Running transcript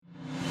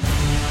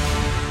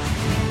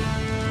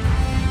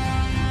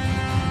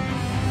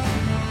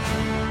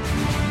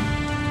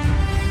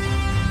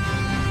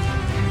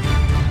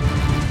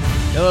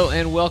Hello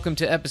and welcome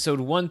to episode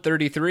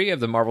 133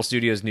 of the Marvel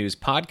Studios News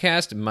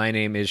Podcast. My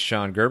name is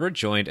Sean Gerber,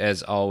 joined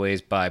as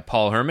always by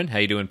Paul Herman. How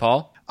you doing,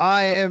 Paul?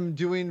 I am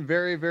doing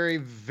very, very,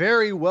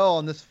 very well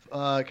on this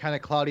kind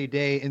of cloudy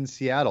day in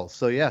Seattle.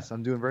 So yes,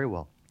 I'm doing very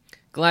well.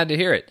 Glad to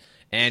hear it.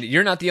 And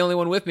you're not the only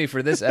one with me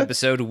for this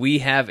episode. We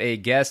have a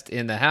guest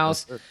in the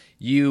house.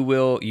 You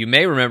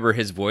may remember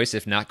his voice.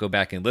 If not, go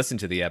back and listen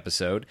to the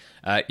episode.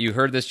 You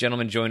heard this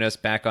gentleman join us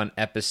back on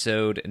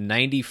episode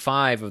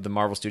 95 of the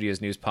Marvel Studios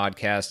News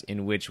Podcast,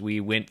 in which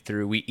we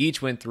each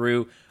went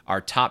through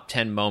our top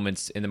 10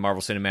 moments in the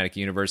Marvel Cinematic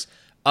Universe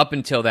up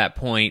until that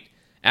point.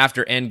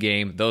 After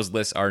Endgame, those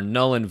lists are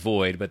null and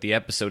void, but the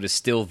episode is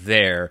still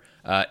there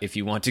if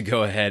you want to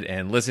go ahead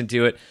and listen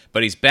to it.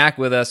 But he's back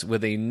with us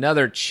with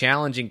another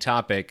challenging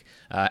topic,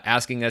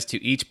 asking us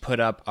to each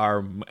put up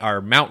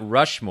our Mount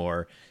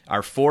Rushmore,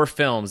 our 4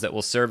 films that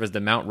will serve as the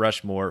Mount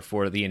Rushmore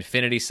for the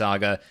Infinity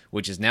Saga,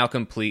 which is now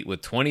complete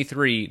with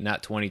 23,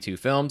 not 22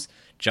 films.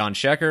 John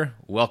Schecker,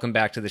 welcome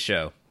back to the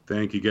show.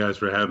 Thank you guys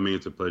for having me.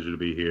 It's a pleasure to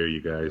be here.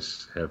 You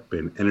guys have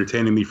been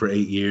entertaining me for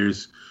 8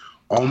 years.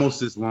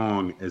 Almost as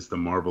long as the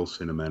Marvel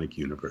Cinematic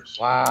Universe.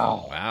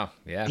 Wow.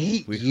 Yeah.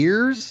 8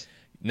 years?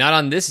 Not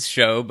on this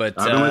show, but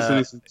I've been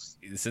listening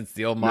since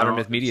the old Modern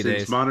Myth Media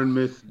days. Since Modern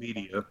Myth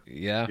Media.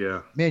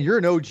 Yeah. Man, you're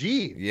an OG.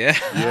 Yeah.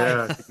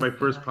 Yeah. I think my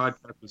first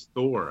podcast was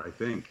Thor, I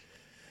think.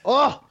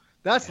 Oh,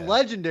 that's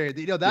legendary.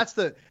 You know, that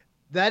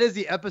is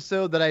the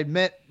episode that I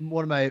met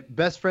one of my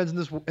best friends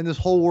in this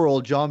whole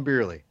world, John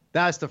Beerley.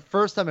 That's the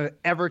first time I've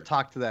ever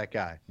talked to that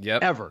guy.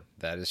 Yep. Ever.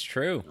 That is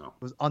true.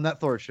 Was on that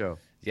Thor show.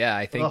 Yeah,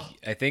 I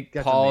think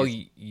Paul,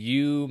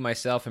 you,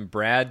 myself, and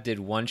Brad did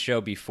one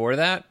show before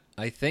that,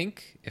 I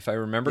think, if I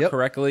remember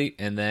correctly.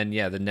 And then,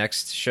 the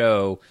next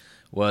show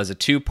was a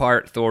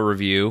 2-part Thor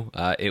review.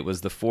 It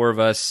was the 4 of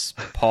us,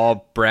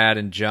 Paul, Brad,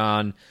 and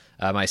John,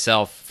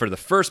 myself. For the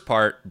first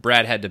part,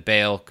 Brad had to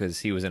bail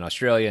because he was in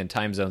Australia and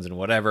time zones and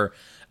whatever.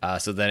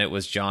 So then it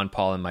was John,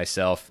 Paul, and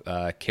myself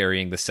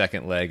carrying the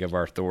second leg of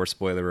our Thor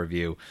spoiler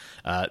review.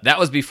 That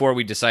was before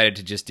we decided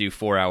to just do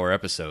 4-hour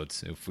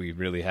episodes if we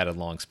really had a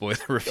long spoiler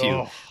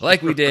review,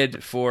 like we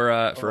did for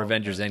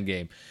Avengers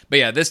Endgame. But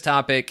yeah, this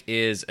topic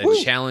is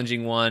a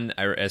challenging one.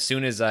 As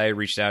soon as I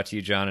reached out to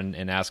you, John,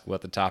 and asked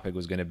what the topic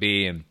was going to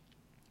be, and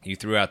you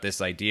threw out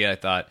this idea, I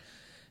thought,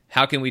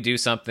 how can we do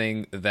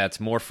something that's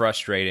more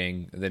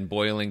frustrating than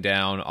boiling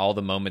down all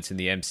the moments in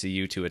the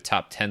MCU to a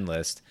top 10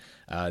 list?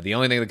 The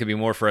only thing that could be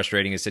more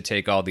frustrating is to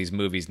take all these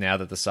movies, now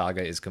that the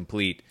saga is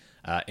complete,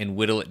 and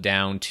whittle it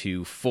down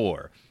to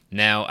 4.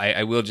 Now,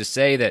 I will just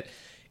say that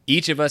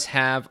each of us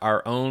have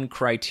our own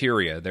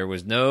criteria. There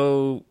was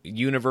no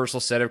universal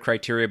set of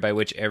criteria by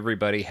which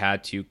everybody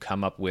had to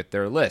come up with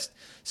their list.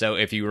 So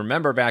if you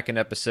remember back in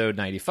episode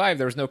 95,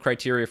 there was no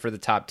criteria for the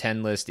top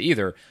 10 list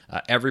either.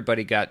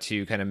 Everybody got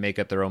to kind of make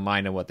up their own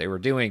mind on what they were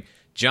doing.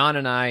 John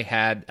and I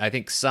had, I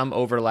think, some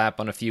overlap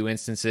on a few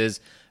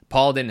instances.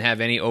 Paul didn't have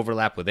any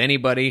overlap with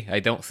anybody, I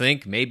don't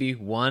think. Maybe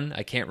one,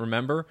 I can't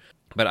remember.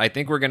 But I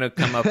think we're going to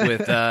come up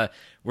with,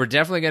 we're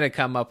definitely going to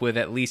come up with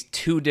at least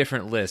 2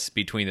 different lists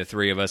between the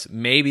 3 of us.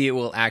 Maybe it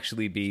will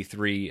actually be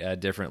 3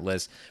 different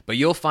lists. But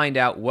you'll find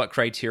out what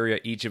criteria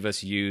each of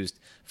us used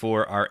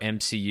for our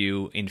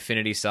MCU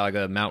Infinity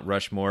Saga Mount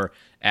Rushmore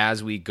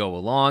as we go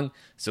along.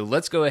 So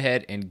let's go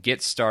ahead and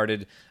get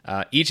started.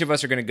 Each of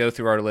us are going to go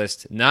through our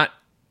list. Not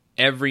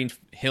every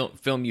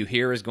film you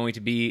hear is going to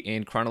be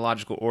in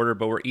chronological order,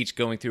 but we're each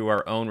going through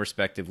our own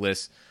respective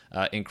lists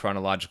in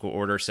chronological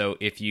order. So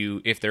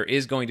if there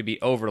is going to be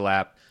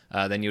overlap,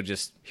 then you'll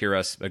just hear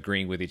us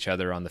agreeing with each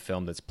other on the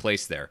film that's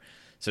placed there.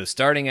 So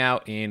starting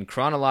out in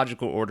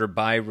chronological order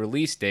by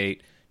release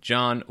date,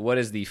 John, what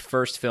is the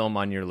first film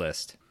on your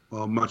list?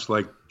 Well, much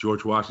like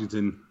George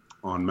Washington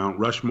on Mount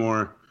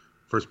Rushmore,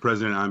 first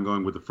president, I'm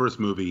going with the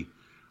first movie,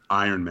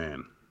 Iron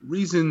Man.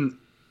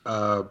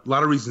 A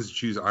lot of reasons to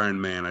choose Iron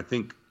Man. I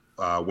think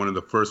one of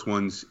the first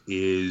ones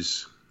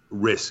is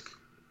risk.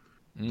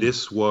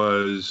 This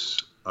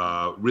was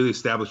really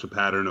established a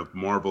pattern of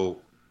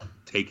Marvel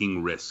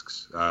taking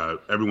risks.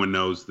 Everyone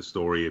knows the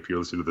story, if you're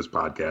listening to this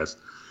podcast,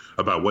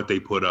 about what they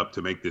put up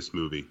to make this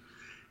movie.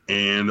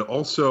 And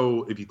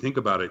also, if you think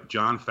about it,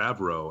 Jon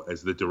Favreau,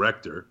 as the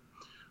director,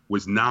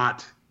 was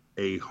not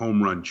a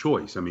home run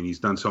choice. I mean, he's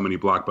done so many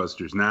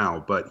blockbusters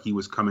now, but he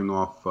was coming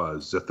off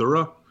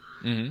Zathura,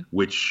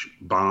 which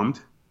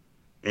bombed,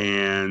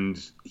 and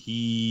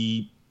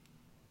he,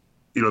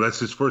 that's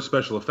his first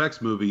special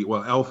effects movie.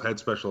 Well, Elf had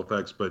special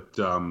effects, but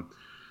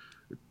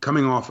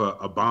coming off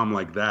a bomb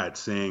like that,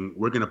 saying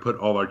we're going to put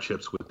all our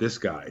chips with this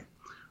guy,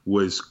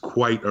 was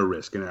quite a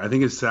risk. And I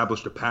think it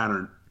established a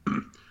pattern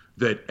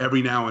that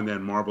every now and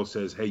then Marvel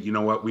says, hey, you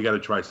know what, we got to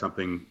try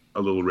something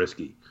a little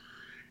risky.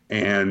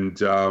 And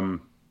the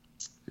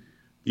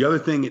other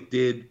thing it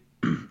did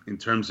in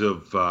terms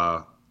of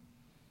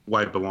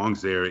why it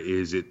belongs there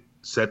is it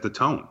set the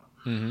tone.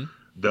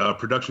 The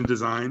production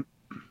design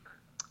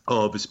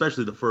of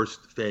especially the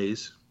first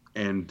phase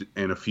and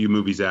a few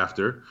movies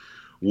after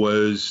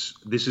was,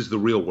 this is the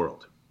real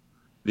world.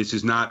 This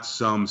is not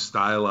some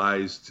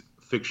stylized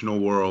fictional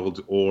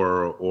world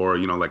or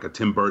like a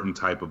Tim Burton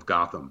type of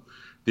Gotham.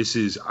 This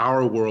is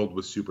our world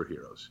with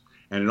superheroes.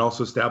 And it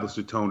also established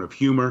a tone of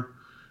humor,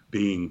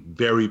 being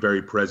very,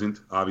 very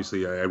present.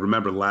 Obviously, I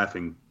remember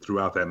laughing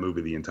throughout that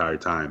movie the entire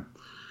time.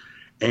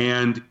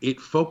 And it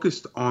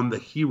focused on the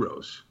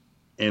heroes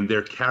and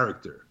their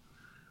character.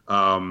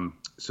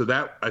 So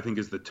that, I think,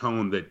 is the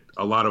tone that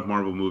a lot of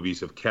Marvel movies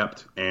have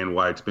kept and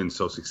why it's been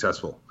so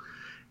successful.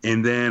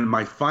 And then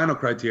my final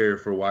criteria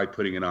for why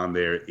putting it on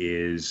there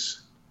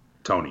is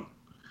Tony.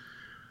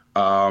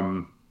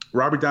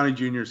 Robert Downey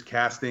Jr.'s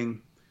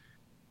casting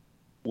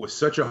was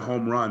such a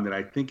home run that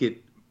I think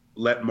it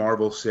let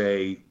Marvel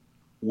say,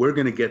 we're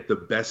going to get the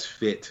best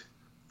fit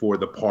for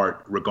the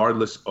part,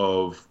 regardless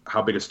of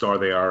how big a star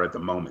they are at the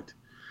moment.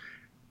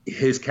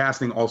 His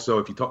casting also,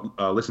 if you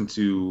listen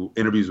to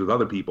interviews with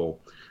other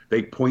people,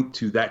 they point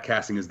to that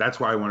casting as that's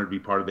why I wanted to be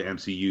part of the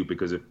MCU,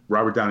 because if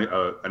Robert Downey,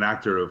 an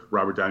actor of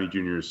Robert Downey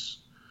Jr.'s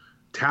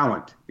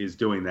talent is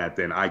doing that,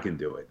 then I can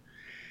do it.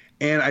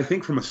 And I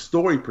think from a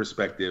story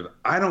perspective,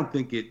 I don't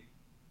think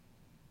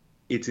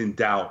it's in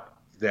doubt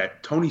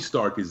that Tony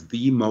Stark is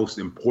the most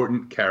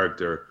important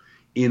character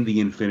in the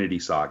Infinity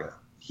Saga.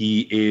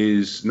 He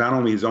is not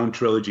only his own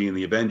trilogy in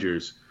the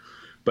Avengers,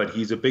 but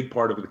he's a big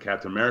part of the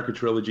Captain America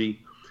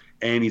trilogy,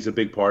 and he's a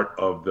big part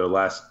of the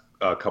last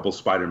couple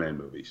Spider-Man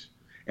movies.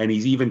 And he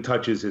even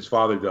touches, his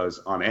father does,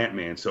 on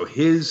Ant-Man. So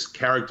his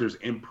character's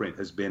imprint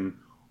has been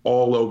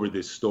all over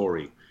this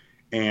story.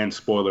 And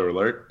spoiler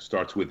alert,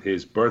 starts with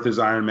his birth as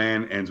Iron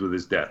Man, ends with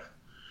his death.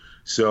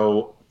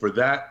 So for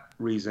that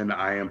reason,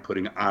 I am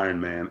putting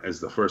Iron Man as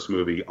the first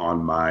movie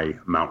on my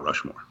Mount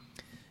Rushmore.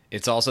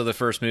 It's also the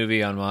first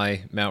movie on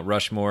my Mount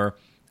Rushmore.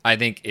 I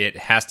think it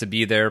has to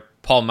be there.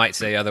 Paul might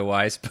say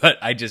otherwise, but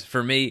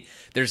for me,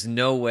 there's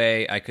no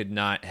way I could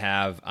not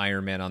have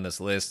Iron Man on this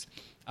list.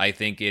 I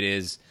think it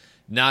is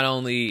not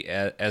only,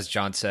 as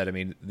John said, I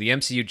mean, the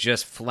MCU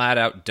just flat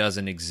out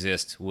doesn't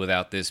exist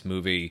without this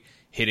movie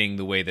hitting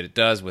the way that it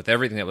does, with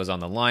everything that was on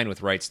the line,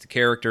 with rights to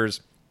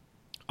characters.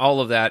 All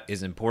of that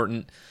is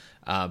important.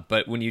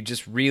 But when you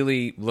just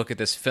really look at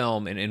this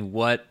film and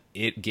what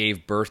it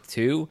gave birth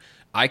to,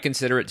 I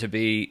consider it to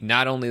be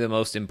not only the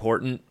most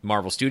important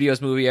Marvel Studios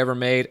movie ever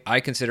made, I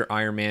consider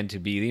Iron Man to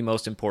be the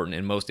most important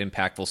and most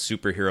impactful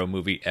superhero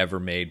movie ever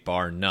made,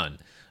 bar none.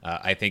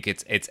 I think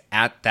it's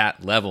at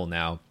that level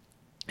now,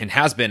 and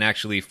has been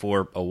actually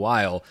for a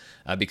while,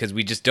 because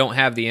we just don't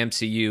have the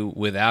MCU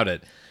without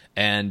it.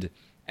 And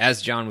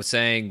as John was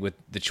saying, with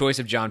the choice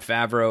of Jon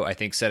Favreau, I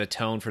think set a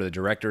tone for the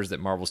directors that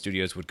Marvel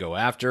Studios would go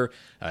after,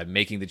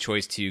 making the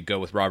choice to go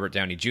with Robert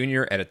Downey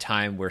Jr. at a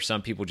time where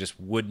some people just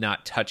would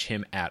not touch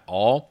him at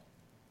all.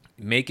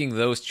 Making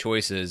those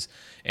choices,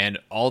 and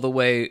all the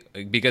way,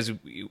 because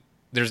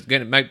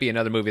might be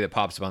another movie that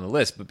pops up on the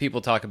list, but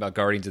people talk about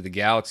Guardians of the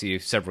Galaxy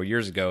several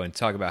years ago and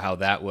talk about how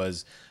that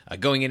was,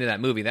 going into that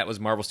movie, that was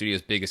Marvel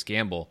Studios' biggest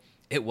gamble.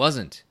 It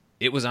wasn't.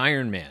 It was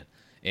Iron Man.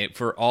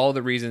 For all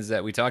the reasons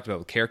that we talked about,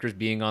 with characters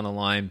being on the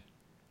line,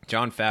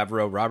 Jon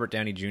Favreau, Robert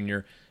Downey Jr.,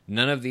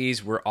 none of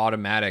these were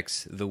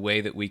automatics the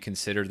way that we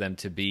consider them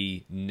to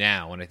be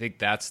now. And I think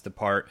that's the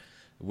part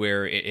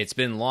where it's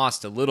been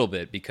lost a little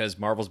bit, because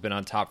Marvel's been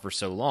on top for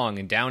so long,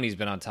 and Downey's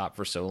been on top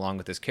for so long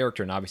with this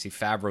character, and obviously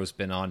Favreau's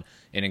been on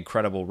an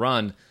incredible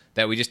run,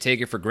 that we just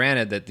take it for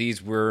granted that these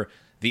were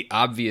the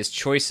obvious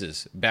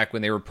choices back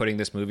when they were putting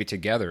this movie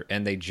together,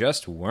 and they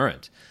just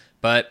weren't.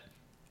 But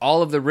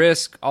all of the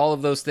risk, all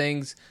of those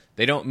things,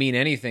 they don't mean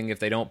anything if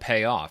they don't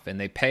pay off. And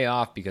they pay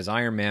off because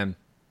Iron Man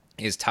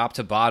is top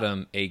to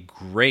bottom a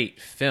great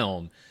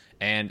film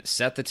and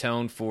set the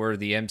tone for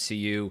the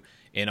MCU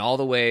in all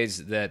the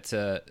ways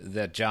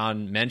that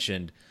John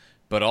mentioned,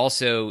 but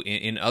also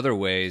in other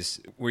ways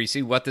where you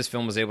see what this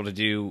film was able to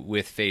do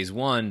with Phase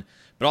 1,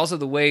 but also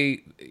the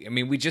way, I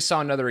mean, we just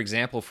saw another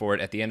example for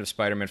it at the end of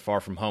Spider-Man Far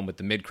From Home with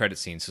the mid-credit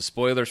scene. So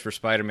spoilers for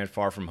Spider-Man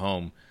Far From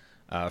Home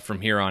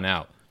from here on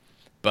out.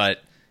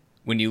 But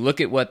when you look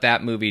at what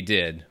that movie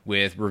did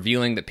with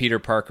revealing that Peter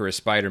Parker is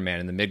Spider-Man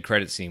in the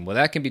mid-credit scene, well,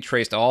 that can be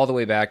traced all the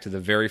way back to the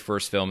very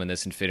first film in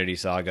this Infinity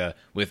Saga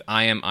with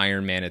I Am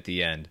Iron Man at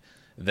the end,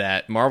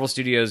 that Marvel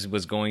Studios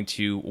was going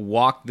to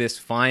walk this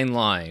fine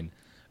line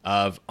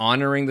of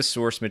honoring the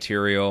source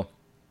material,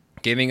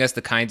 giving us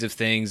the kinds of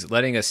things,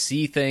 letting us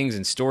see things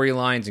and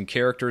storylines and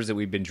characters that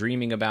we've been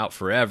dreaming about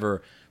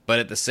forever, but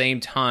at the same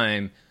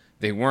time,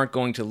 they weren't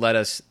going to let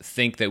us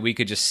think that we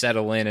could just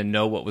settle in and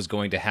know what was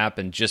going to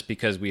happen just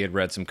because we had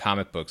read some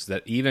comic books.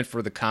 That even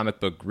for the comic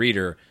book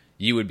reader,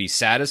 you would be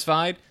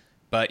satisfied,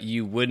 but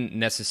you wouldn't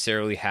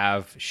necessarily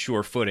have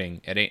sure footing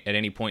at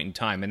any point in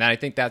time. And I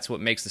think that's what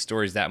makes the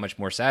stories that much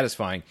more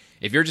satisfying.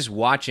 If you're just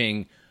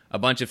watching a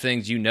bunch of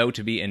things you know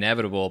to be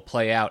inevitable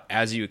play out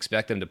as you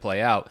expect them to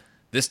play out,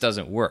 this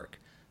doesn't work.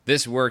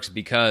 This works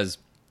because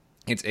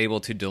it's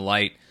able to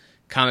delight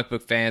comic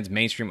book fans,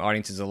 mainstream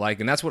audiences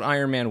alike, and that's what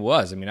Iron Man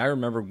was. I mean, I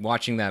remember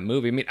watching that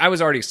movie. I mean, I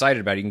was already excited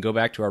about it. You can go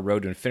back to our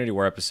Road to Infinity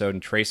War episode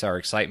and trace our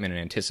excitement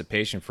and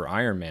anticipation for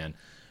Iron Man.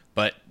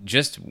 But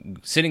just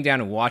sitting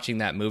down and watching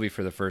that movie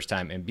for the first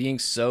time and being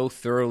so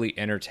thoroughly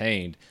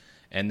entertained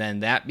And then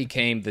that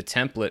became the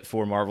template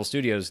for Marvel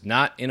Studios,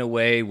 not in a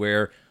way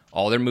where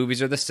all their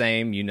movies are the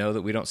same. You know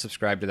that we don't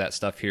subscribe to that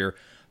stuff here,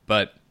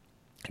 but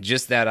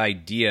just that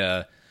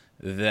idea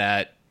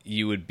that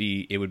it would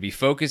be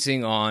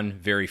focusing on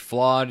very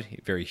flawed,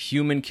 very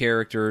human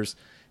characters,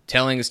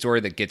 telling a story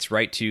that gets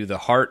right to the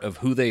heart of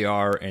who they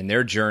are and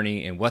their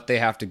journey and what they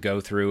have to go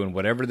through and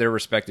whatever their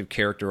respective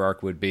character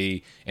arc would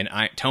be. And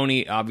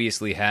Tony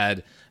obviously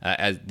had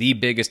as the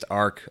biggest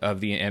arc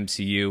of the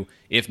MCU.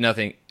 If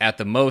nothing, at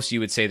the most, you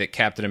would say that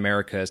Captain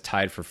America is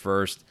tied for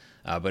first.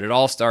 But it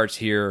all starts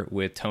here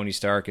with Tony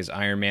Stark as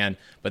Iron Man.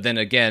 But then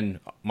again,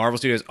 Marvel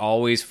Studios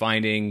always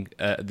finding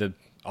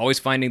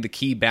the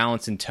key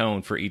balance and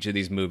tone for each of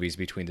these movies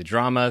between the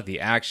drama, the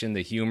action,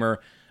 the humor.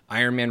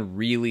 Iron Man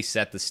really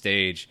set the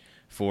stage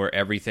for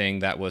everything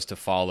that was to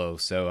follow.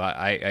 So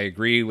I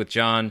agree with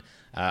John.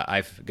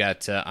 I've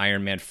got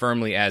Iron Man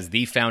firmly as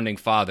the founding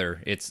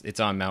father. It's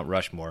on Mount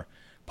Rushmore.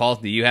 Paul,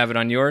 do you have it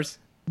on yours?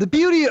 The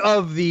beauty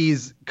of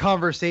these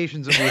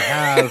conversations that we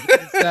have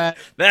is that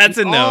that's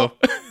a no.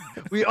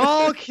 We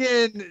all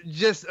can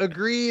just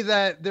agree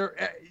that the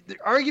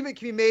argument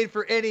can be made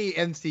for any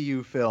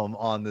MCU film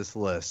on this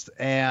list.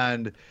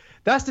 And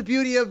that's the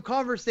beauty of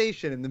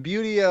conversation and the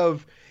beauty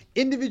of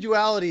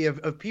individuality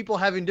of people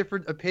having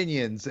different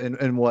opinions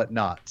and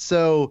whatnot.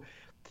 So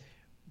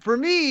for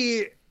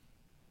me,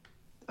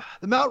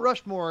 the Mount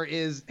Rushmore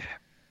is,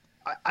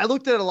 I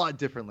looked at it a lot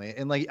differently.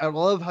 And like, I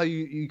love how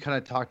you kind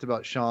of talked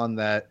about, Sean,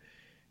 that,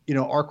 you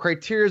know, our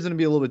criteria is going to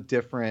be a little bit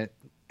different.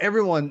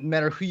 Everyone, no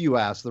matter who you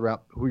ask,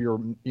 who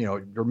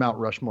your Mount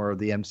Rushmore of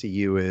the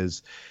MCU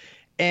is.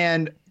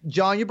 And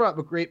John, you brought up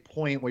a great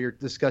point while you're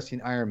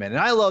discussing Iron Man. And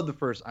I love the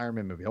first Iron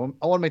Man movie. I want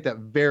to make that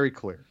very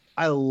clear.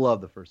 I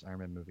love the first Iron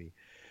Man movie.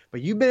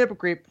 But you made up a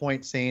great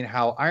point saying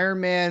how Iron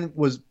Man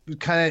was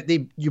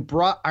you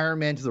brought Iron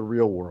Man to the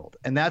real world.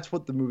 And that's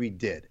what the movie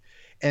did.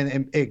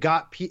 And it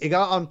got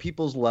on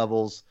people's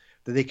levels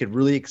that they could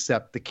really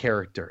accept the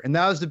character. And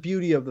that was the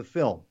beauty of the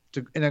film.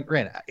 And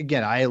granted,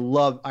 again, I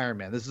love Iron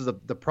Man. This is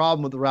the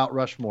problem with the Mount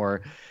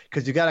Rushmore,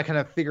 because you got to kind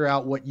of figure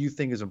out what you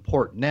think is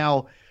important.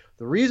 Now,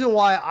 the reason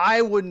why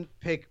I wouldn't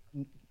pick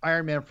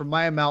Iron Man for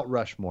my Mount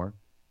Rushmore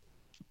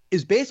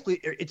is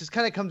basically, it just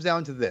kind of comes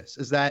down to this,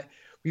 is that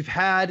we've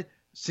had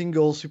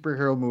single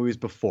superhero movies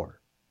before.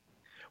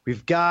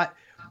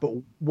 But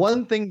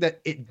one thing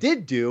that it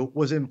did do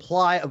was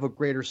imply of a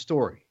greater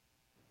story.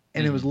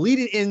 And it was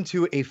leading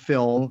into a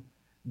film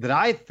that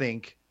I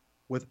think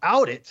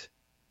without it,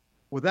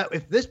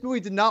 if this movie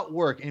did not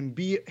work and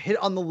be hit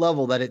on the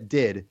level that it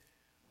did,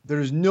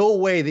 there's no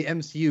way the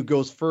MCU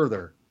goes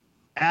further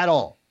at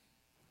all.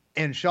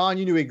 And Sean,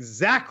 you knew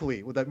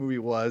exactly what that movie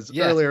was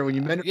earlier when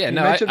you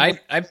mentioned.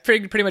 I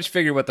pretty much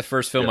figured what the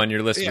first film on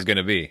your list was going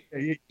to be.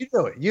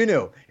 You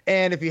knew.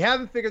 And if you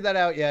haven't figured that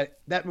out yet,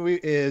 that movie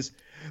is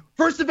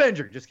First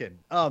Avenger. Just kidding.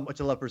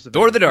 Which I love, First Avenger.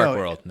 Thor: The Dark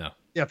World. No.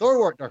 Yeah,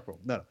 Thor: Dark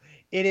World. No.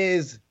 It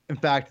is, in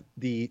fact,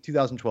 the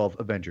 2012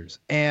 Avengers.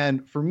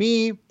 And for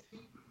me,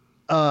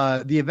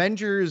 the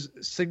Avengers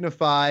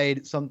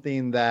signified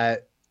something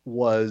that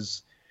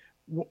was,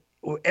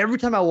 every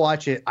time I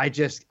watch it, I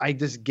just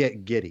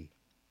get giddy.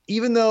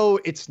 Even though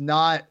it's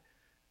not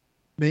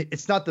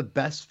the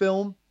best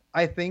film,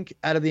 I think,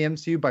 out of the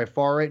MCU by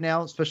far right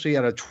now, especially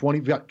out of 20,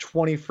 we've got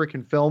 20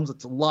 freaking films.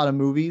 It's a lot of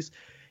movies.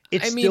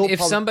 If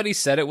somebody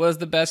said it was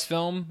the best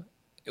film,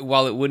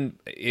 while it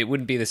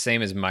wouldn't be the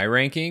same as my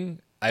ranking,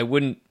 I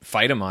wouldn't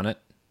fight them on it.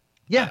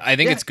 Yeah, I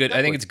think it's good. Exactly.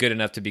 I think it's good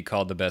enough to be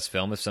called the best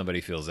film if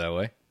somebody feels that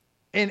way.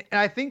 And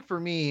I think for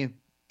me,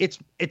 it's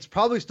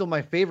probably still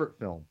my favorite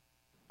film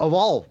of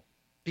all of them,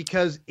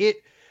 because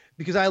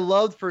I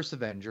loved First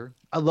Avenger,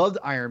 I loved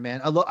Iron Man,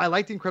 I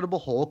liked Incredible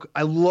Hulk,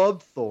 I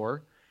loved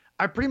Thor,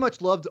 I pretty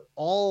much loved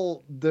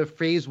all the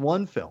Phase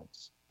 1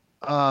 films.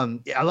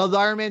 I loved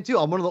Iron Man 2.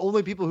 I'm one of the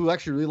only people who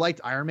actually really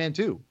liked Iron Man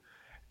 2.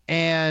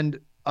 And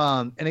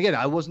again,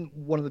 I wasn't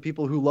one of the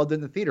people who loved it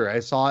in the theater. I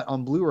saw it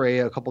on Blu-ray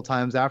a couple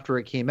times after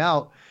it came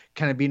out,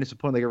 kind of being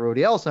disappointed like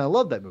everybody else, and I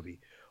loved that movie.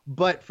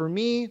 But for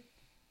me,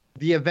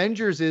 the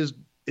Avengers is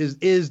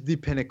the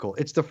pinnacle.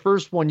 It's the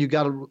first one you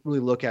got to really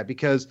look at,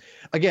 because,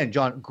 again,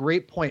 John,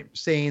 great point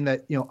saying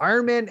that, you know,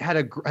 Iron Man had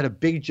a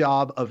big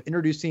job of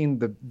introducing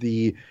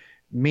the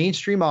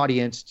mainstream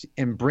audience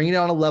and bringing it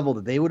on a level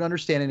that they would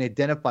understand and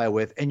identify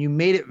with, and you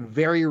made it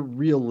very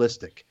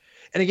realistic.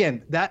 And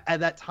again, that at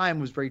that time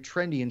was very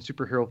trendy in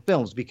superhero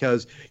films,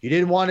 because you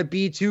didn't want to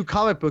be too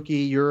comic booky.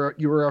 You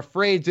were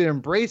afraid to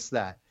embrace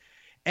that.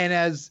 And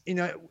as you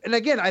know, and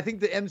again, I think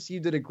the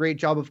MCU did a great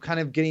job of kind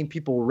of getting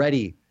people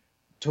ready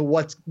to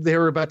what they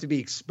were about to be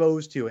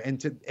exposed to,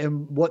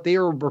 and what they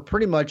were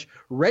pretty much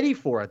ready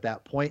for at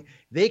that point.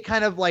 They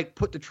kind of like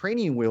put the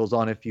training wheels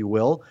on, if you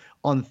will,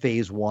 on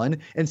Phase 1,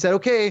 and said,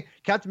 okay,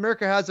 Captain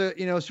America has a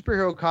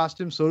superhero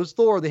costume, so does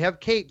Thor. They have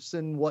capes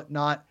and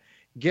whatnot.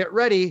 Get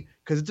ready,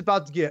 because it's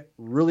about to get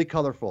really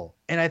colorful.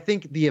 And I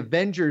think the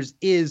Avengers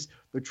is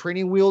the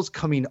training wheels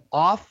coming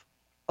off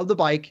of the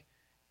bike,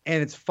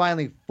 and it's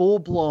finally full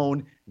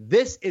blown.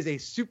 This is a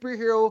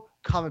superhero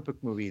comic book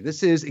movie.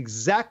 This is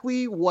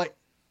exactly what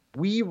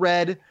we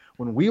read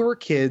when we were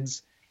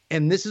kids,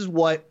 and this is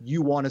what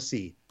you want to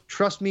see.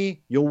 Trust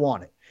me, you'll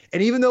want it.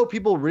 And even though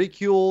people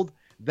ridiculed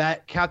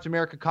that Captain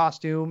America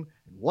costume,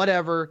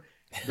 whatever,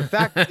 the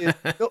fact is,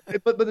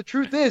 but the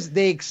truth is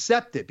they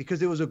accept it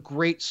because it was a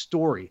great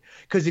story.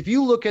 Because if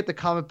you look at the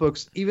comic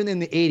books, even in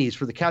the 80s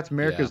for the Captain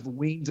America's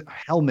wings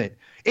helmet,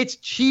 it's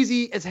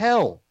cheesy as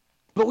hell,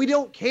 but we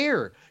don't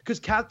care because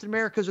Captain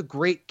America is a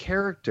great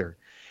character.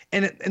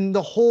 And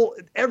the whole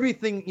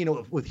everything,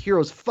 with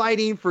heroes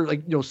fighting for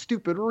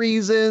stupid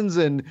reasons,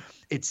 and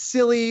it's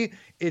silly,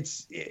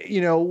 it's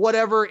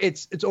whatever,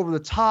 it's over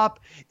the top.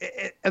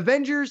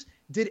 Avengers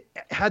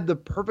had the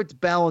perfect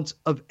balance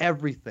of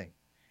everything.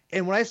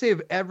 And when I say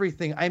of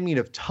everything, I mean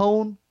of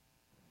tone,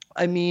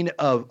 I mean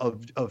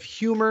of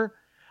humor,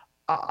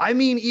 I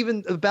mean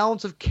even the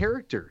balance of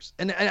characters.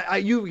 And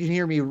you can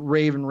hear me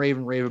rave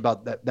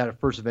about that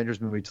first Avengers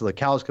movie till the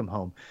cows come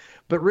home,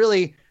 but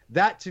really,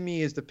 that to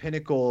me is the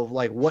pinnacle of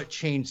what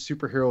changed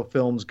superhero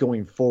films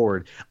going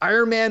forward.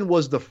 Iron Man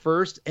was the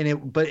first,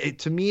 but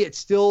to me it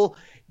still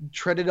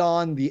treaded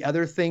on the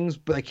other things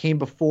that came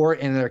before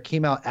and that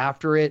came out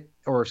after it,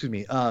 or excuse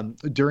me,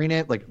 during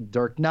it, like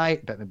Dark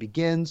Knight, Batman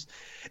Begins.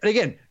 And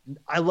again,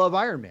 I love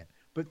Iron Man,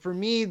 but for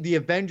me, the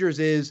Avengers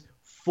is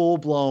full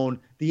blown.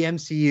 The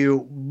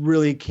MCU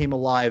really came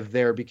alive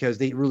there because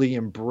they really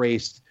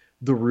embraced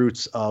the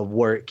roots of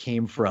where it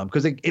came from.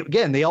 Because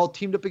again, they all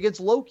teamed up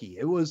against Loki.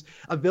 It was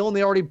a villain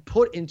they already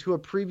put into a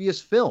previous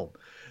film.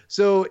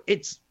 So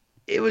it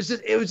was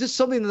just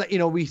something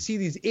that, we see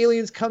these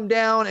aliens come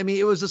down. I mean,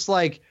 it was just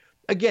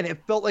again,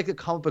 it felt like the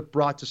comic book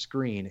brought to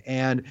screen.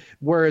 And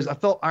whereas I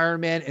felt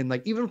Iron Man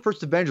and even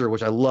First Avenger,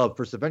 which I love,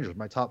 First Avenger is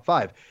my top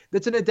 5.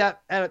 That's an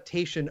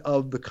adaptation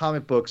of the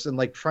comic books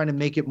and trying to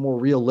make it more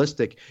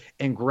realistic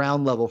and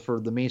ground level for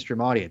the mainstream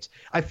audience.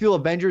 I feel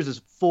Avengers is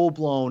full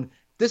blown.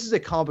 This is a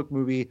comic book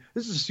movie.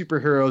 This is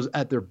superheroes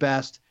at their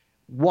best.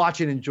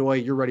 Watch and enjoy.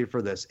 You're ready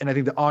for this. And I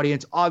think the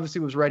audience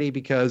obviously was ready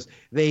because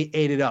they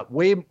ate it up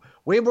way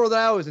more than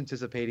I was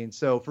anticipating.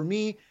 So for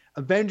me,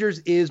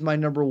 Avengers is my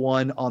number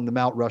 1 on the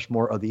Mount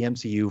Rushmore of the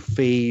MCU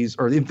phase,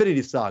 or the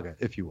Infinity Saga,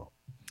 if you will.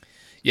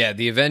 Yeah,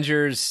 the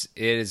Avengers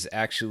is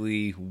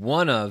actually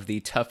one of the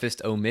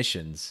toughest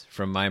omissions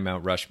from my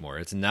Mount Rushmore.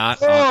 It's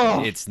not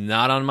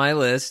on my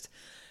list,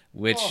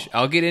 which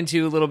I'll get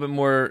into a little bit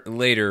more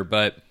later,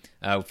 but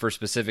for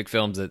specific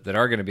films that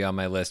are going to be on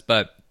my list.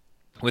 But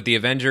with the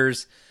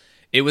Avengers,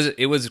 it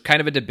was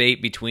kind of a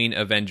debate between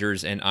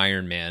Avengers and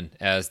Iron Man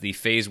as the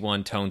Phase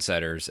 1 tone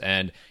setters.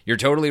 And you're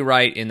totally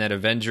right in that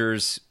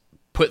Avengers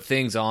put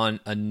things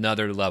on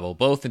another level,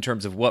 both in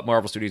terms of what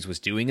Marvel Studios was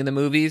doing in the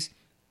movies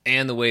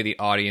and the way the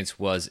audience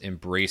was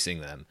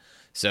embracing them.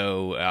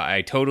 So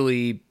I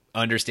totally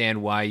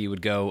understand why you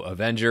would go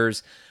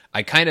Avengers.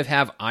 I kind of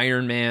have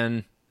Iron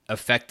Man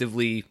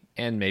effectively,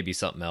 and maybe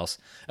something else,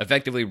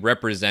 effectively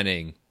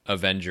representing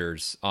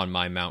Avengers on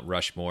my Mount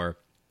Rushmore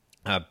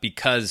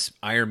because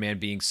Iron Man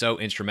being so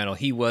instrumental.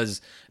 He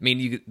was,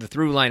 the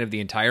through line of the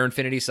entire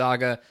Infinity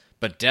Saga,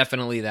 but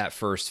definitely that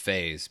first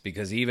phase,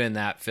 because even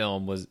that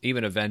film was,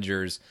 even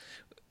Avengers,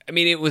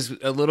 it was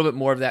a little bit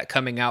more of that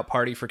coming out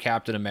party for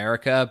Captain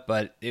America,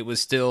 but it was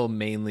still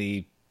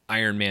mainly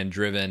Iron Man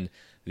driven.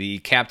 The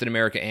Captain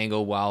America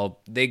angle,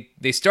 while they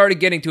started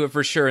getting to it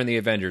for sure in the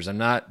Avengers, I'm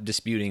not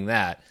disputing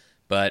that,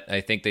 but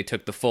I think they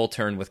took the full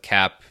turn with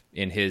Cap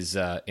in his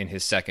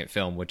second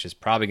film, which is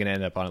probably going to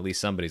end up on at least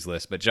somebody's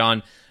list. But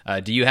John,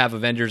 do you have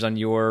Avengers on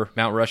your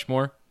Mount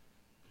Rushmore?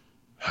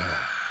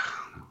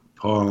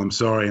 Paul, I'm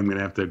sorry, I'm going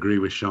to have to agree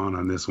with Sean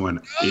on this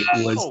one.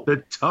 It was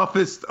the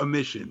toughest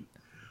omission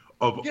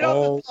of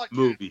all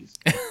movies.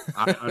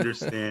 I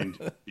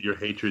understand your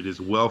hatred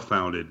is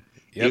well-founded.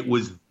 Yep. It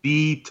was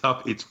the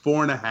tough. It's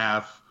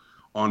 4.5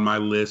 on my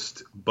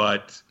list,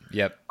 but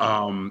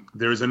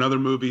there's another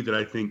movie that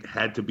I think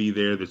had to be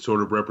there that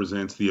sort of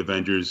represents the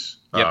Avengers.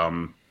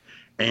 Yep.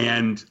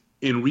 And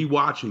in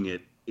rewatching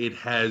it, it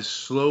has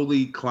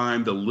slowly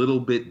climbed a little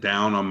bit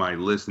down on my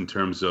list in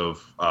terms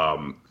of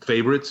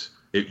favorites.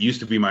 It used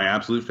to be my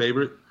absolute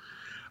favorite.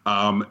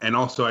 And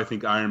also, I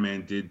think Iron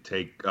Man did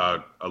take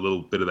a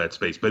little bit of that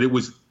space. But it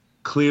was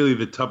clearly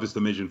the toughest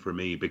omission for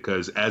me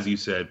because, as you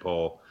said,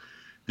 Paul,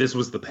 this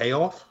was the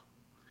payoff.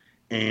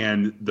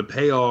 And the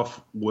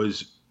payoff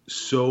was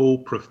so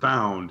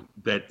profound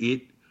that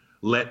it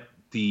let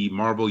the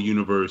Marvel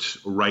Universe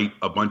write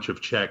a bunch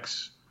of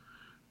checks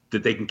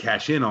that they can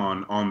cash in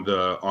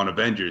on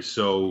Avengers.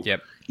 So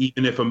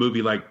even if a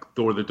movie like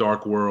Thor: The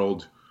Dark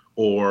World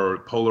or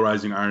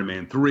polarizing Iron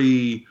Man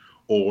 3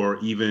 or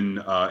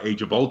even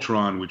Age of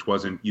Ultron, which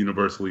wasn't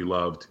universally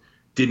loved,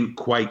 didn't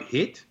quite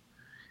hit,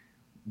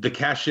 the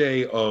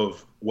cachet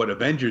of what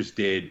Avengers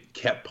did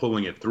kept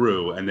pulling it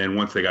through. And then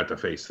once they got to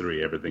phase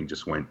 3, everything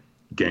just went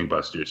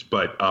gangbusters.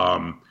 But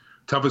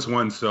toughest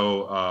one,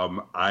 so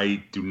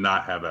I do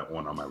not have that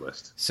one on my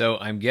list. So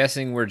I'm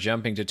guessing we're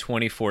jumping to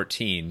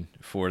 2014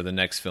 for the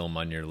next film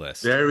on your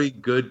list. Very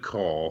good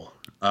call.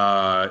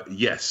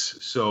 Yes.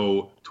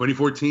 So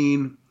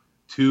 2014,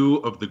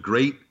 2 of the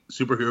great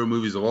superhero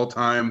movies of all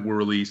time were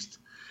released.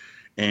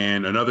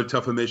 And another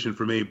tough omission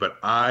for me, but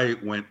I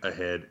went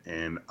ahead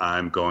and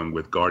I'm going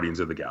with Guardians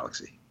of the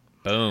Galaxy.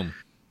 Boom.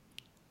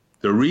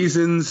 The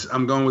reasons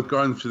I'm going with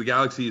Guardians of the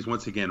Galaxy is,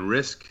 once again,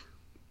 risk.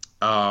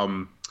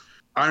 Iron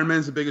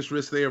Man's the biggest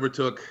risk they ever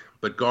took,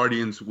 but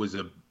Guardians was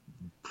a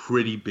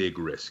pretty big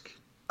risk.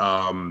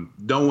 No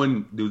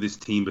one knew this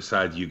team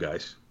besides you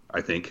guys,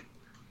 I think.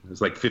 There's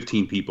like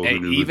 15 people who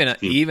knew even this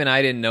team. Even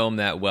I didn't know them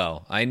that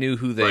well. I knew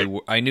who they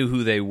were. I knew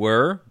who they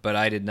were, but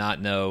I did not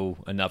know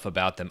enough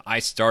about them. I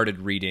started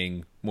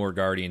reading more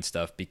Guardian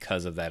stuff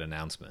because of that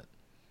announcement.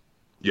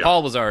 Yeah.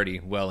 Paul was already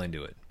well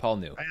into it. Paul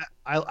knew.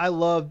 I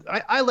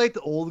liked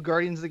the old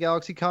Guardians of the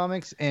Galaxy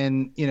comics,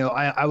 and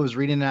I was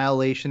reading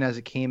Annihilation as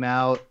it came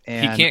out,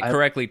 and he can't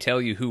correctly tell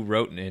you who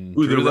wrote and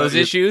drew those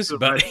issues,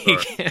 but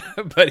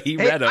he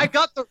read them. I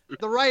got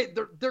the right.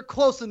 They're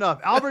close enough.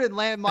 Albert and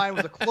Landmine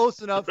was a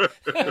close enough.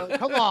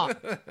 Come on.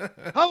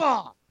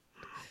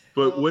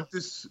 But what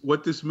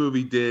this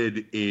movie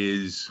did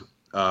is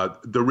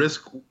the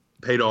risk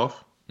paid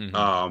off.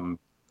 Mm-hmm.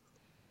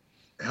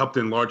 Helped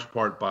in large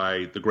part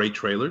by the great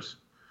trailers,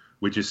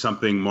 which is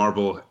something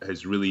Marvel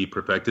has really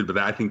perfected. But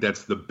I think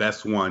that's the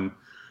best one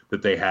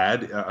that they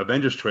had.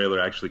 Avengers trailer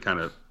actually kind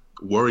of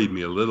worried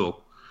me a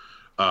little.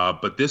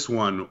 But this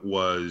one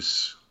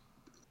was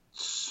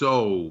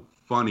so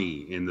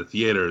funny in the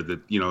theater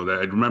that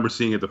I remember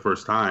seeing it the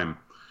first time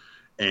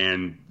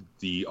and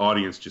the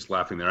audience just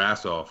laughing their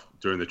ass off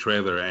during the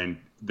trailer, and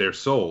they're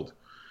sold.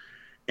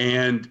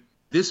 And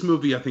this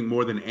movie, I think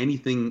more than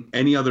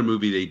any other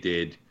movie they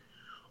did,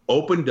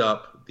 opened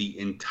up the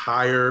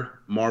entire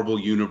Marvel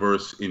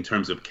universe in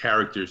terms of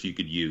characters you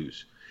could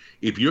use.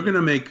 If you're going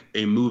to make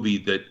a movie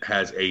that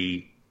has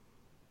a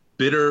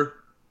bitter,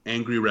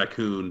 angry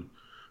raccoon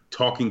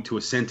talking to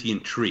a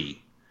sentient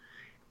tree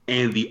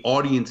and the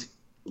audience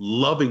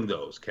loving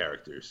those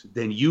characters,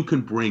 then you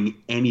can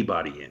bring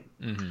anybody in.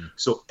 Mm-hmm.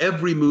 So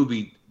every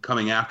movie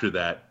coming after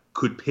that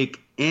could pick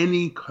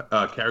any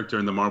character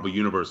in the Marvel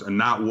universe and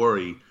not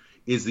worry,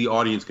 is the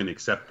audience going to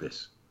accept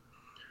this?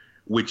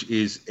 Which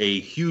is a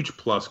huge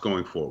plus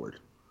going forward.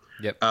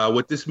 Yep.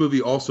 What this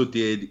movie also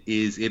did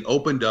is it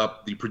opened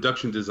up the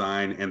production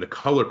design and the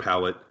color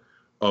palette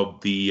of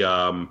the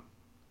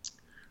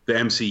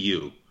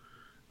MCU.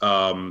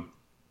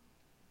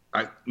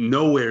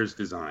 Nowhere's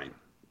design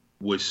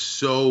was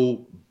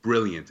so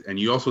brilliant, and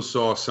you also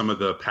saw some of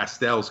the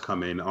pastels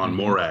come in on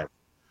Morag,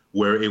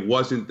 where it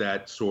wasn't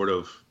that sort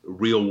of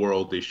real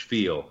world-ish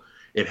feel.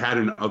 It had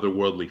an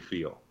otherworldly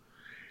feel.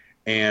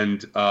 And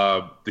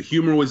the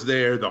humor was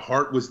there, the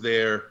heart was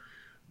there,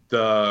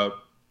 the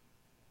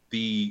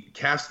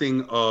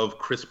casting of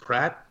Chris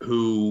Pratt,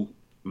 who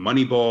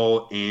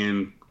Moneyball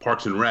and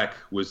Parks and Rec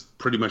was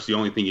pretty much the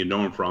only thing you know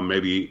him from,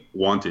 maybe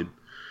Wanted.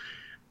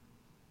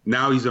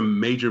 Now he's a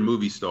major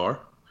movie star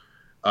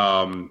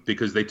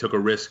because they took a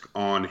risk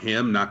on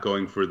him, not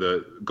going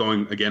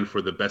again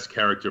for the best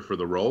character for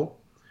the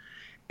role.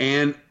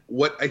 And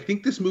what I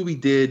think this movie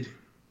did.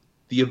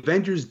 The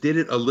Avengers did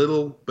it a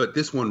little, but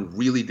this one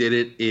really did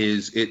it,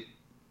 is it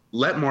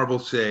let Marvel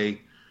say,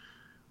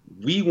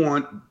 we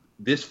want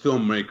this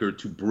filmmaker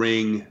to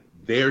bring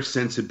their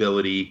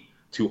sensibility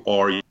to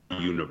our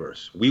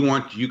universe. We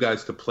want you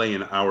guys to play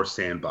in our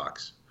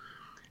sandbox.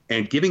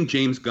 And giving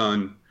James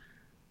Gunn,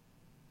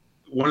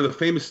 one of the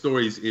famous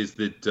stories is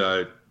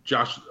that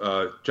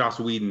Joss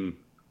Whedon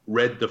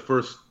read the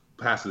first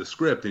pass of the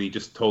script and he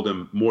just told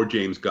him, more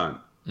James Gunn.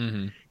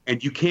 Mm-hmm.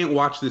 And you can't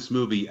watch this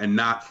movie and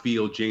not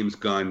feel James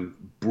Gunn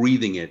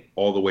breathing it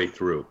all the way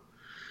through.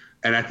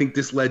 And I think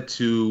this led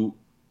to,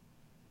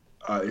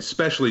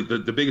 especially the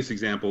biggest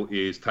example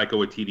is Taika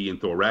Waititi in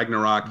Thor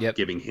Ragnarok,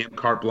 giving him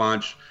carte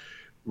blanche,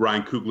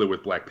 Ryan Coogler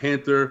with Black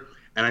Panther.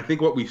 And I think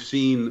what we've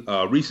seen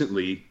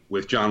recently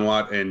with John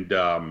Watt and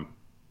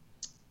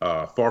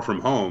Far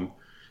From Home,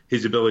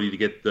 his ability to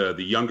get the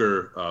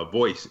younger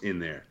voice in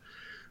there.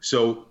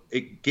 So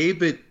it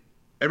gave it,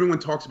 everyone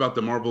talks about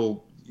the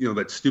Marvel,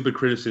 that stupid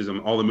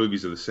criticism, all the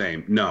movies are the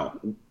same. No,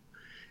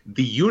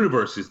 the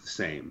universe is the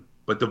same,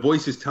 but the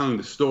voices telling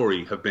the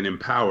story have been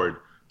empowered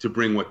to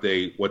bring what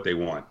they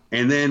want.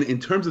 And then in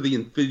terms of the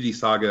Infinity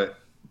Saga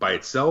by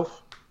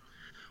itself,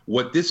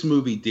 what this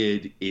movie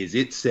did is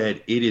it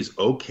said it is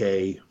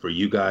okay for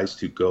you guys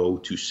to go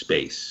to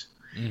space.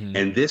 Mm-hmm.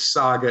 And this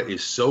saga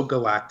is so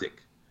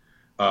galactic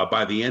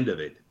by the end of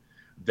it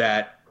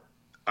that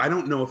I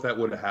don't know if that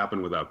would have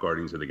happened without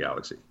Guardians of the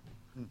Galaxy.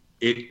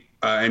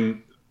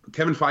 And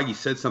Kevin Feige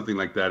said something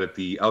like that at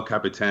the El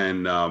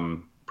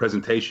Capitan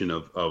presentation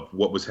of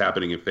what was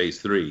happening in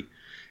Phase 3,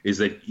 is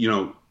that,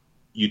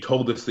 you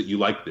told us that you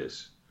liked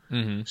this.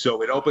 Mm-hmm.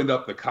 So it opened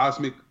up the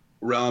cosmic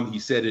realm. He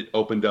said it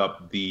opened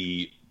up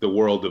the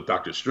world of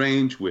Doctor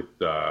Strange with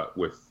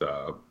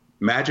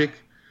magic.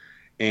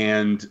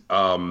 And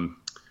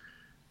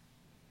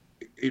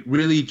it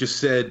really just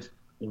said,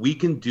 we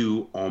can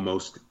do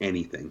almost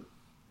anything.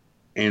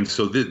 And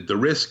so the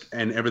risk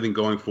and everything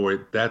going for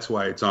it, that's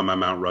why it's on my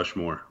Mount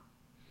Rushmore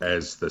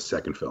as the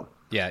second film.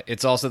 Yeah,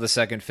 it's also the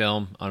second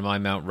film on my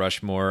Mount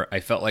Rushmore. I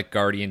felt like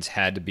Guardians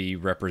had to be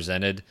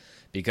represented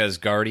because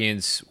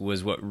Guardians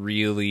was what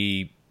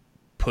really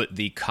put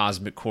the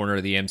cosmic corner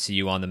of the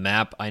MCU on the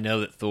map. I know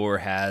that Thor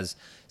has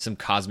some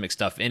cosmic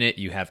stuff in it.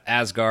 You have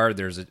Asgard.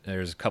 There's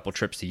a couple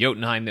trips to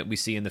Jotunheim that we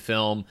see in the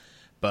film,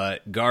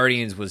 but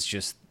Guardians was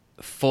just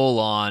full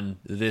on.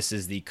 This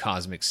is the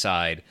cosmic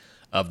side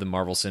of the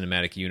Marvel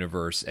Cinematic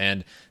Universe,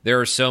 and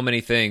there are so many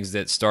things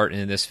that start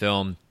in this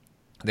film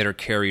that are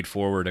carried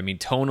forward. I mean,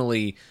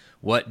 tonally,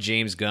 what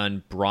James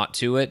Gunn brought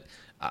to it,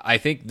 I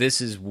think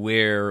this is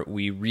where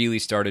we really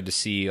started to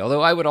see,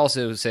 although I would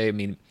also say, I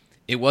mean,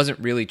 it wasn't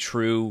really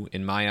true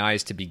in my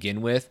eyes to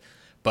begin with,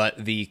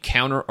 but the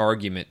counter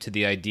argument to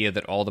the idea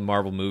that all the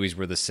Marvel movies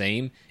were the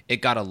same,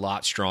 it got a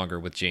lot stronger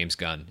with James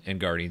Gunn and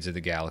Guardians of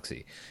the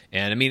Galaxy.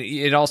 And I mean,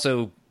 it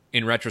also,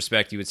 in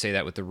retrospect, you would say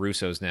that with the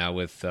Russos now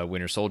with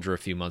Winter Soldier a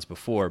few months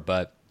before,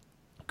 but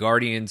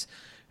Guardians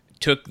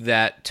took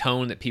that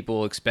tone that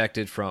people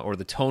expected from, or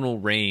the tonal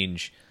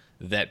range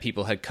that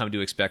people had come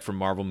to expect from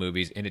Marvel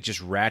movies, and it just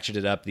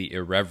ratcheted up the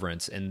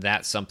irreverence, and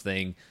that's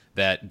something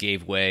that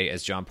gave way,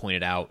 as John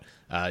pointed out,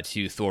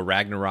 to Thor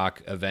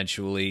Ragnarok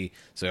eventually.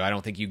 So I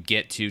don't think you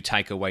get to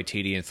Taika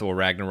Waititi and Thor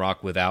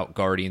Ragnarok without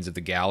Guardians of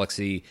the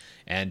Galaxy,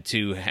 and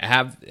to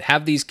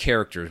have these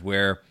characters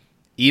where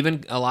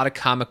even a lot of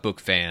comic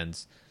book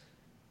fans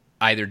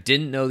either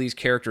didn't know these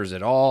characters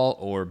at all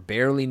or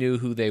barely knew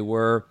who they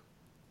were.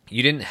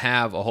 You didn't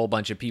have a whole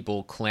bunch of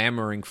people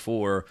clamoring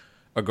for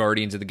a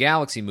Guardians of the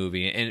Galaxy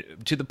movie.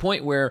 And to the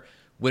point where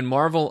when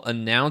Marvel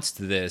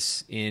announced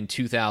this in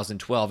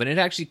 2012, and it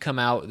had actually come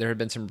out, there had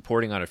been some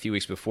reporting on it a few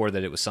weeks before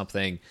that it was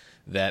something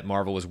that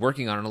Marvel was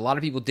working on, and a lot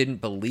of people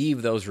didn't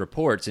believe those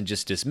reports and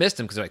just dismissed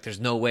them because they're like, there's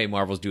no way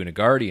Marvel's doing a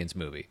Guardians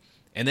movie.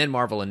 And then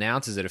Marvel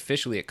announces it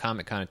officially at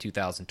Comic-Con in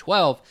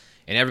 2012,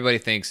 and everybody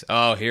thinks,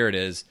 oh, here it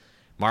is.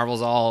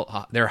 Marvel's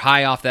they're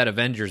high off that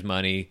Avengers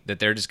money, that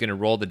they're just going to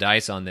roll the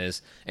dice on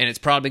this, and it's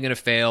probably going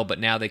to fail, but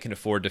now they can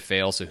afford to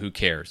fail, so who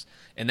cares?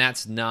 And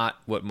that's not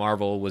what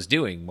Marvel was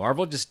doing.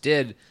 Marvel just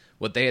did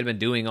what they had been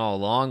doing all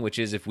along, which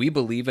is if we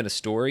believe in a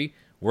story,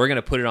 we're going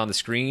to put it on the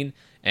screen,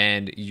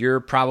 and we're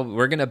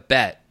going to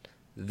bet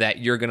that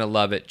you're going to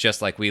love it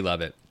just like we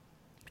love it.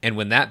 And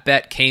when that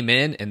bet came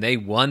in and they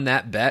won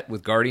that bet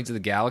with Guardians of the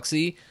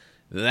Galaxy,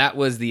 that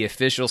was the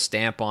official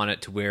stamp on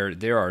it to where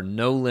there are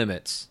no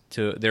limits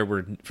there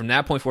were, from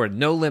that point forward,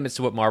 no limits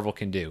to what Marvel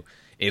can do.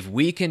 If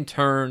we can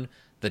turn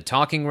the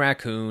talking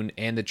raccoon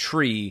and the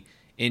tree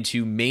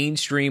into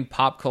mainstream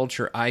pop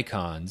culture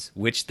icons,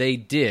 which they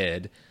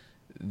did,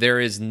 there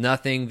is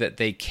nothing that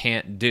they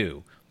can't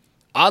do.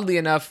 Oddly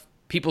enough,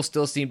 people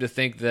still seem to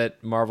think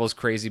that Marvel's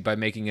crazy by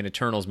making an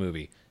Eternals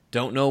movie.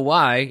 Don't know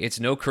why. It's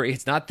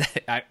not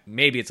that.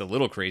 Maybe it's a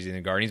little crazy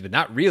than Guardians, but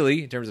not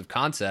really in terms of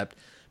concept.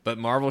 But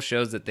Marvel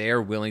shows that they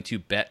are willing to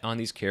bet on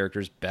these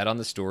characters, bet on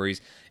the stories,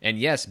 and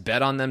yes,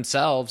 bet on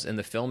themselves and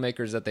the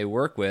filmmakers that they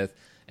work with,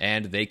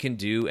 and they can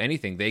do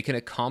anything. They can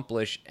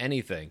accomplish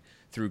anything.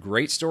 Through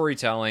great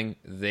storytelling,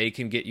 they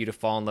can get you to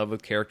fall in love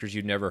with characters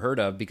you've never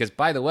heard of, because,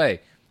 by the way,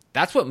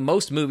 that's what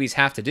most movies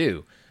have to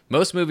do.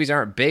 Most movies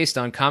aren't based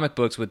on comic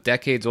books with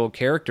decades-old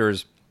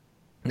characters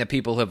that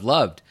people have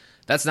loved.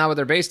 That's not what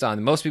they're based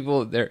on. Most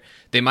people,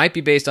 they might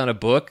be based on a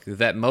book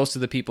that most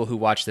of the people who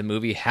watch the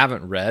movie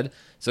haven't read.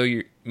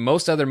 So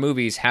most other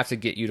movies have to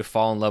get you to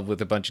fall in love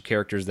with a bunch of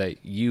characters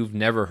that you've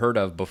never heard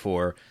of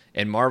before.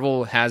 And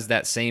Marvel has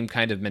that same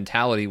kind of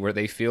mentality where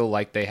they feel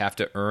like they have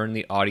to earn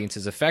the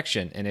audience's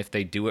affection. And if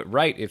they do it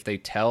right, if they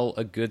tell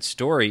a good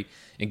story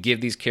and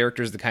give these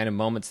characters the kind of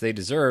moments they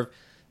deserve,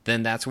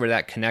 then that's where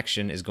that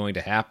connection is going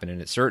to happen.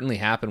 And it certainly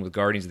happened with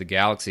Guardians of the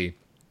Galaxy.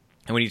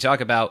 And when you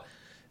talk about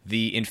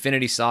the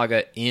Infinity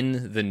Saga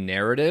in the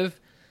narrative,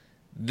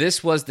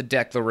 this was the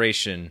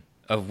declaration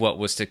of what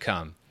was to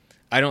come.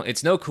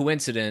 It's no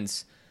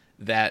coincidence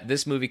that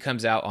this movie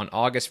comes out on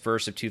August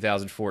 1st of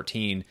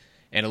 2014,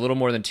 and a little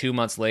more than 2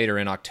 months later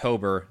in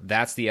October,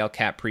 that's the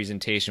LCAP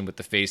presentation with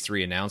the Phase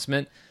 3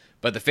 announcement.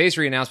 But the Phase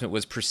 3 announcement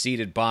was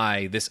preceded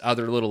by this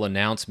other little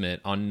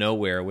announcement on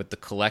Nowhere with the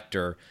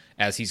Collector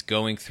as he's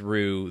going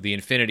through the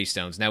Infinity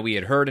Stones. Now, we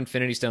had heard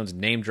Infinity Stones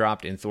name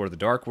dropped in Thor the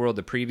Dark World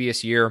the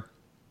previous year,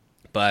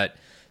 but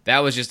that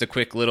was just a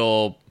quick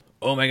little,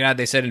 oh my God,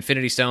 they said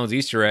Infinity Stones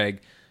Easter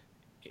egg.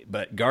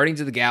 But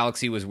Guardians of the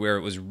Galaxy was where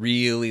it was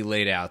really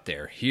laid out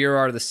there. Here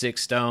are the 6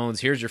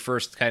 stones. Here's your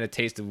first kind of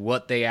taste of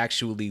what they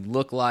actually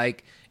look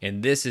like.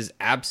 And this is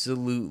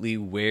absolutely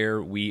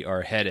where we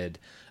are headed.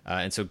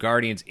 And so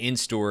Guardians in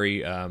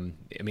story,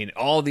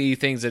 all the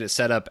things that it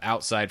set up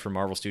outside for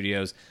Marvel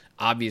Studios,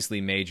 obviously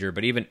major,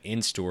 but even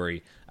in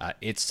story,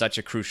 it's such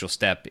a crucial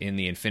step in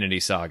the Infinity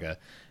Saga.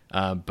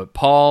 But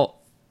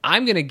Paul,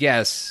 I'm going to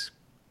guess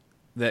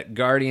that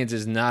Guardians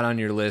is not on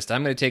your list.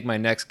 I'm going to take my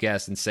next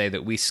guess and say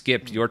that we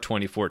skipped your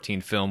 2014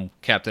 film,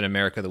 Captain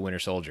America: The Winter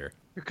Soldier.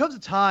 There comes a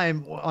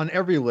time on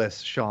every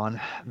list, Sean,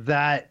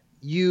 that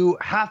you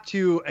have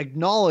to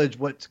acknowledge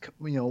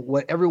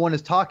what everyone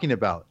is talking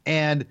about.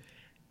 And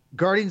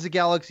Guardians of the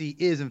Galaxy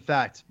is, in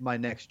fact, my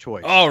next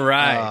choice. All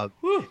right.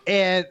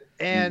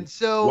 And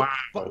so,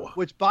 wow.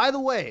 Which, by the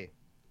way,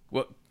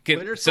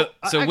 Winter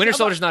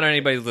Soldier's not on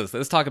anybody's list.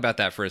 Let's talk about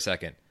that for a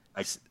second.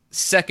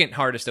 Second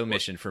hardest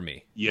omission for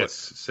me. Yes,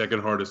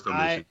 second hardest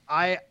omission.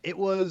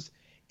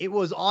 It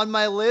was on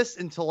my list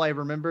until I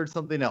remembered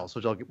something else,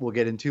 which we'll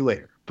get into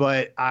later.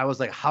 But I was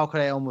like, how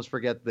could I almost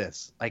forget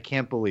this? I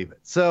can't believe it.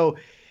 So,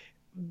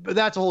 but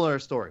that's a whole other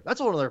story. That's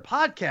a whole other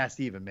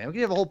podcast, even, man. We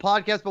can have a whole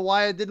podcast about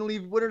why I didn't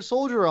leave Winter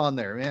Soldier on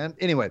there, man.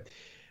 Anyway,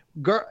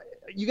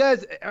 you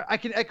guys, I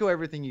can echo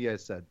everything you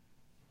guys said.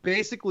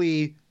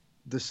 Basically,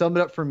 to sum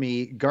it up for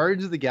me,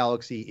 Guardians of the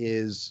Galaxy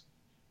is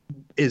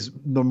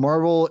the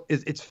Marvel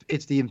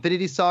it's the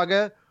Infinity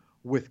Saga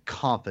with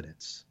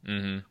confidence.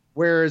 Mm-hmm.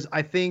 Whereas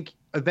I think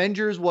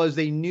Avengers was,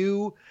 they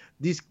knew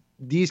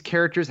these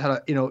characters had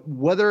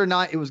whether or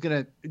not it was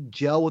going to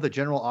gel with a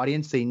general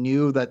audience, they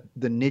knew that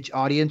the niche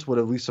audience would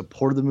have at least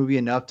supported the movie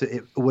enough to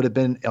it would have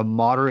been a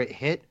moderate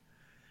hit.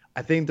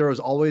 I think there was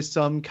always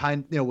some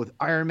kind, with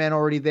Iron Man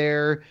already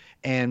there,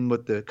 and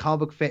with the comic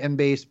book fan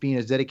base being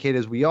as dedicated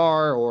as we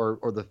are,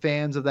 or the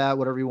fans of that,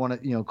 whatever you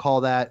want to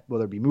call that,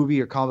 whether it be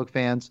movie or comic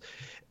fans,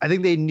 I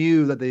think they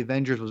knew that the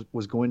Avengers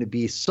was going to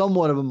be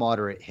somewhat of a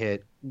moderate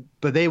hit,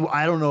 but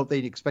I don't know if they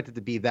expected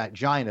to be that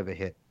giant of a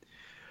hit.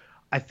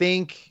 I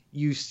think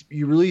you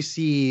really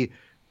see,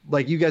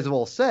 like you guys have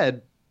all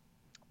said,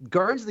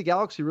 Guardians of the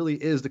Galaxy really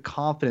is the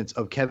confidence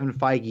of Kevin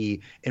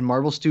Feige and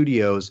Marvel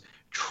Studios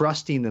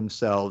trusting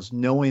themselves,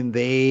 knowing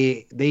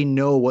they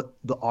know what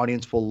the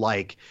audience will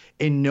like,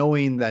 and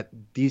knowing that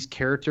these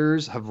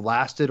characters have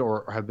lasted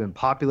or have been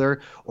popular,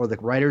 or the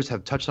writers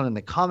have touched on in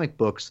the comic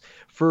books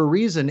for a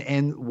reason,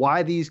 and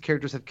why these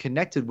characters have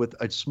connected with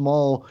a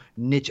small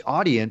niche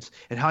audience,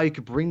 and how you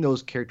could bring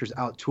those characters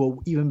out to an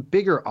even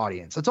bigger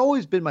audience. That's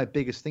always been my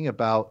biggest thing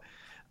about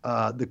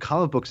the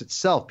comic books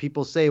itself.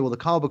 People say, well, the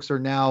comic books are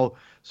now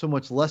so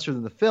much lesser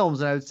than the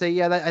films, and I would say,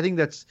 yeah, I think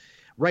that's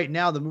right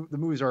now. The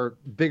movies are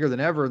bigger than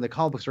ever, and the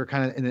comic books are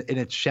kind of in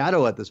its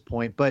shadow at this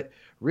point. But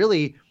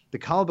really, the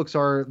comic books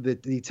are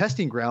the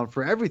testing ground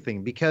for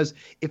everything, because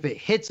if it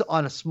hits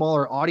on a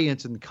smaller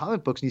audience in the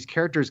comic books and these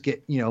characters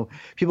get,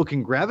 people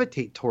can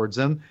gravitate towards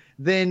them,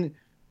 then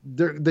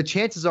the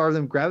chances are of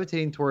them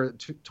gravitating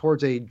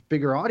towards a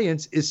bigger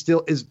audience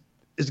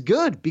is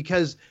good,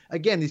 because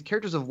again, these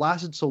characters have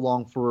lasted so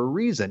long for a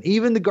reason.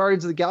 Even the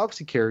Guardians of the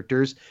Galaxy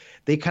characters,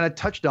 they kind of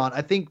touched on.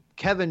 I think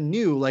Kevin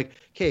knew, like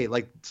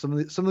some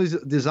of these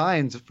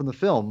designs from the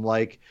film,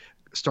 like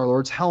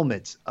Star-Lord's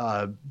helmet,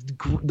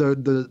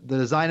 the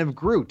design of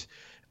Groot,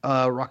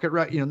 not Rocket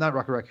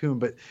Raccoon,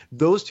 but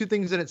those two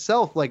things in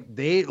itself,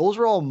 those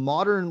are all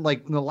modern,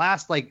 like in the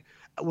last,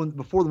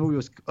 before the movie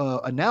was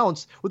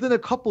announced, within a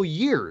couple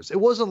years. It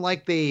wasn't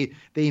like they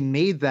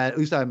made that, at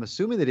least I'm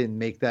assuming they didn't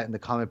make that in the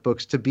comic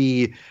books, to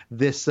be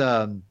this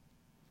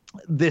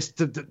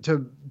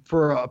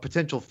for a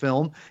potential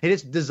film. They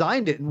just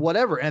designed it and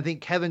whatever. And I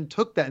think Kevin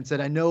took that and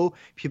said, I know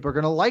people are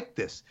going to like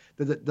this.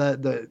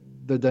 The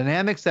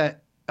dynamics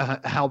that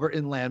Albert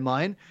and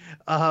Landmine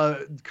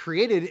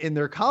created in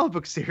their comic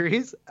book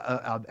series,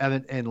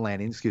 Evan and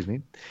Lanning, excuse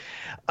me,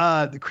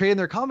 created in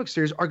their comic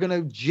series are going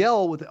to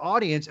gel with the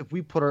audience if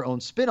we put our own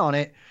spin on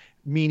it,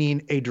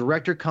 meaning a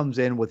director comes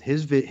in with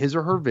his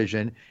or her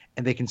vision,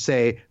 and they can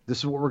say, this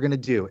is what we're going to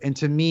do. And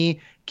to me,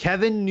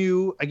 Kevin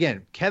knew,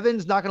 again,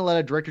 Kevin's not going to let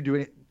a director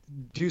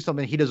do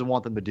something he doesn't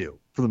want them to do,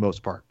 for the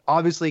most part.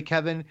 Obviously,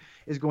 Kevin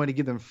is going to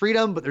give them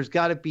freedom, but there's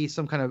got to be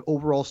some kind of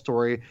overall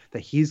story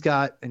that he's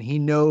got, and he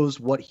knows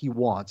what he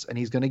wants, and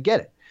he's going to get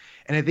it.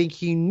 And I think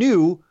he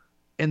knew,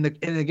 and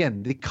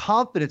again, the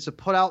confidence to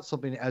put out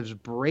something as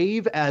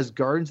brave as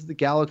Guardians of the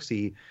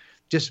Galaxy,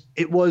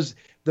 it was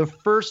the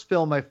first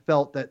film I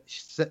felt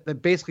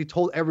that basically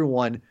told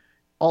everyone,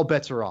 all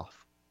bets are off.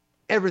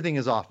 Everything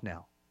is off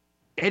now.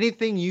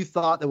 Anything you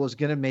thought that was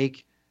going to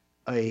make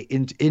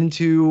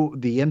into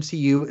the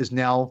MCU is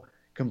now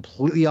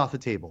completely off the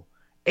table.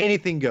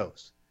 Anything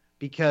goes,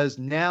 because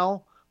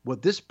now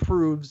what this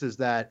proves is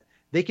that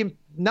they can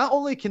not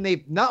only can they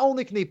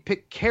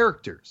pick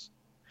characters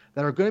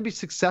that are going to be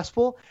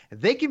successful,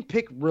 they can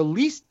pick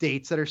release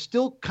dates that are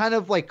still kind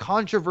of like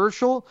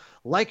controversial,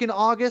 like in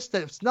August,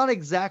 that it's not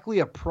exactly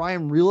a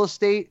prime real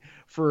estate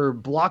for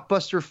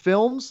blockbuster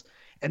films.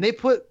 And they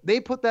put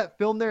that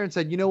film there and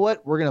said, you know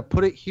what, we're going to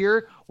put it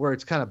here where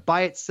it's kind of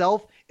by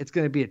itself. It's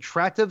going to be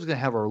attractive. It's going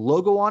to have our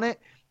logo on it,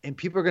 and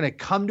people are going to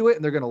come to it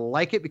and they're going to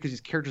like it because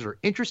these characters are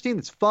interesting.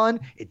 It's fun.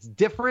 It's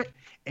different.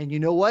 And you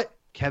know what?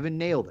 Kevin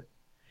nailed it.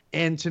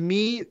 And to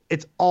me,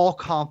 it's all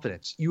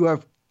confidence. You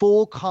have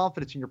full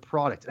confidence in your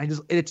product. And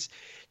it's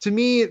to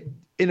me,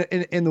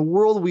 in the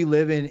world we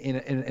live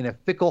in a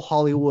fickle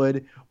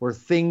Hollywood where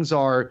things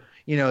are,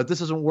 if this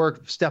doesn't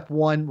work, step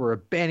one, we're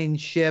abandoning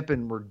ship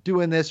and we're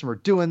doing this and we're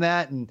doing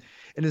that. And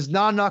it's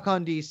not a knock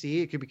on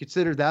DC. It could be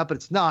considered that, but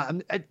it's not.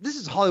 This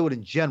is Hollywood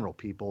in general,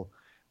 people.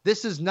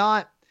 This is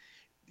not,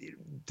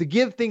 to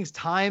give things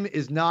time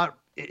is not,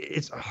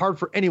 it's hard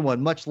for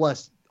anyone, much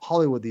less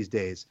Hollywood these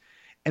days.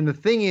 And the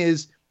thing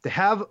is, to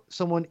have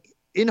someone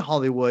in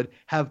Hollywood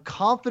have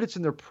confidence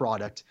in their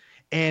product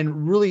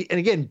and really, and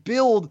again,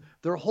 build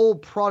their whole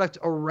product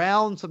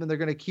around something they're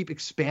going to keep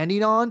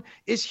expanding on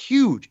is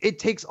huge. It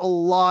takes a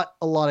lot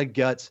of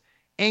guts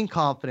and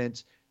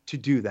confidence to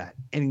do that.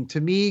 And to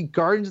me,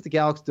 Guardians of the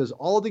Galaxy does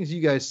all the things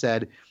you guys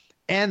said,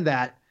 and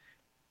that,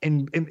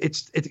 and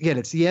it's again,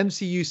 it's the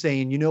MCU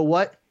saying, you know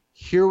what?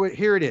 Here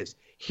it is.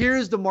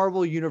 Here's the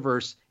Marvel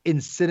Universe in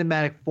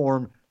cinematic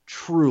form.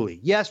 Truly,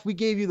 yes, we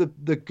gave you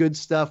the good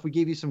stuff. We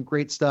gave you some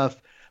great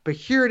stuff, but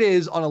here it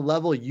is on a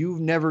level you've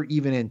never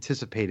even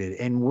anticipated.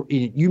 And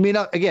you may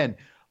not, again,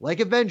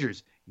 like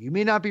Avengers, you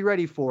may not be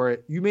ready for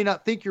it. You may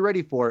not think you're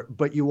ready for it,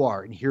 but you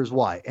are. And here's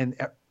why. And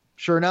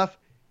sure enough,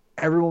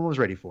 everyone was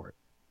ready for it.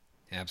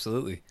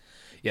 Absolutely.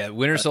 Yeah,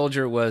 Winter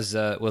Soldier was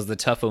the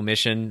tough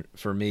omission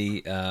for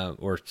me,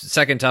 or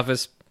second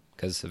toughest,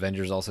 because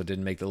Avengers also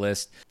didn't make the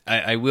list.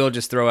 I will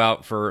just throw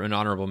out for an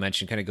honorable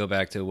mention, kind of go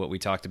back to what we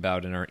talked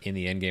about in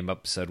the Endgame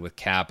episode with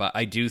Cap.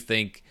 I do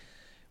think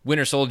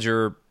Winter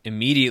Soldier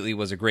immediately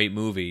was a great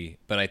movie,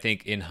 but I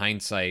think in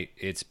hindsight,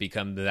 it's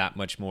become that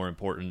much more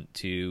important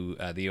to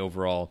the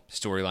overall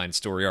storyline,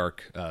 story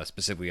arc,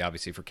 specifically,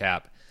 obviously, for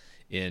Cap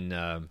in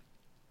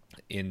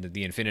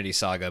the Infinity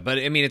Saga. But,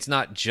 I mean, it's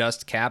not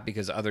just Cap,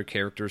 because other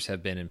characters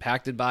have been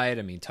impacted by it.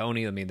 I mean,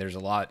 Tony, there's a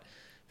lot.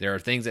 There are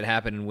things that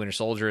happen in Winter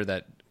Soldier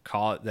that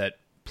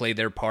play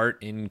their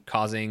part in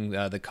causing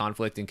the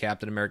conflict in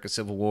Captain America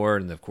Civil War,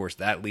 and of course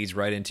that leads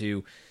right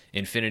into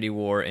Infinity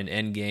War and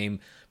Endgame.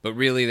 But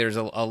really, there's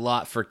a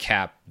lot for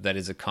Cap that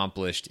is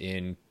accomplished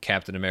in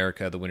Captain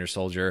America, the Winter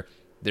Soldier.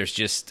 There's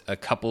just a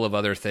couple of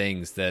other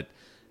things that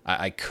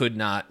I could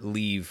not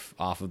leave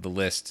off of the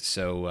list,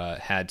 so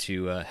had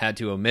to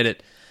omit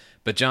it.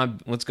 But John,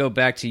 let's go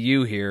back to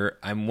you here.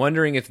 I'm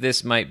wondering if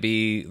this might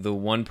be the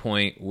one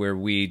point where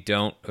we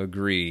don't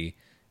agree,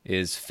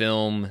 is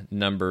film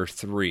number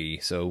 3.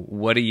 So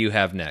what do you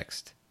have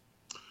next?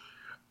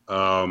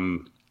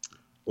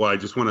 Well, I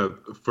just want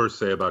to first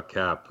say about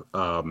Cap,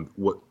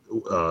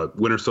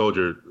 Winter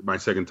Soldier, my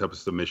second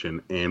toughest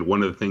submission, and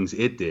one of the things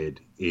it did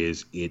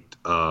is it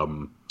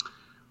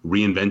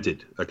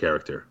reinvented a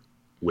character,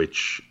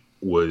 which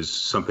was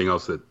something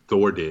else that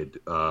Thor did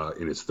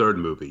in his third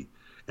movie.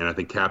 And I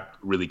think Cap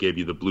really gave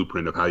you the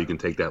blueprint of how you can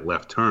take that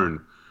left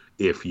turn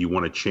if you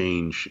want to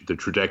change the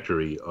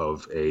trajectory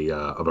of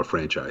a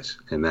franchise.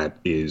 And that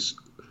is,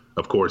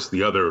 of course,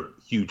 the other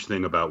huge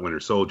thing about Winter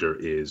Soldier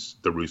is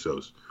the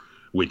Russos,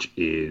 which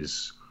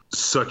is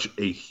such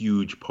a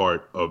huge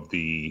part of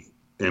the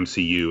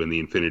MCU and the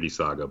Infinity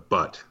Saga.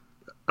 But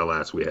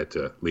alas, we had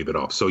to leave it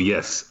off. So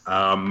yes,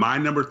 my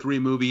number 3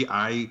 movie,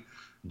 I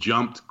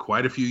jumped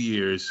quite a few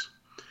years,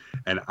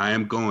 and I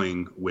am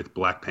going with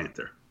Black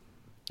Panther.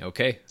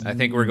 Okay, I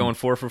think we're going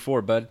 4 for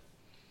 4, bud.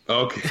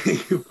 Okay,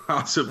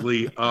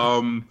 possibly.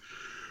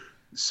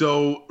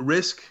 So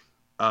Risk,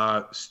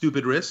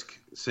 stupid Risk,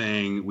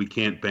 saying we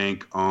can't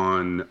bank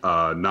on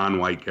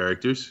non-white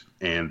characters,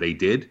 and they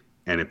did,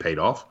 and it paid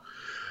off.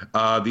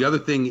 The other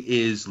thing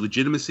is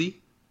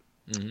legitimacy.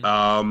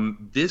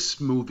 Mm-hmm.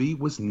 This movie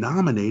was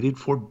nominated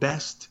for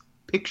Best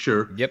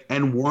Picture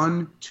and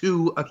won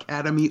 2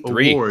 Academy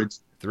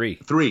Awards.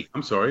 Three.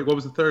 I'm sorry. What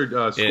was the third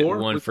score? It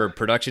won for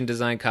production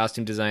design,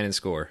 costume design, and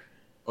score.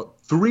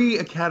 3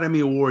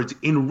 Academy Awards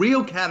in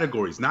real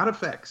categories, not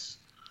effects.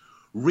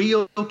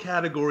 Real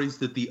categories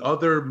that the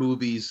other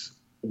movies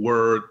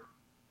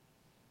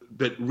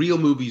that real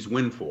movies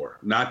win for,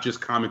 not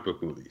just comic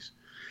book movies.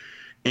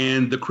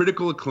 And the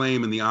critical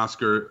acclaim and the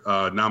Oscar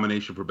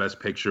nomination for Best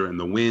Picture and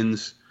the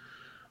wins,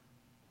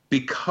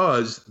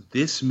 because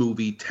this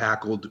movie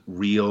tackled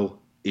real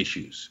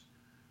issues.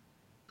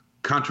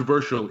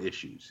 Controversial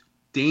issues,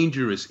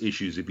 dangerous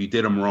issues if you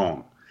did them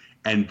wrong.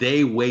 And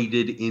they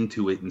waded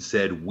into it and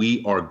said,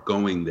 we are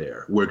going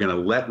there. We're going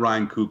to let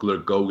Ryan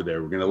Coogler go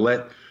there. We're going to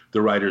let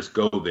the writers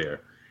go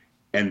there.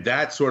 And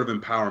that sort of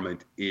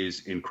empowerment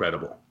is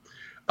incredible.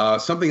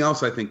 Something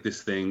else I think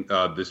this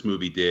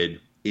movie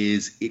did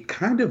is it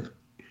kind of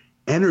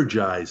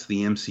energized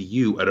the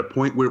MCU at a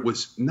point where it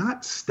was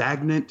not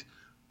stagnant,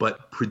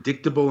 but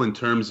predictable in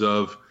terms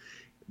of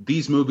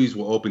these movies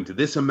will open to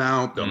this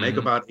amount. They'll make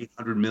about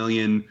 $800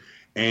 million,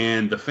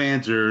 and the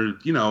fans are,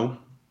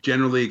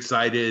 generally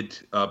excited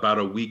about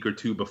a week or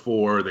 2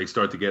 before they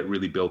start to get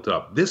really built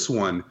up. This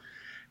one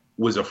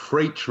was a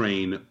freight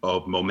train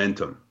of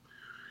momentum,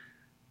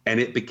 and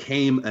it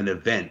became an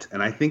event.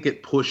 And I think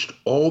it pushed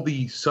all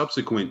the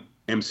subsequent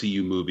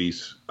MCU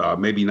movies,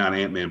 maybe not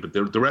Ant-Man, but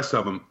the rest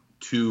of them,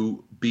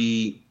 to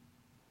be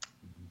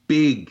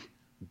big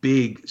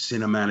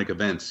cinematic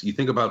events. You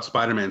think about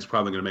Spider-Man's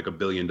probably going to make $1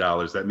 billion.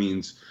 That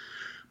means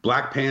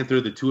Black Panther,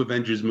 the 2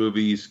 Avengers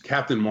movies,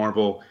 Captain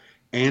Marvel,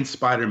 and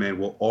Spider-Man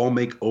will all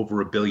make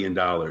over $1 billion.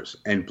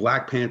 And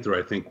Black Panther,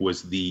 I think,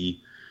 was the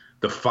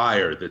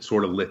fire that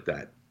sort of lit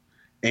that.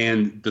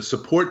 And the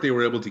support they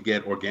were able to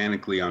get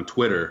organically on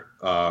Twitter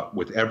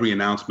with every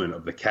announcement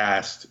of the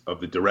cast, of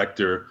the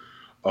director,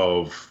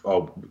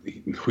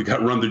 we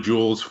got Run the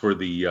Jewels for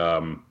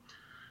the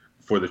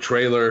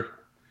trailer,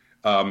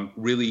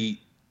 really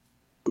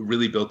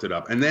built it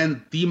up. And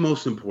then the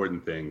most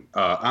important thing,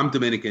 I'm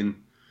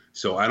Dominican,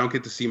 so I don't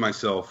get to see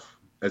myself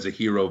as a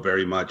hero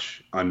very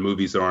much on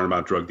movies that aren't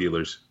about drug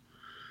dealers,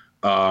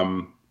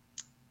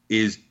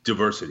 is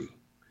diversity.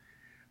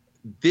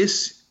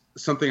 This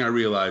something I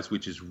realized,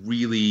 which is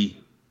really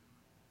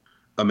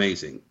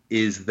amazing,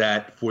 is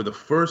that for the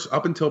first,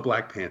 up until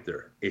Black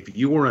Panther, if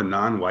you were a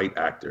non-white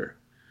actor,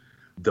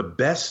 the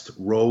best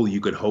role you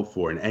could hope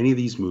for in any of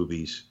these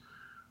movies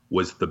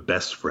was the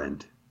best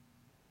friend.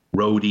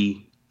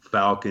 Rhodey,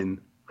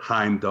 Falcon,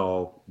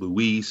 Heimdall,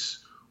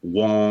 Luis,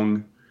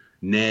 Wong,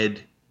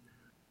 Ned.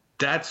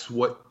 That's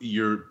what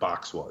your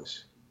box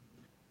was.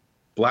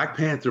 Black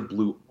Panther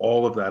blew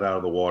all of that out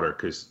of the water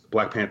because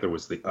Black Panther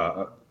was the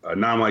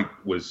non-white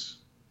was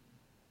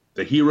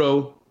the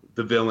hero,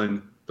 the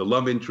villain, the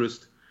love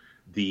interest,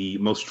 the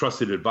most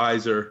trusted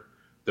advisor,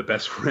 the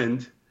best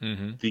friend,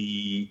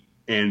 the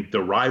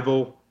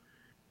rival.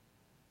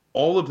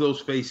 All of those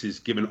faces,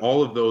 given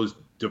all of those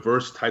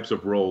diverse types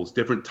of roles,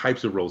 different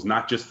types of roles,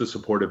 not just the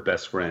supportive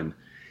best friend,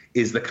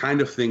 is the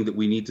kind of thing that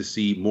we need to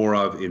see more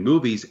of in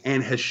movies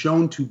and has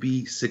shown to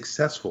be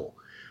successful.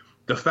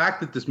 The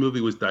fact that this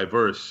movie was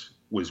diverse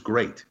was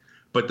great,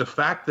 but the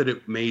fact that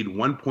it made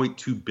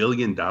 $1.2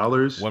 billion,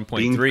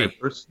 1.3,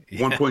 diverse,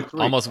 1.3,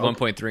 almost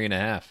 1.3 and a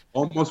half,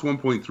 almost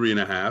 1.3 and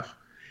a half.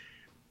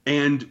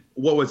 And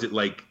what was it,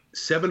 like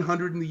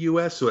 700 in the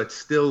US? So it's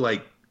still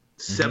like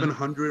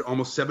 700,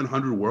 almost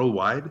 700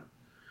 worldwide,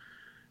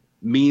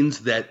 means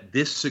that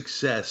this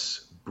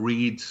success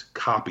breeds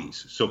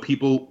copies. So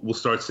people will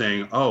start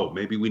saying, oh,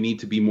 maybe we need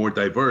to be more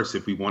diverse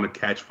if we want to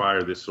catch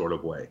fire this sort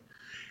of way.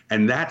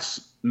 And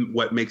that's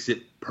what makes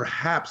it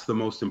perhaps the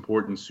most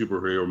important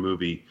superhero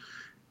movie,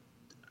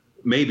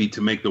 maybe to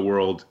make the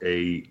world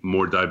a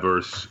more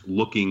diverse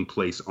looking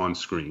place on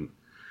screen.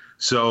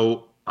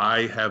 So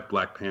I have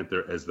Black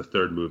Panther as the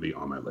third movie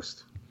on my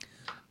list.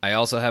 I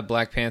also have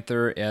Black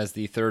Panther as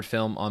the third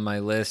film on my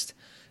list.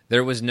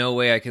 There was no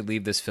way I could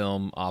leave this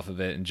film off of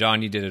it. And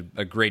John, you did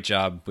a great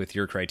job with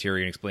your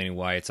criteria and explaining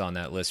why it's on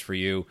that list for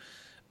you.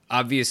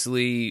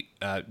 Obviously,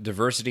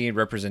 diversity and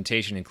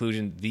representation,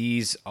 inclusion,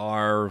 these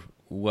are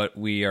what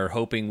we are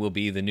hoping will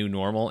be the new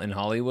normal in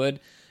Hollywood.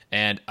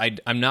 And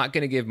I'm not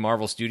going to give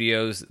Marvel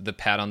Studios the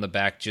pat on the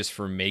back just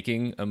for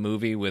making a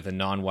movie with a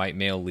non-white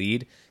male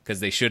lead, because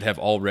they should have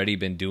already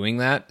been doing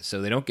that.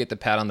 So they don't get the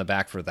pat on the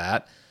back for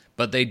that.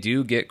 But they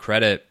do get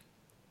credit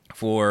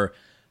for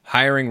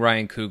hiring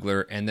Ryan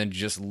Coogler and then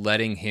just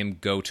letting him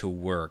go to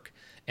work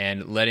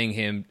and letting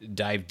him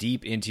dive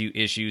deep into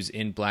issues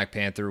in Black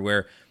Panther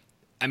where,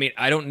 I mean,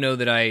 I don't know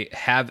that I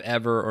have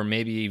ever or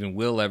maybe even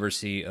will ever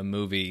see a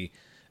movie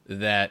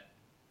that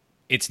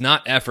it's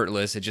not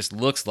effortless, it just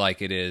looks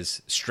like it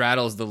is,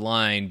 straddles the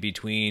line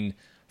between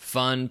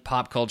fun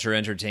pop culture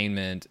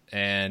entertainment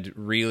and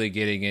really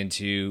getting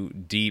into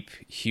deep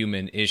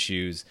human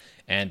issues.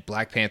 And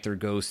Black Panther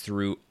goes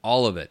through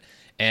all of it.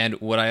 And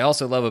what I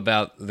also love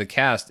about the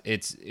cast,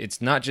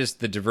 it's not just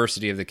the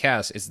diversity of the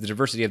cast, it's the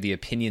diversity of the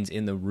opinions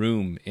in the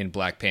room in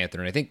Black Panther.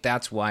 And I think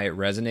that's why it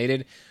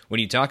resonated. When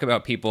you talk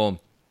about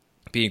people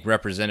being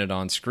represented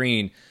on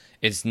screen,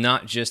 it's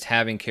not just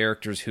having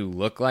characters who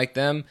look like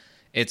them,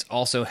 it's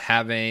also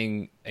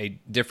having a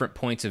different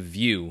points of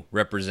view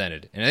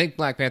represented. And I think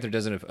Black Panther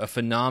does a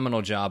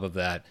phenomenal job of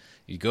that.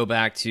 You go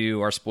back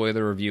to our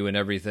spoiler review and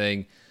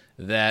everything,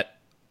 that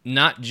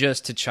not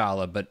just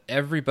T'Challa, but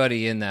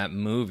everybody in that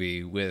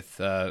movie with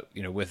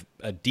with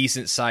a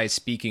decent sized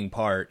speaking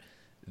part,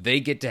 they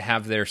get to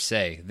have their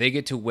say. They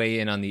get to weigh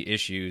in on the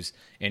issues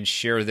and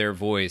share their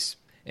voice.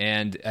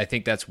 And I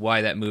think that's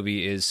why that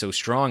movie is so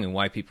strong and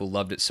why people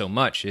loved it so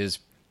much, is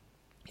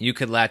you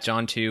could latch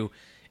onto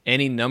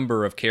any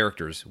number of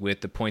characters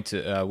with the points,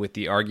 with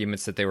the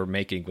arguments that they were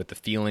making, with the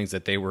feelings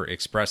that they were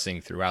expressing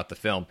throughout the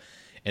film.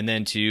 And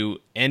then to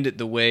end it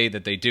the way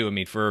that they do, I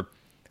mean, for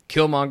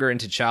Killmonger and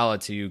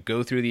T'Challa to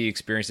go through the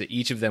experience that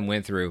each of them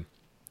went through,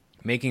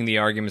 making the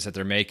arguments that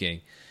they're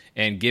making,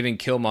 and giving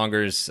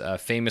Killmonger's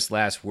famous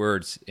last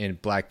words in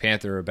Black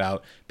Panther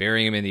about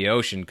burying him in the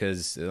ocean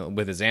because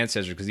with his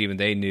ancestors, because even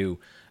they knew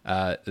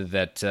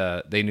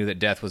that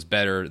death was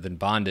better than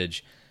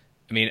bondage.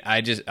 I mean,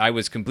 I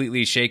was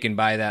completely shaken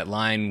by that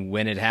line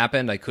when it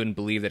happened. I couldn't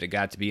believe that it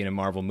got to be in a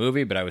Marvel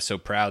movie, but I was so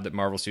proud that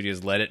Marvel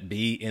Studios let it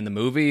be in the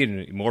movie,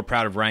 and more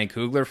proud of Ryan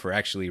Coogler for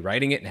actually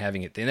writing it and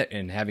having it in it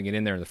and having it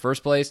in there in the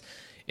first place.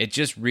 It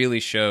just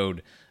really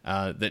showed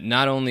that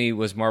not only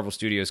was Marvel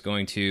Studios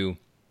going to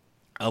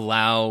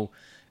allow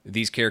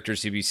these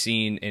characters to be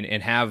seen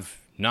and have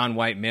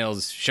non-white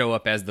males show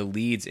up as the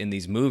leads in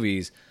these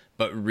movies,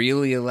 but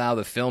really allow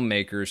the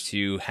filmmakers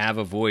to have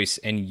a voice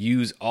and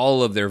use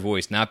all of their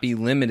voice, not be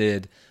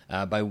limited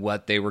by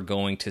what they were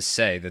going to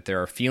say, that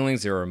there are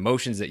feelings, there are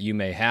emotions that you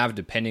may have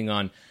depending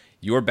on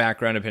your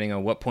background, depending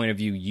on what point of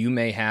view you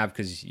may have,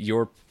 because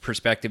your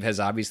perspective has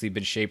obviously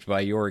been shaped by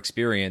your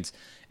experience,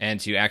 and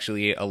to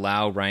actually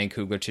allow Ryan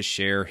Coogler to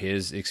share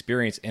his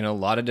experience in a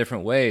lot of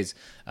different ways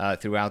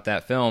throughout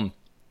that film.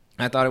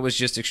 I thought it was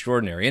just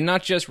extraordinary. And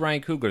not just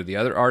Ryan Coogler, the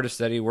other artists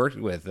that he worked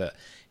with,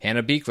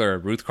 Hannah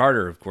Beachler, Ruth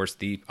Carter, of course,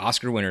 the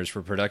Oscar winners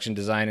for production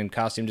design and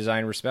costume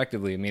design,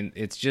 respectively. I mean,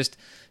 it's just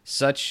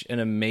such an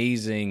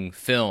amazing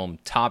film,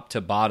 top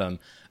to bottom.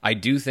 I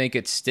do think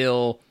it's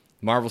still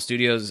Marvel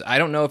Studios, I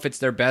don't know if it's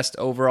their best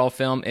overall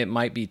film. It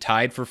might be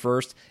tied for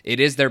first. It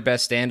is their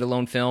best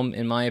standalone film,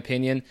 in my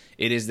opinion.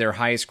 It is their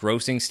highest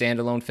grossing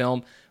standalone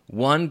film.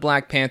 One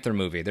Black Panther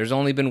movie, there's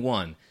only been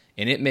one,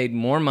 and it made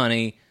more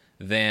money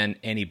than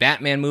any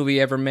Batman movie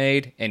ever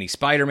made, any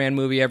Spider-Man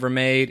movie ever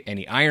made,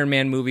 any Iron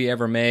Man movie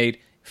ever made.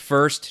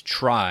 First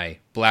try,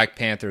 Black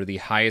Panther, the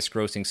highest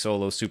grossing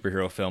solo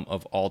superhero film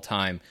of all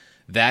time.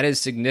 That is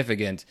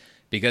significant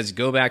because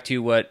go back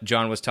to what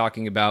John was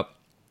talking about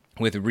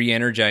with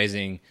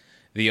re-energizing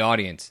the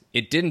audience.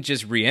 It didn't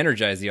just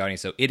re-energize the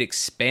audience, though. It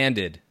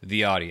expanded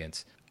the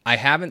audience. I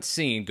haven't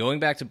seen, going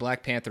back to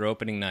Black Panther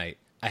opening night,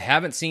 I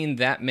haven't seen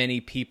that many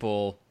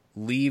people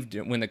leave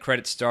when the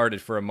credits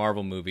started for a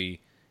Marvel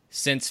movie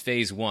since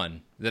Phase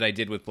 1 that I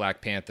did with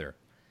Black Panther.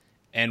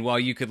 And while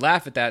you could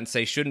laugh at that and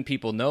say, shouldn't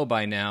people know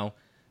by now?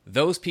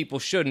 Those people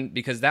shouldn't,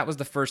 because that was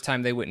the first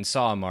time they went and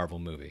saw a Marvel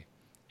movie.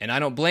 And I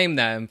don't blame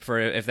them for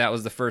if that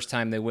was the first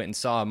time they went and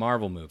saw a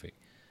Marvel movie.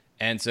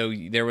 And so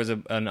there was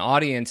an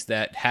audience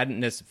that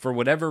hadn't, for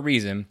whatever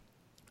reason,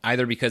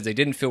 either because they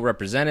didn't feel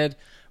represented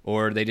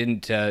or they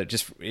didn't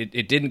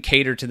it didn't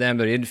cater to them,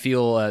 but they didn't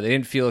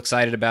feel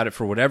excited about it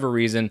for whatever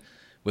reason.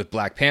 With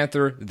Black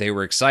Panther, they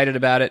were excited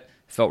about it,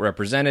 felt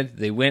represented.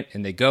 They went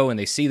and they go and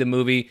they see the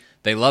movie.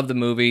 They love the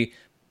movie,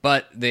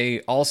 but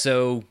they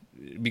also,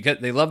 because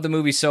they love the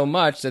movie so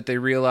much that they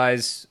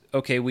realize,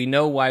 okay, we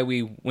know why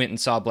we went and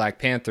saw Black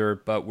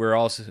Panther, but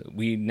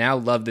we now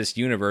love this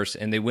universe,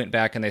 and they went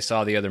back and they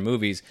saw the other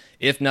movies.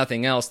 If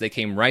nothing else, they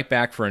came right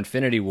back for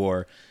Infinity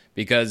War,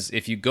 because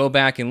if you go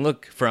back and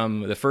look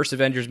from the first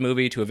Avengers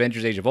movie to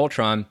Avengers Age of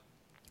Ultron,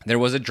 there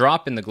was a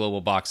drop in the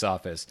global box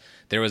office.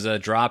 There was a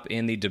drop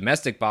in the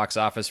domestic box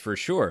office for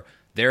sure.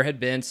 There had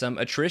been some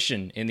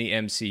attrition in the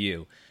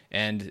MCU.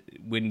 And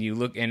when you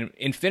look, and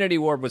Infinity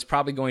War was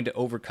probably going to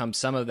overcome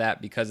some of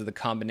that because of the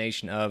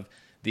combination of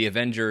the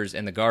Avengers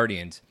and the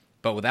Guardians.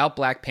 But without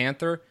Black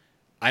Panther,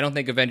 I don't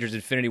think Avengers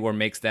Infinity War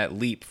makes that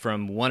leap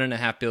from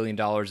 $1.5 billion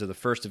of the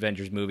first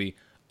Avengers movie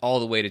all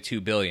the way to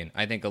 $2 billion.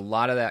 I think a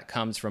lot of that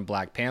comes from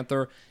Black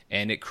Panther,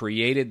 and it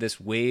created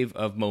this wave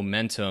of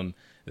momentum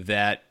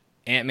that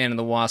Ant-Man and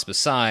the Wasp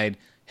aside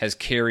has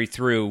carried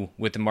through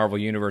with the Marvel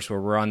Universe, where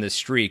we're on this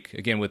streak,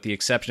 again, with the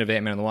exception of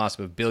Ant-Man and the Wasp,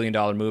 of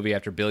billion-dollar movie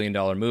after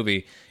billion-dollar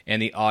movie,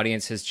 and the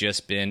audience has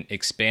just been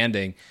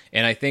expanding.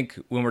 And I think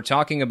when we're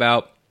talking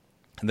about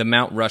the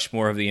Mount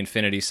Rushmore of the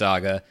Infinity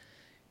Saga,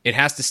 it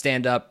has to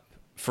stand up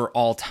for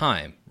all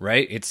time,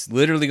 right? It's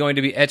literally going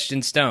to be etched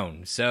in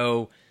stone.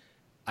 So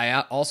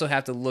I also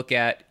have to look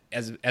at,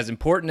 as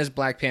important as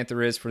Black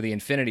Panther is for the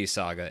Infinity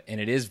Saga,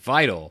 and it is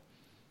vital,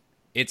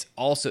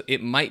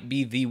 it might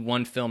be the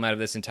one film out of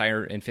this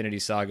entire Infinity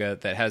Saga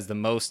that has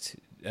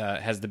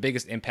the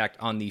biggest impact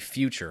on the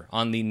future,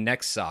 on the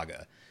next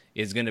saga,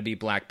 is going to be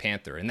Black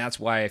Panther. And that's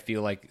why I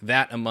feel like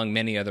that, among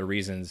many other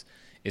reasons,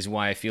 is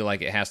why I feel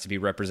like it has to be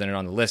represented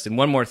on the list. And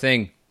one more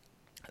thing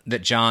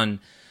that John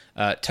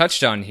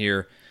touched on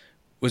here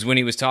was when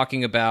he was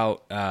talking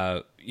about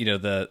the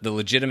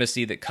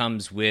legitimacy that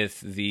comes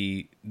with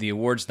the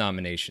awards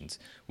nominations.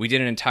 We did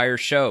an entire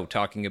show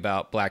talking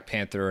about Black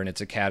Panther and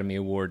its Academy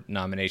Award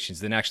nominations,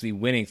 then actually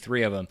winning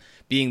 3 of them,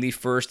 being the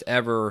first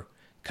ever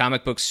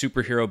comic book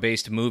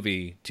superhero-based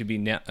movie to be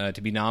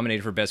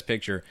nominated for Best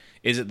Picture.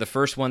 Is it the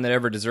first one that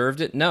ever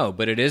deserved it? No,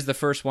 but it is the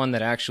first one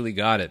that actually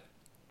got it.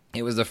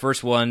 It was the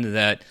first one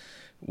that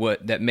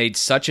made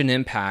such an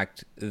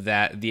impact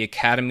that the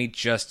Academy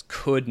just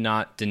could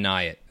not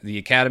deny it. The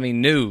Academy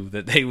knew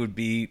that they would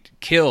be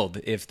killed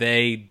if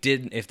they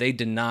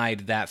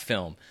denied that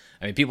film.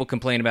 I mean, people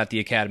complain about the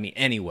Academy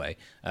anyway,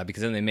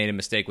 because then they made a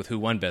mistake with who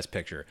won Best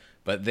Picture.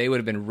 But they would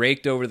have been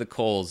raked over the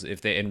coals,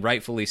 and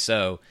rightfully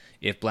so,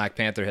 if Black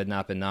Panther had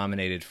not been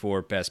nominated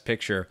for Best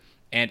Picture.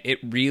 And it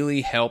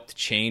really helped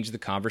change the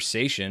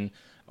conversation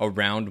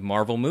around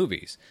Marvel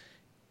movies.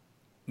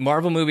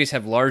 Marvel movies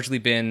have largely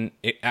been,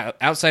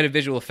 outside of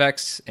visual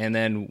effects and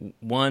then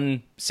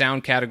one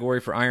sound category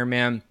for Iron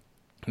Man,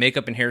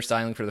 makeup and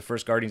hairstyling for the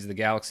first Guardians of the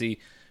Galaxy,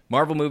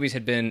 Marvel movies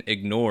had been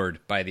ignored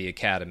by the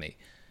Academy.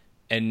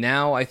 And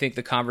now I think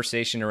the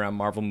conversation around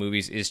Marvel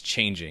movies is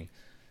changing.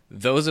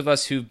 Those of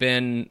us we've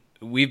been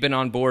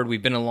on board,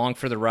 we've been along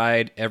for the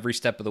ride every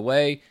step of the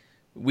way.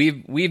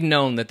 We've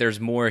known that there's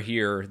more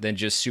here than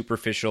just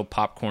superficial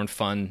popcorn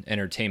fun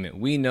entertainment.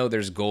 We know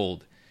there's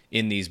gold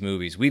in these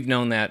movies. We've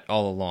known that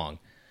all along.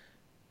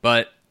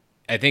 But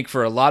I think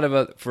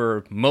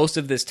for most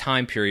of this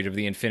time period of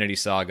the Infinity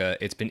Saga,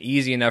 it's been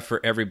easy enough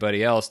for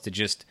everybody else to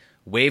just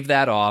wave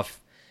that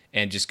off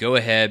and just go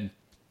ahead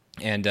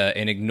and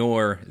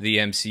ignore the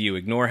MCU,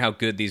 ignore how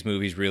good these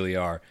movies really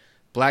are.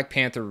 Black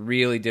Panther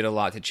really did a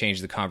lot to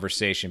change the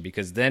conversation,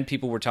 because then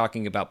people were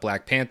talking about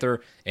Black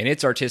Panther and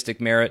its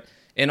artistic merit,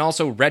 and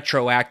also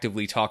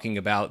retroactively talking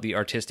about the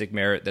artistic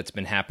merit that's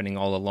been happening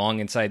all along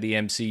inside the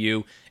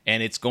MCU,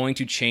 and it's going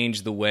to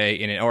change the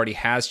way, and it already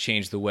has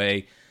changed the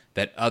way,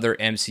 that other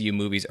MCU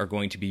movies are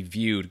going to be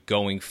viewed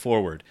going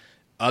forward.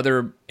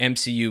 Other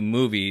MCU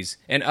movies,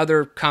 and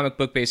other comic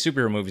book-based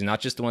superhero movies,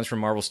 not just the ones from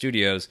Marvel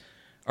Studios,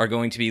 are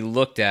going to be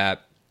looked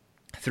at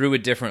through a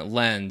different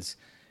lens,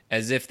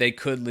 as if they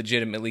could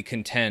legitimately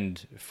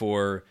contend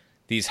for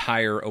these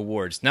higher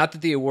awards. Not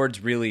that the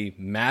awards really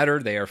matter.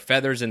 They are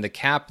feathers in the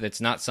cap.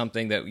 That's not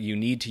something that you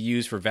need to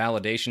use for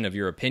validation of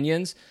your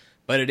opinions,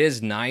 but it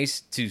is nice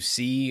to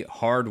see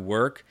hard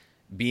work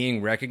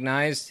being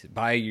recognized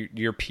by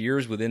your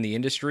peers within the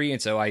industry.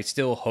 And so I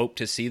still hope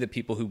to see the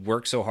people who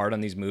work so hard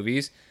on these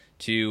movies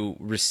to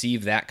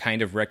receive that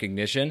kind of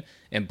recognition.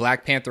 And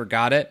Black Panther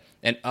got it,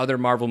 and other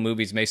Marvel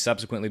movies may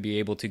subsequently be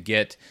able to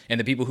get, and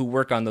the people who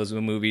work on those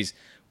movies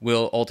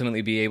will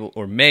ultimately be able,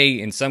 or may,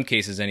 in some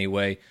cases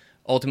anyway,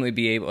 ultimately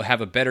be able to have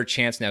a better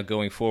chance now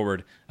going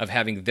forward of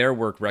having their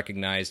work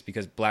recognized,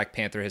 because Black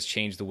Panther has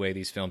changed the way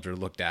these films are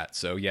looked at.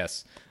 So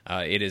yes,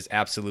 it is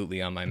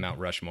absolutely on my Mount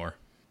Rushmore.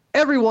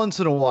 Every once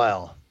in a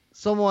while,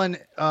 someone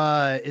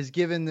is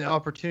given the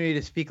opportunity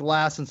to speak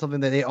last on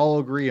something that they all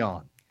agree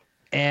on.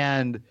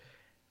 And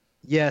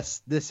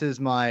yes, this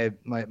is my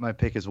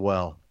pick as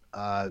well.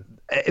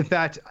 In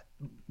fact,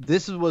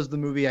 this was the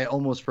movie I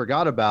almost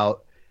forgot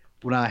about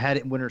when I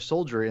had Winter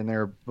Soldier in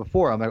there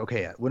before. I'm like,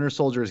 okay, Winter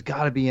Soldier has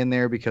got to be in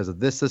there because of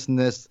this, and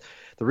this.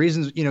 The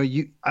reasons,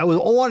 I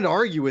wanted to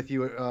argue with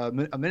you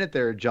a minute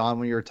there, John,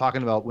 when you were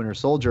talking about Winter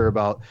Soldier,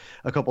 about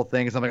a couple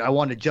things. I'm like, I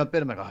wanted to jump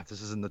in. I'm like, oh,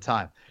 this isn't the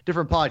time.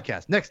 Different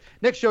podcast.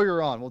 Next show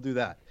you're on, we'll do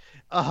that.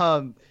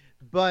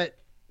 But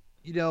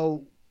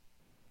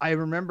I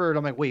remembered.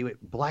 I'm like,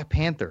 wait, Black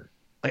Panther.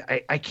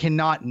 Like, I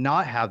cannot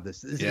not have this.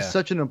 This is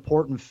such an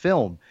important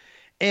film,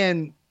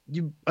 and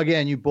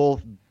you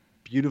both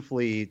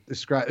beautifully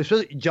described,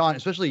 especially John,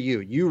 especially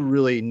you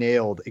really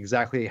nailed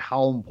exactly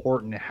how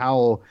important,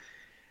 how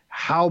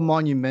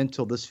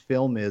monumental this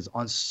film is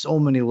on so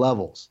many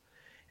levels.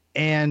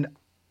 And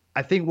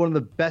I think one of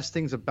the best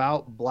things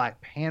about Black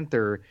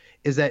Panther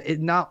is that it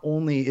not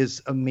only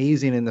is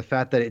amazing in the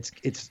fact that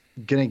it's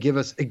going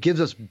to gives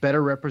us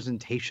better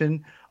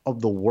representation of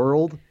the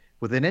world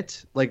within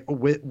it, like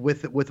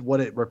with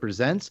what it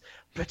represents,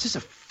 but it's just a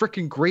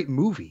freaking great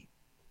movie.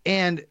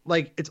 And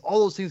like, it's all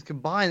those things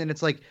combined, and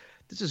it's like,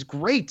 this is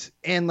great.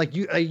 And like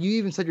you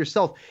even said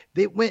yourself,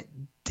 they went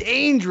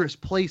dangerous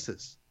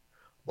places.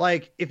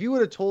 Like, if you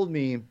would have told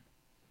me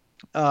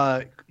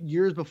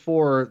years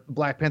before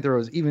Black Panther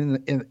was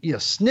even in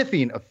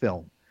sniffing a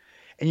film,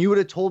 and you would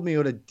have told me it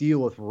would deal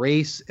with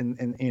race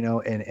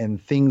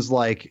and things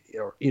like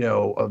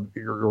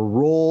your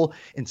role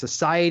in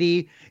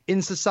societies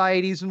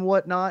and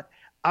whatnot,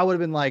 I would have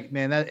been like,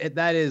 man,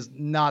 that is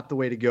not the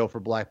way to go for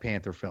Black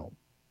Panther film.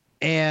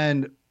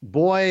 And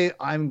boy,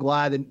 I'm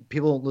glad that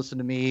people don't listen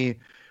to me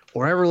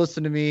or ever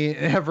listen to me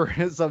ever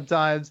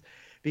sometimes,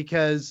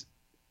 because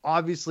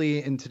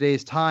obviously in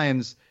today's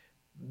times,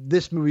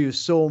 this movie was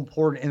so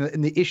important,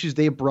 and the issues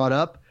they brought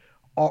up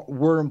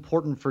were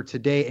important for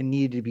today and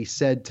needed to be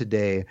said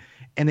today.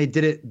 And they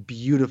did it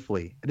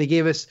beautifully. They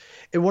gave us,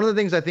 and one of the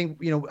things I think,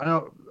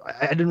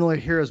 I didn't really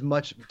hear as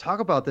much talk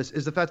about this,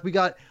 is the fact we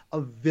got a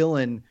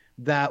villain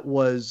that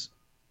was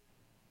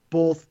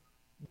both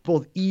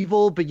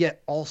evil, but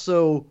yet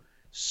also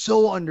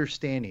so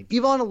understanding,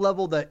 even on a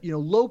level that,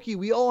 Loki,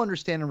 we all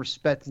understand and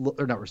respect,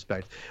 or not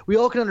respect. We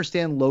all can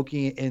understand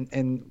Loki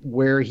and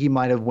where he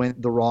might've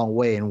went the wrong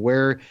way and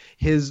where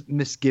his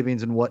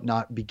misgivings and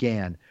whatnot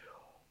began.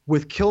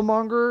 With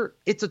Killmonger,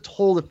 it's a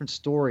total different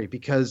story,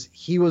 because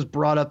he was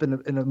brought up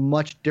in a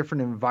much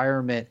different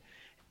environment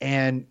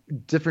and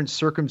different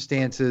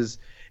circumstances,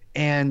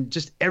 and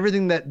just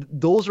everything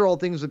those are all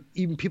things that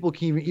even people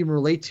can even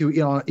relate to,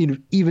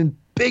 even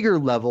bigger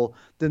level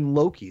than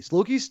Loki's.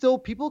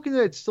 People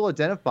can still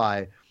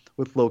identify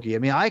with Loki. I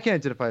mean, I can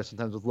identify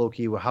sometimes with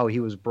Loki, how he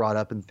was brought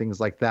up and things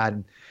like that,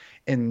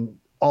 and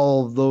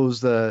all of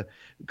those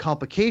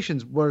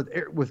complications.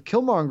 Where with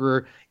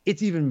Killmonger,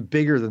 it's even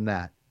bigger than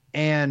that.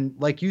 And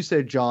like you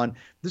said, John,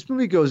 this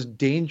movie goes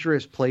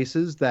dangerous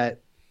places that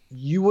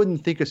you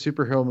wouldn't think a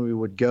superhero movie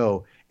would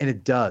go, and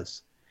it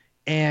does.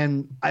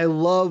 And I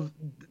love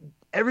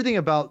everything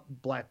about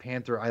Black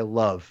Panther. I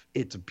love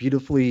it's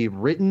beautifully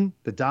written.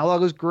 The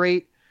dialogue is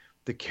great.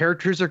 The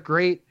characters are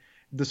great.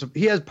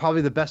 He has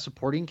probably the best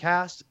supporting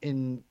cast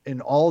in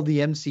all the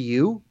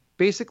MCU,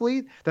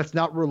 basically. That's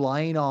not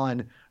relying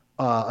on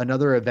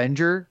another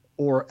Avenger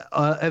or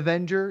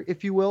Avenger,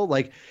 if you will.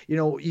 Like,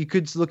 you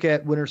could look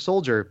at Winter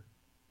Soldier,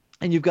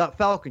 and you've got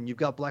Falcon, you've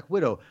got Black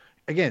Widow.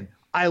 Again,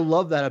 I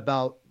love that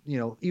about,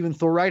 even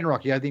Thor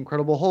Ragnarok. You have the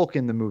Incredible Hulk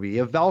in the movie. You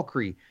have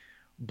Valkyrie.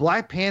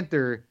 Black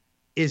Panther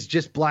is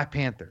just Black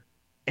Panther,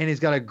 and he's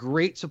got a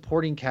great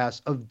supporting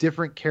cast of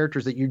different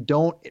characters that you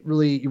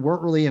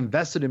weren't really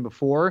invested in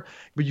before,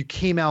 but you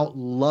came out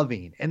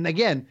loving. And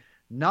again,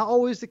 not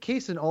always the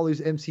case in all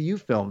these MCU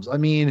films. I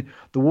mean,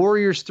 the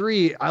Warriors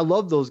 3, I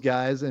love those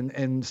guys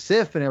and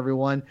Sif and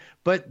everyone,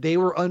 but they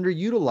were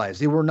underutilized.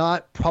 They were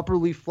not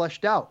properly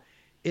fleshed out.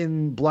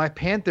 In Black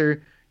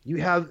Panther, you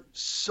have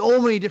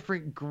so many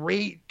different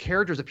great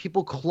characters that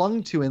people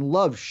clung to and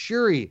loved.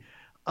 Shuri,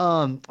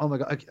 oh my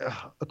God,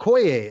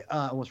 Okoye,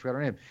 I almost forgot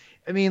her name.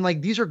 I mean,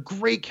 like, these are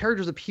great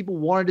characters that people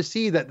wanted to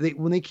see, that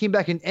when they came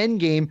back in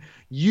Endgame,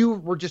 you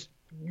wanted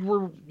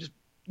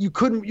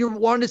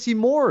to see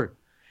more.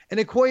 And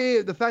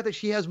Okoye, the fact that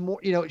she has more,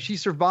 she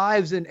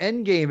survives in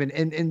Endgame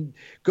and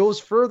goes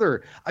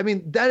further. I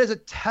mean, that is a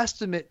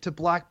testament to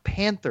Black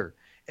Panther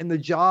and the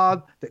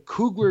job that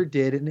Coogler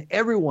did and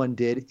everyone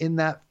did in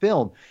that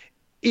film.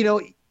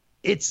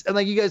 It's, and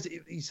like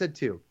you said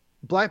too,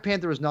 Black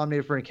Panther was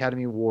nominated for an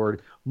Academy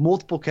Award,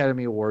 multiple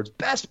Academy Awards,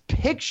 Best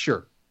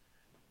Picture.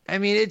 I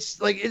mean,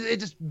 it's like, it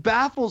just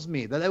baffles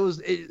me that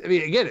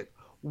again,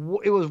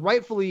 it was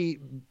rightfully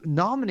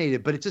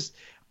nominated, but it just,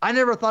 I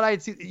never thought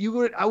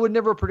I would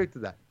never have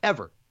predicted that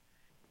ever.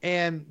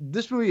 And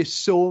this movie is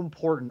so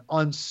important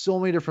on so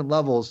many different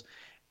levels.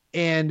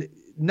 And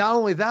not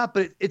only that,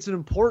 but it's an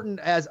important,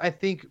 as I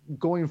think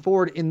going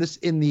forward because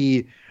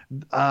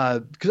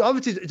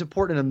obviously it's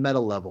important in a meta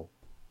level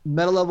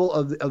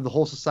of the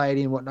whole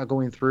society and whatnot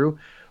going through.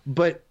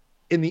 But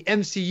in the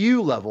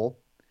MCU level,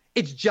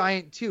 it's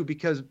giant too,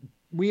 because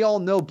we all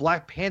know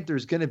Black Panther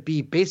is going to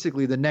be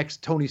basically the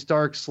next Tony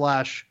Stark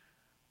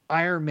 /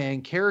 Iron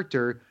Man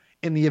character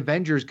in the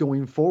Avengers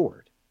going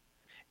forward.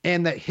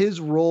 And that his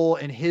role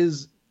and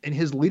his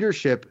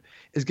leadership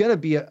is going to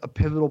be a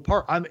pivotal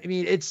part. I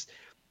mean,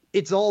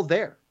 it's all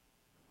there.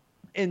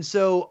 And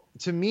so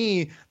to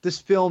me, this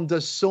film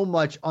does so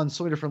much on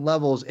so many different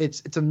levels.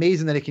 It's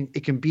amazing that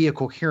it can be a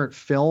coherent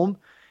film,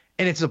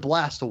 and it's a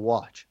blast to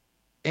watch.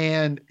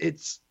 And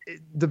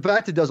the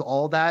fact it does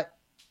all that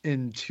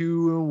in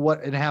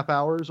 2.5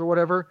 hours or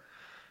whatever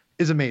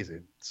is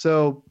amazing.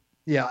 So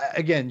yeah,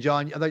 again,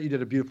 John, I thought you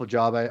did a beautiful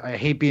job. I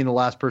hate being the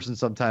last person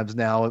sometimes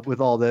now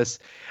with all this.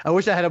 I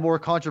wish I had a more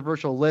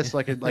controversial list so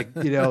I could but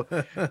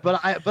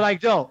I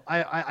don't.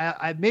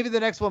 I maybe the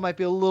next one might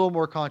be a little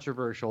more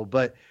controversial,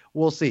 but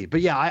we'll see.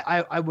 But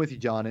yeah, I'm with you,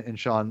 John and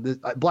Sean.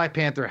 Black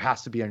Panther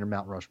has to be on your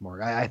Mount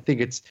Rushmore. I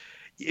think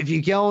if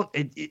you don't,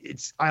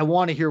 I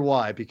want to hear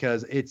why,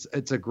 because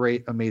it's a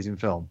great, amazing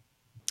film.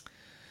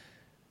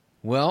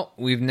 Well,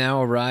 we've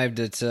now arrived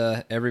at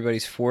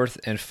everybody's fourth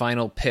and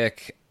final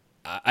pick.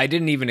 I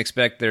didn't even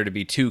expect there to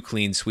be 2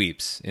 clean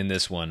sweeps in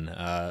this one,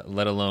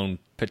 let alone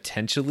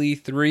potentially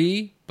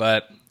 3.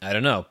 But I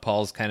don't know.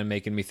 Paul's kind of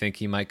making me think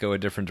he might go a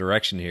different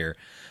direction here.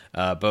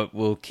 But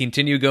we'll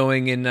continue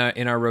going in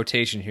our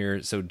rotation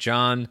here. So,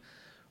 John,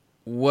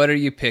 what are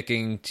you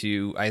picking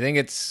to? I think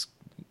it's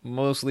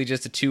mostly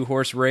just a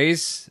 2-horse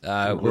race.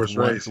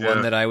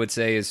 One that I would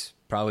say is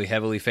probably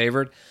heavily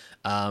favored.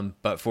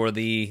 But for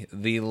the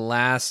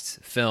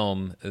last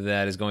film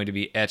that is going to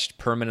be etched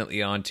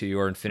permanently onto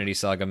your Infinity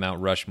Saga Mount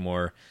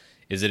Rushmore,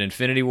 is it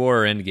Infinity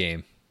War or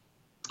Endgame?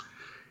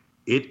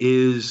 It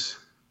is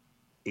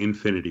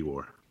Infinity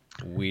War.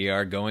 We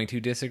are going to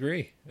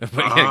disagree. But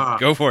yeah,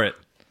 go for it.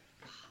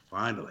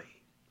 Finally.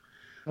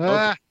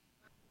 Okay.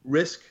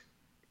 Risk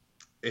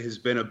has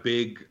been a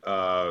big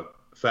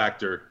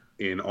factor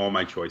in all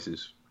my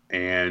choices.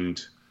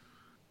 And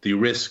the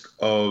risk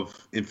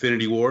of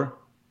Infinity War,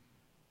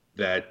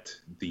 that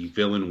the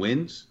villain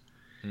wins,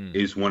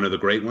 is one of the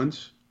great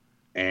ones,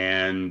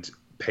 and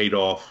paid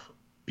off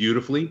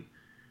beautifully,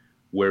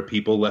 where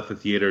people left the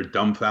theater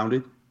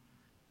dumbfounded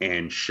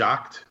and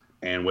shocked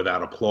and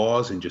without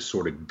applause and just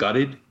sort of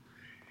gutted.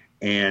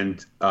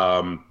 And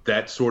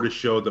that sort of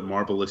showed that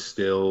Marvel is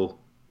still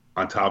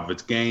on top of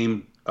its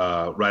game.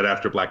 Right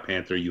after Black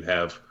Panther, you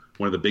have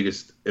one of the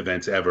biggest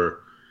events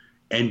ever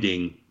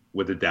ending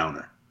with a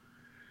downer.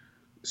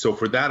 So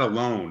for that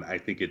alone, I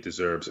think it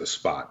deserves a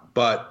spot.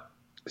 But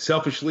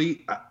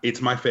selfishly,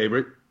 it's my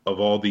favorite of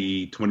all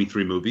the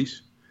 23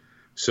 movies.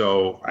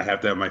 So I have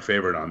to have my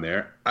favorite on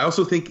there. I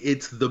also think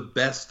it's the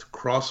best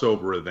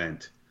crossover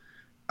event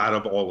out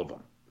of all of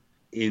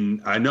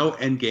them. I know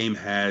Endgame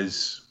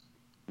has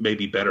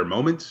maybe better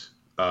moments.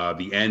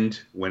 The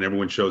end, when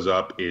everyone shows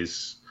up,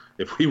 is,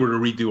 if we were to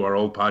redo our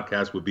old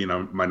podcast, would be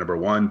my number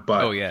 1.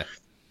 But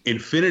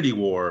Infinity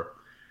War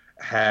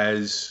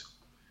has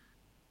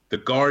the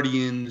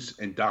Guardians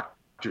and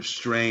Doctor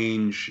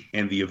Strange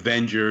and the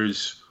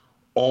Avengers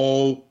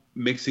all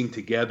mixing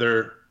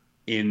together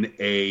in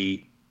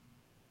a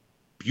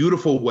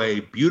beautiful way,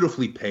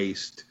 beautifully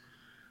paced,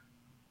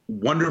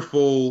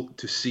 wonderful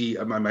to see.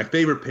 My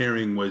favorite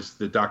pairing was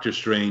the Doctor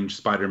Strange,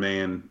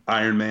 Spider-Man,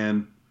 Iron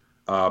Man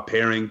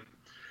pairing.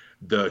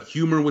 The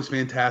humor was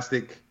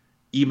fantastic,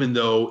 even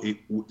though it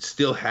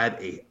still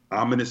had a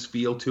ominous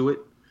feel to it.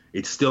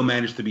 It still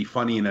managed to be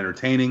funny and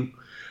entertaining.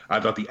 I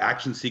thought the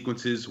action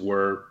sequences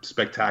were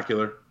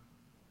spectacular.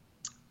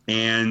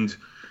 And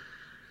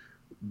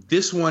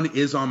this one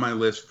is on my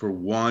list for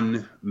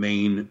one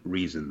main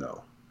reason,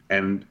 though.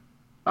 And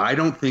I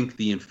don't think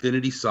the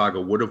Infinity Saga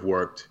would have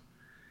worked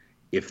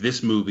if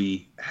this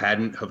movie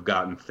hadn't have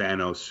gotten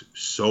Thanos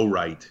so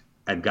right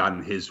and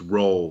gotten his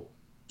role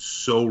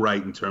so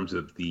right in terms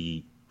of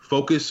the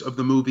focus of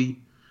the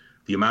movie,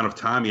 the amount of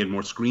time. He had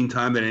more screen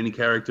time than any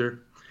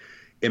character.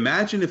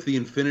 Imagine if the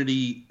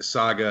Infinity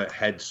Saga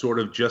had sort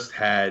of just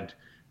had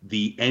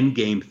the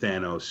Endgame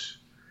Thanos.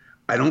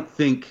 I don't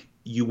think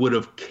you would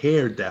have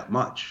cared that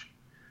much.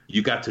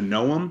 You got to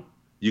know him.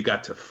 You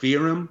got to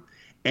fear him.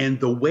 And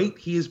the weight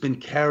he has been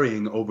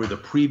carrying over the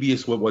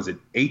previous,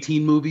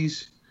 18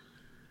 movies,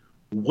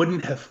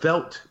 wouldn't have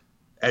felt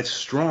as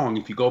strong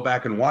if you go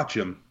back and watch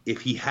him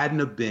if he hadn't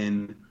have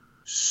been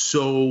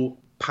so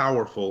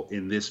powerful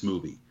in this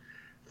movie.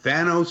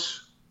 Thanos,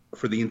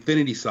 for the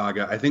Infinity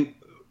Saga, I think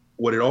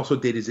what it also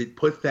did is it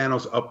put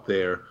Thanos up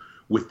there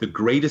with the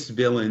greatest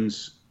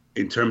villains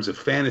in terms of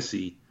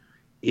fantasy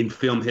in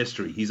film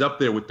history. He's up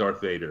there with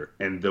Darth Vader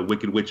and the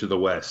Wicked Witch of the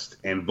West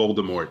and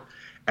Voldemort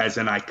as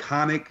an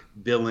iconic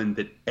villain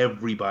that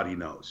everybody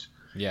knows.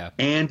 Yeah.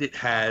 And it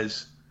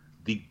has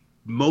the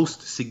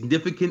most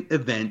significant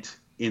event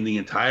in the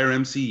entire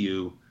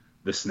MCU,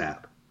 the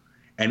snap.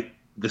 And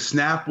the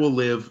snap will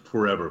live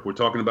forever. We're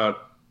talking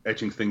about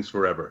etching things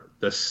forever.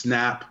 The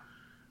snap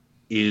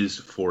is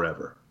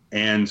forever.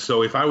 And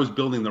so if I was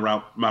building the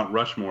Mount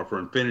Rushmore for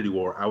Infinity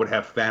War, I would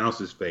have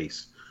Thanos'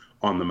 face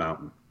on the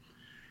mountain.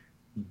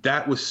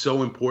 That was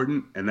so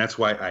important, and that's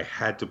why I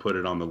had to put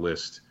it on the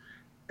list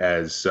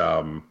as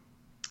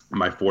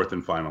my fourth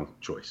and final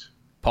choice.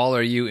 Paul,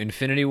 are you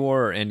Infinity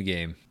War or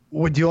Endgame?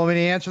 Do you want me to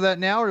answer that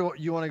now, or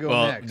do you want to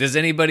go next? Does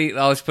anybody,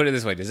 let's put it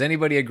this way, does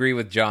anybody agree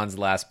with John's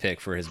last pick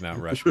for his Mount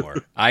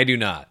Rushmore? I do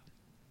not.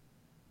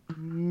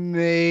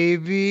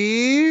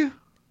 Maybe.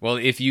 Well,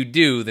 if you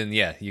do, then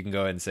yeah, you can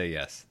go ahead and say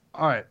yes.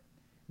 All right.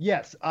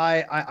 Yes,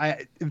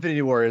 I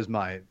Infinity War is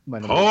my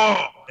number.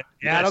 Oh,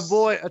 yeah, yes.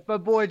 Boy, that's my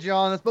boy,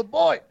 John. That's my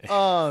boy.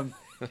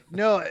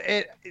 No,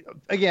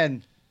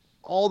 again,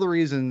 all the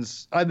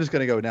reasons. I'm just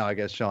gonna go now, I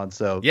guess, Sean.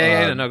 So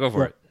no, go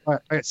for it. All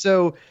right.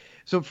 So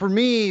for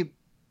me,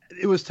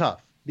 it was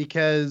tough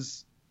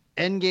because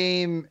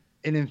Endgame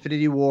and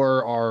Infinity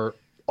War are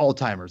all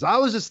timers. I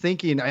was just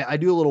thinking, I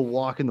do a little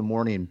walk in the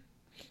morning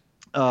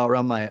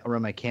around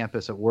my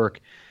campus at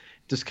work,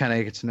 just kind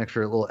of get some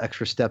little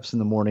extra steps in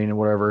the morning and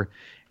whatever,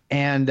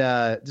 and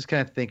just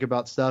kind of think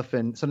about stuff.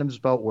 And sometimes it's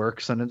about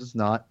work, sometimes it's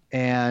not.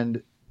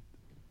 And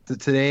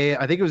today,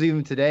 I think it was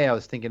even today, I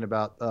was thinking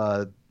about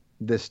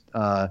this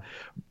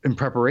in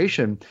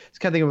preparation. Just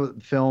kind of thinking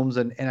about films,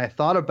 and I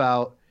thought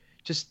about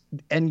just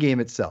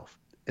Endgame itself,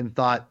 and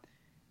thought,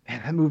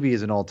 man, that movie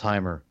is an all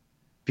timer,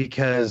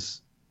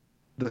 because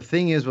the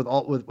thing is with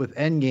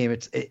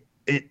Endgame,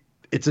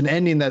 it's an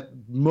ending that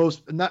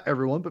not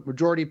everyone, but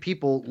majority of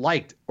people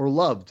liked or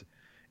loved.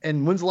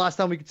 And when's the last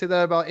time we could say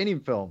that about any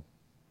film?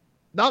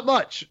 Not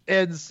much.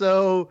 And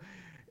so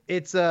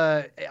it's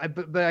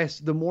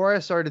the more I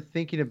started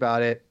thinking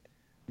about it,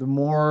 the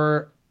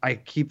more I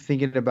keep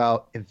thinking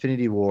about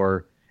Infinity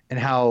War and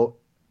how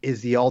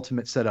is the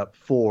ultimate setup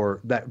for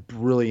that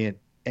brilliant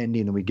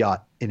ending that we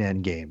got in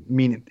Endgame.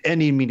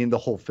 Meaning the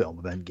whole film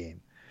of Endgame.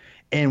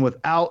 And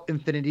without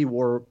Infinity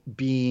War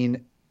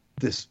being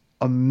this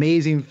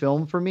amazing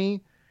film for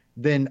me,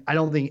 then I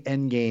don't think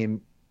Endgame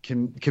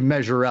can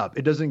measure up.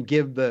 It doesn't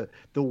give the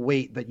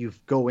weight that you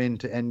go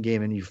into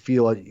Endgame and you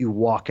feel it, you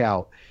walk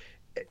out.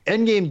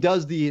 Endgame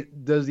does the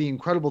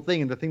incredible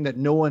thing, and the thing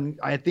that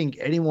I think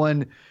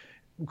anyone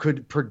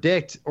could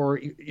predict,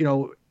 or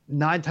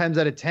 9 times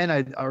out of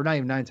 10, or not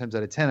even 9 times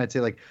out of 10, I'd say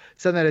like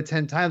 7 out of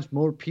 10 times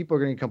more people are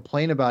going to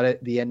complain about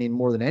it, the ending,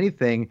 more than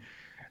anything.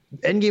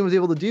 Endgame was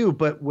able to do.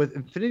 But with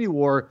Infinity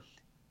War,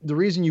 the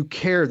reason you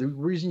care, the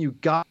reason you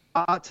got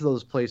to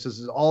those places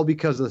is all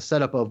because of the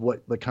setup of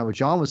what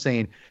John was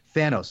saying,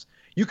 Thanos.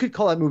 You could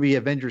call that movie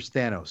Avengers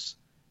Thanos,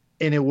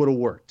 and it would have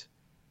worked.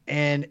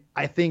 And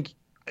I think,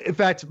 in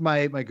fact,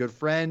 my good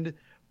friend,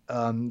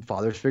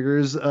 Father's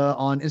Figures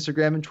on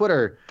Instagram and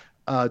Twitter,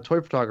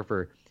 toy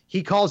photographer,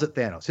 he calls it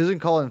Thanos. He doesn't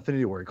call it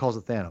Infinity War. He calls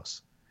it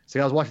Thanos. So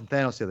I was watching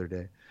Thanos the other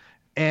day,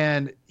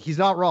 and he's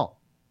not wrong.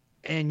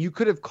 And you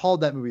could have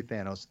called that movie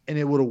Thanos, and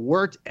it would have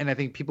worked, and I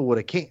think people would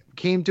have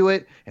came to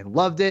it and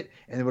loved it,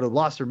 and they would have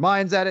lost their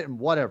minds at it and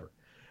whatever.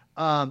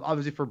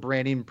 Obviously, for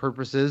branding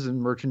purposes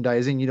and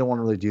merchandising, you don't want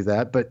to really do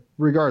that. But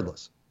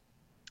regardless,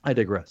 I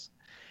digress.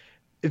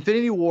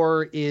 Infinity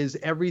War is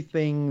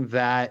everything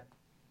that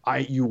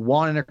you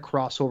want in a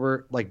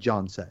crossover, like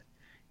John said.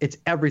 It's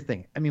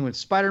everything. I mean, when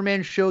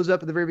Spider-Man shows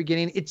up at the very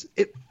beginning,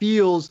 it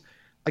feels,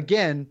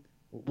 again,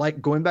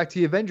 like going back to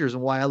the Avengers,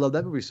 and why I love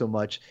that movie so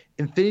much.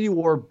 Infinity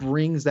War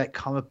brings that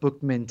comic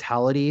book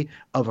mentality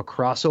of a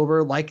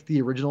crossover, like the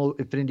original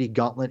Infinity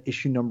Gauntlet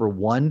issue number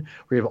 1,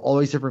 where you have all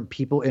these different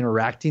people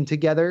interacting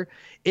together.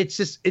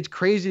 It's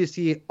crazy to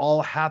see it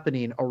all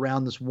happening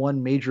around this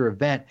one major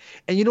event,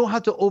 and you don't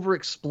have to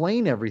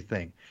over-explain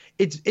everything.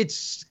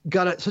 It's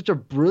got such a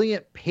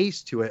brilliant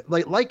pace to it,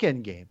 like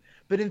Endgame.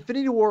 But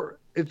Infinity War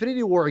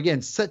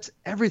again sets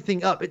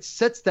everything up. It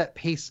sets that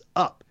pace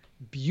up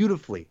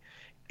beautifully.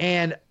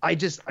 And I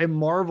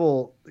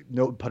marvel,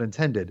 no pun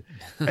intended,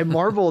 I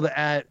marveled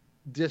at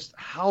just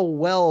how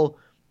well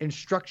and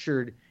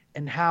structured,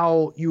 and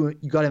how you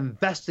got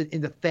invested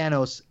into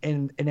Thanos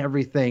and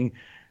everything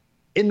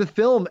in the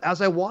film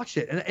as I watched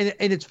it.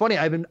 And it's funny,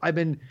 I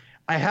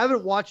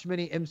haven't watched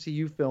many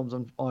MCU films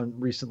on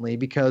recently,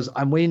 because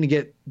I'm waiting to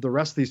get the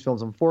rest of these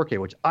films on 4K,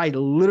 which I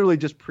literally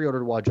just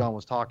pre-ordered while John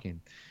was talking.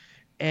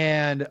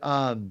 And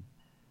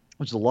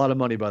which is a lot of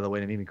money, by the way,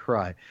 and it made me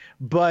cry.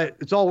 But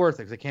it's all worth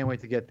it, because I can't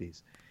wait to get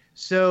these.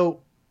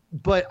 So,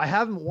 but I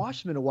haven't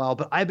watched them in a while,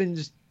 but I've been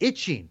just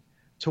itching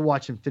to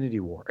watch Infinity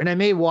War, and I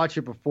may watch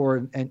it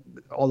before and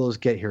all those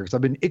get here because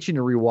I've been itching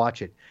to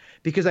rewatch it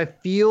because I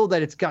feel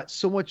that it's got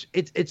so much.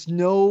 It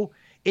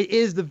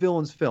is the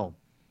villain's film.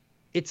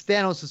 It's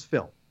Thanos'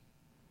 film.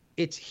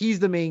 He's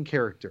the main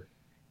character,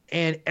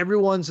 and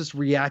everyone's just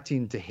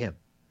reacting to him.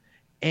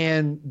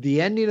 And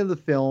the ending of the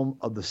film,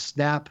 of the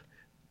snap,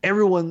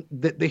 everyone,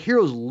 the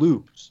heroes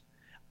lose.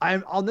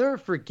 I'll never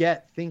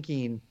forget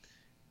thinking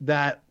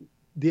that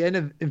the end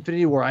of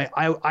Infinity War,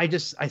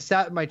 I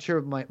sat in my chair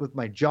with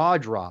my jaw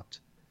dropped,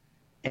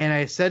 and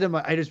I said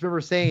I just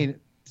remember saying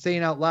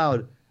out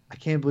loud, I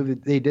can't believe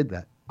that they did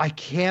that. I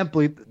can't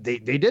believe they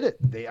did it.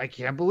 I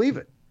can't believe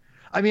it.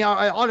 I mean,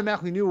 I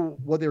automatically knew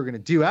what they were going to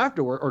do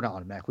afterward, or not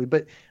automatically,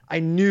 but I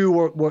knew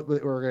what they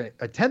were going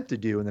to attempt to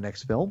do in the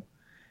next film.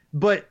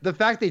 But the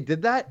fact they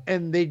did that,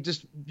 and they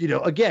just,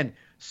 again,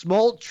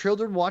 small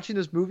children watching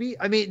this movie,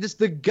 I mean, just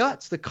the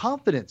guts, the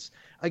confidence.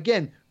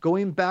 Again,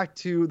 going back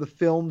to the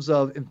films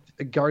of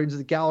Guardians of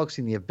the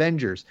Galaxy and the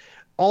Avengers,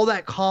 all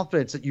that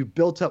confidence that you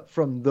built up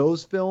from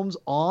those films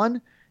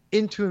on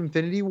into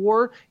Infinity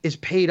War is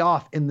paid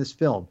off in this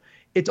film.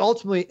 It's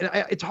ultimately, and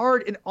it's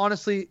hard, and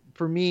honestly,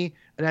 for me,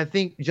 and I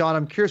think, John,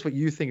 I'm curious what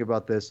you think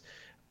about this.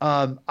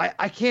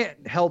 I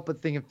can't help but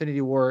think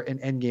Infinity War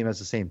and Endgame as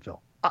the same film.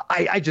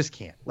 I just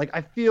can't. Like,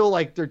 I feel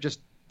like they're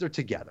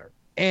together.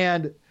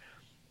 And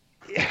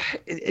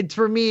it's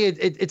for me,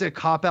 it's a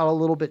cop-out a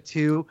little bit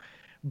too,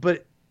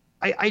 but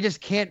I just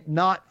can't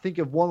not think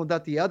of one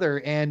without the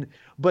other.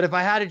 But if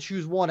I had to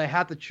choose one, I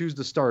have to choose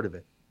the start of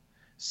it.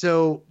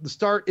 So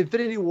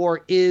Infinity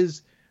War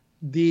is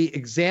the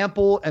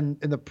example and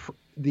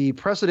the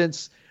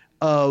precedence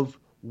of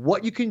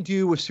what you can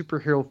do with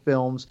superhero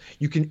films.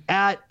 You can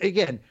add,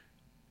 again,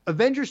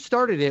 Avengers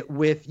started it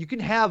with, you can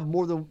have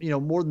more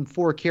than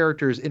 4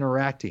 characters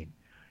interacting,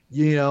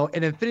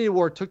 and Infinity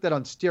War took that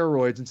on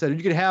steroids and said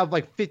you can have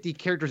like 50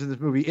 characters in this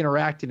movie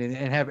interacting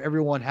and have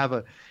everyone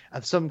have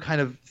some kind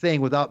of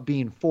thing without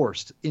being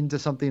forced into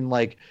something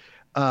like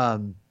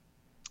some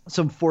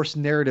forced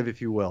narrative,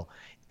 if you will.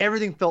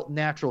 Everything felt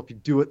natural if you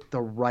do it the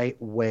right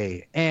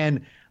way.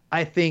 And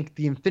I think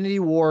the Infinity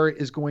War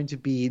is going to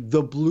be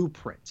the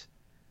blueprint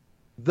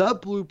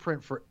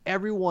for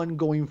everyone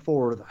going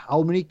forward,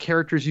 how many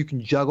characters you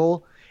can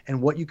juggle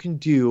and what you can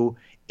do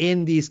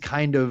in these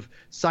kind of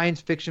science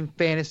fiction,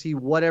 fantasy,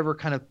 whatever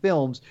kind of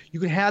films. You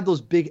can have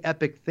those big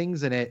epic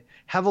things in it,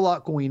 have a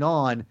lot going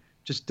on,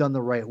 just done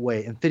the right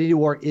way. Infinity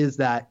War is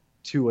that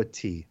to a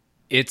T.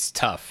 It's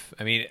tough.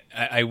 I mean,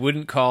 I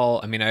wouldn't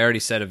call, I already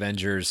said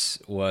Avengers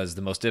was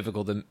the most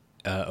difficult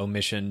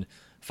omission,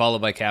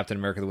 followed by Captain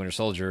America the Winter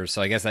Soldier,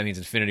 so I guess that means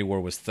Infinity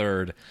War was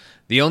third.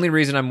 The only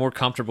reason I'm more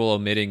comfortable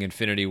omitting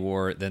Infinity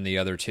War than the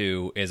other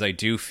two is I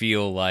do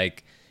feel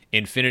like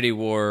Infinity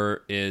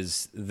War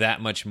is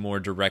that much more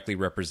directly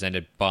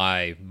represented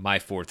by my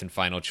fourth and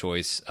final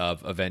choice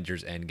of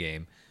Avengers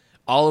Endgame.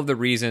 All of the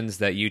reasons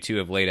that you two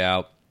have laid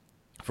out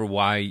for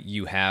why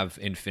you have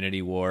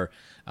Infinity War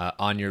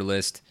on your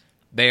list,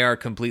 they are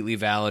completely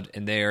valid,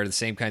 and they are the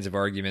same kinds of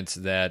arguments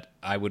that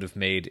I would have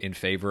made in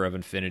favor of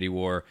Infinity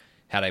War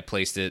had I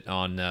placed it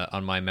on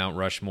my Mount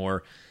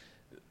Rushmore.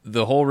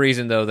 The whole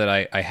reason, though,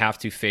 that I have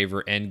to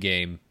favor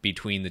Endgame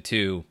between the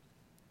two,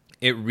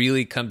 it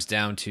really comes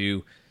down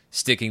to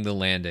sticking the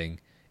landing.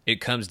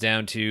 It comes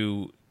down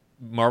to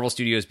Marvel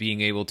Studios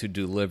being able to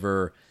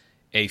deliver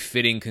a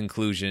fitting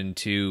conclusion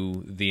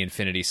to the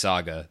Infinity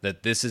Saga.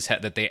 That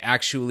that they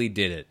actually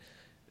did it.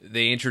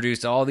 They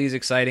introduced all these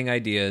exciting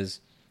ideas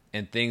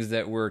and things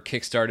that were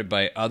kickstarted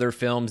by other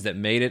films that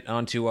made it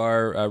onto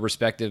our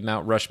respective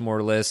Mount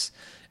Rushmore lists,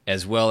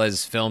 as well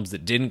as films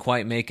that didn't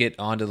quite make it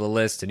onto the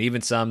list, and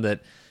even some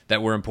that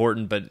were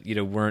important but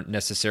weren't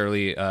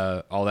necessarily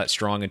all that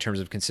strong in terms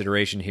of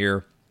consideration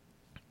here.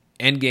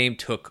 Endgame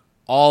took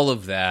all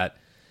of that,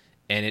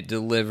 and it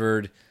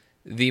delivered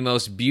the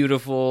most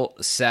beautiful,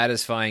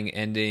 satisfying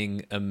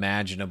ending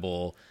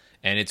imaginable.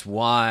 And it's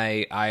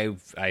why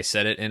I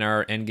said it in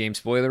our Endgame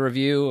spoiler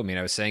review.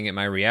 I was saying it in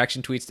my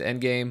reaction tweets to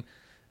Endgame.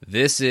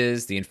 This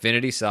is the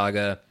Infinity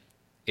Saga.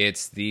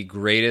 It's the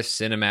greatest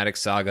cinematic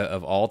saga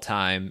of all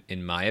time,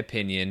 in my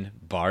opinion,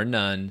 bar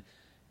none.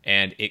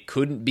 And it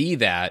couldn't be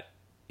that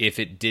if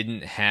it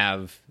didn't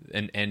have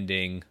an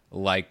ending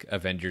like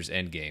Avengers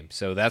Endgame.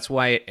 So that's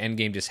why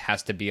Endgame just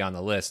has to be on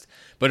the list.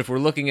 But if we're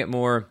looking at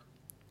more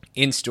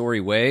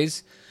in-story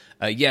ways,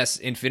 yes,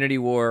 Infinity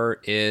War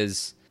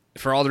is,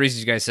 for all the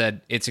reasons you guys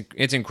said, it's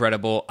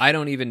incredible. I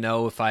don't even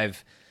know if I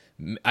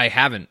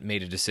haven't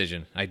made a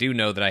decision. I do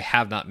know that I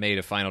have not made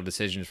a final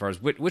decision as far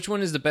as which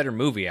one is the better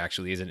movie,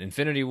 actually. Is it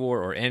Infinity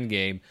War or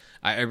Endgame?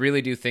 I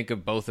really do think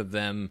of both of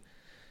them.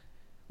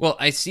 Well,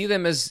 I see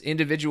them as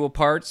individual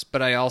parts,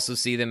 but I also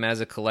see them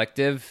as a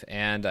collective,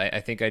 and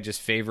I think I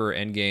just favor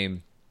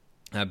Endgame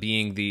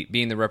being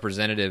the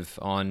representative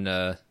on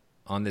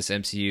this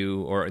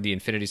MCU or the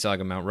Infinity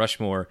Saga Mount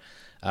Rushmore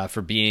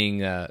for being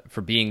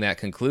that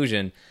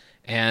conclusion.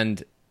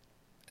 And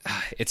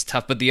it's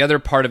tough, but the other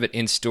part of it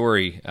in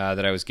story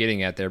that I was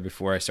getting at there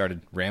before I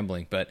started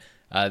rambling, but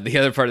the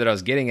other part that I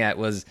was getting at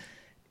was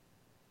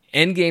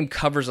Endgame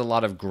covers a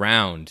lot of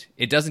ground.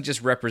 It doesn't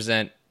just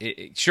represent...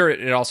 Sure,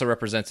 it also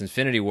represents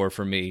Infinity War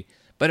for me,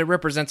 but it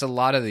represents a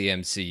lot of the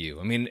MCU.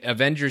 I mean,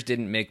 Avengers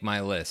didn't make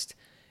my list.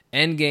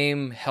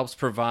 Endgame helps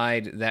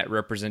provide that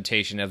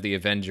representation of the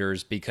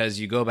Avengers because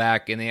you go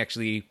back and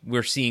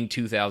we're seeing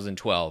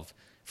 2012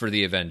 for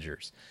the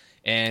Avengers.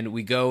 And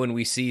we go and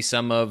we see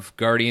some of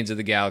Guardians of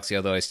the Galaxy,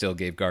 although I still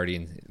gave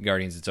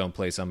Guardians its own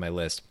place on my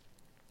list.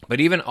 But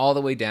even all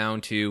the way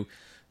down to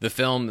the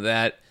film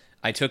that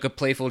I took a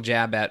playful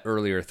jab at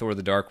earlier, Thor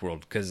the Dark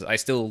World, because I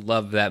still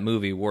love that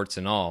movie, warts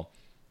and all.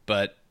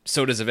 But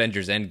so does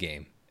Avengers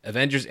Endgame.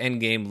 Avengers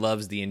Endgame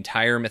loves the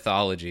entire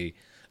mythology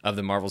of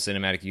the Marvel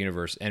Cinematic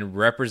Universe and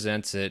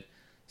represents it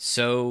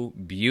so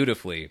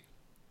beautifully.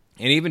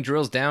 And even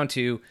drills down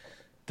to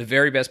the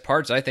very best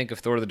parts, I think, of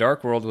Thor the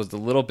Dark World was the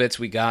little bits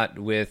we got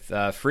with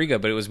Frigga,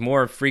 but it was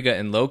more Frigga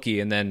and Loki,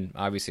 and then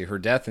obviously her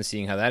death and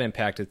seeing how that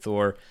impacted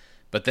Thor.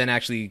 But then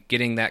actually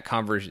getting that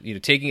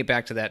taking it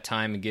back to that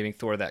time and giving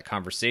Thor that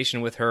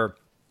conversation with her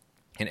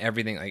and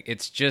everything, like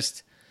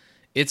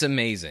it's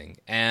amazing.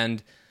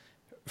 And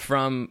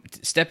from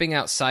stepping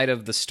outside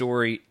of the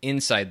story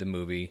inside the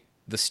movie,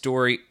 the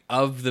story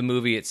of the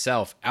movie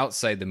itself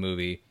outside the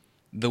movie,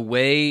 the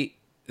way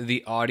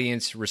the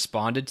audience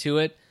responded to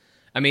it,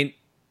 I mean,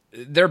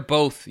 they're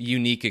both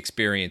unique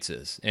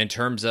experiences in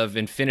terms of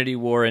Infinity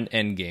War and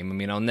Endgame. I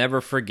mean, I'll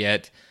never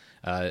forget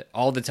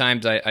all the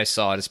times I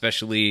saw it,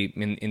 especially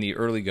in the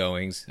early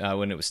goings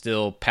when it was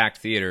still packed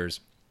theaters.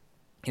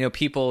 You know,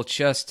 people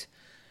just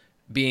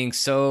being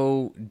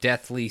so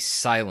deathly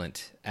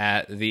silent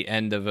at the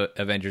end of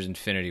Avengers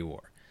Infinity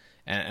War.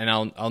 And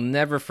I'll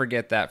never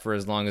forget that for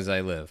as long as I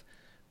live.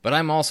 But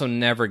I'm also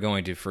never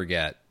going to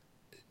forget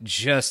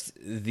just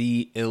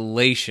the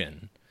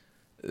elation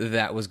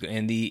that was,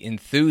 and the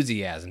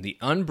enthusiasm, the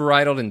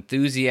unbridled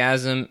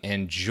enthusiasm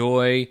and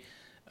joy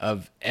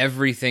of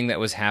everything that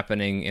was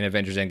happening in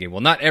Avengers Endgame.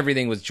 Well, not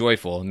everything was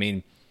joyful. I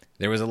mean,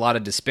 there was a lot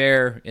of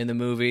despair in the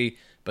movie,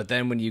 but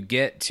then when you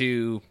get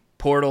to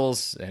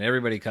portals and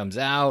everybody comes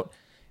out,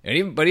 and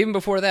even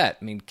before that,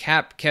 I mean,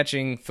 Cap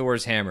catching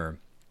Thor's hammer,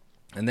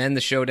 and then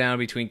the showdown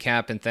between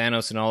Cap and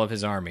Thanos and all of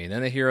his army, and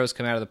then the heroes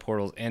come out of the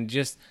portals, and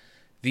just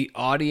the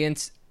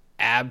audience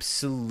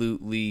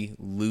absolutely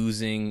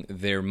losing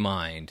their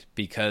mind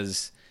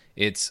because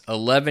it's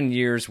 11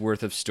 years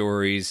worth of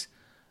stories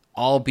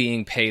all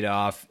being paid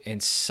off in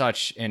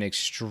such an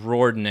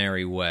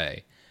extraordinary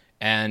way.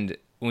 And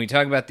when we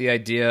talk about the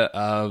idea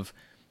of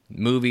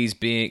movies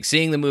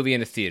seeing the movie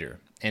in a theater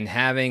and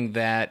having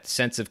that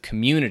sense of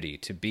community,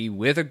 to be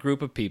with a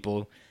group of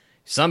people,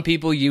 some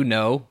people you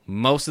know,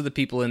 most of the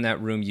people in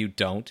that room you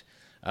don't,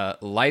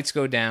 lights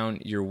go down,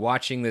 you're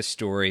watching this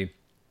story,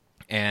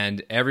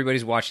 and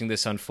everybody's watching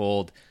this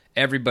unfold,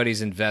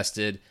 everybody's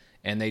invested,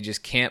 and they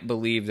just can't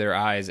believe their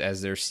eyes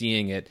as they're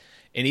seeing it.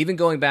 And even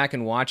going back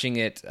and watching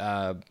it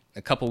a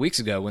couple weeks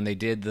ago when they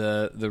did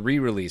the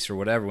re-release or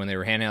whatever, when they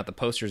were handing out the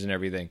posters and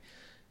everything,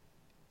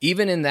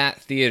 even in that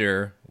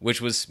theater,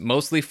 which was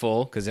mostly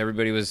full because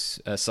everybody was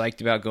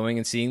psyched about going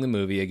and seeing the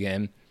movie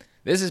again,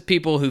 this is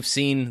people who've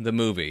seen the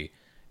movie,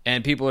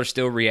 and people are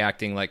still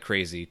reacting like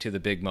crazy to the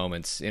big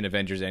moments in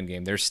Avengers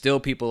Endgame. There's still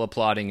people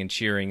applauding and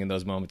cheering in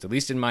those moments, at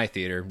least in my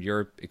theater.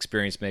 Your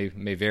experience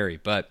may vary,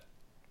 but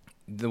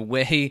the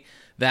way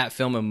that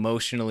film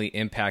emotionally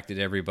impacted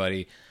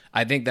everybody,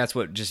 I think that's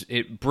what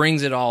it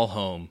brings it all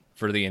home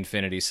for the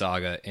Infinity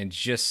Saga in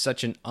just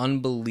such an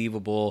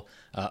unbelievable,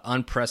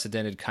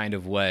 unprecedented kind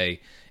of way.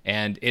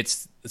 And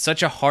it's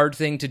such a hard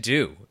thing to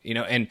do, you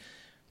know. And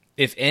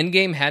if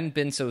Endgame hadn't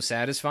been so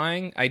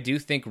satisfying, I do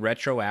think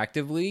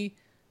retroactively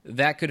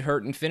that could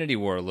hurt Infinity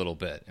War a little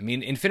bit. I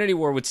mean, Infinity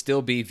War would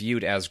still be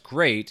viewed as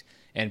great,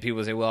 and people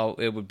would say, well,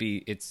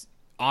 it's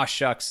aw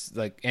shucks,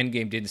 like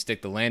Endgame didn't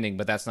stick the landing,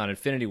 but that's not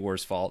Infinity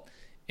War's fault.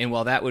 And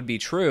while that would be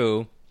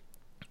true,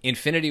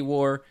 Infinity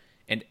War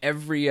and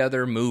every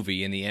other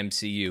movie in the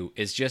MCU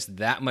is just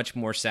that much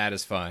more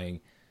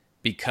satisfying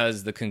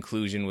because the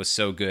conclusion was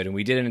so good. And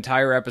we did an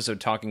entire episode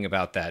talking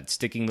about that,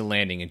 sticking the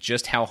landing, and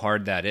just how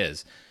hard that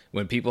is.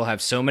 When people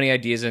have so many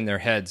ideas in their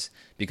heads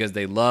because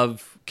they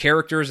love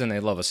characters and they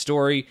love a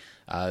story,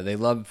 they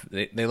love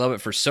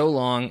it for so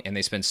long, and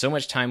they spend so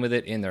much time with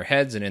it in their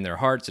heads and in their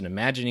hearts and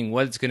imagining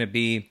what it's going to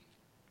be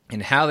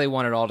and how they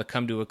want it all to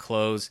come to a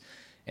close.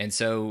 And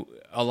so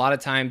a lot of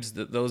times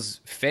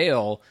those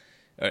fail.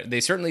 They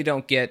certainly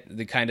don't get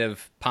the kind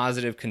of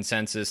positive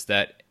consensus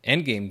that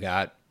Endgame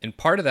got. And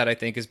part of that, I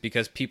think, is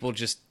because people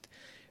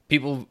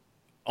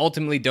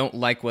ultimately don't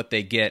like what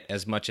they get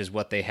as much as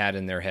what they had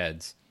in their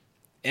heads.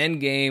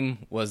 Endgame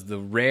was the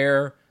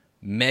rare,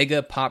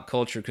 mega pop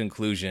culture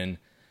conclusion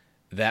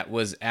that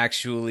was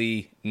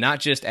actually not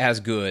just as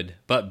good,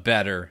 but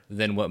better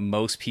than what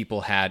most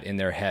people had in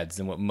their heads,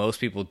 than what most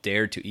people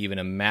dared to even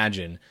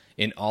imagine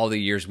in all the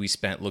years we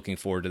spent looking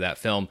forward to that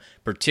film,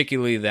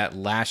 particularly that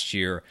last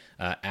year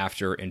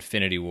after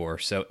Infinity War.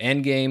 So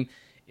Endgame,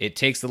 it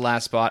takes the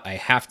last spot.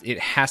 It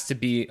has to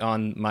be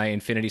on my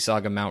Infinity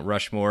Saga Mount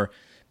Rushmore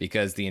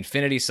because the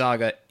Infinity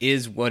Saga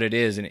is what it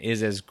is and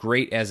is as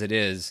great as it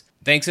is,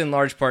 thanks in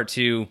large part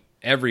to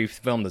every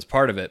film that's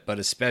part of it, but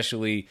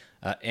especially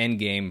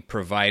Endgame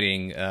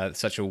providing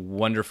such a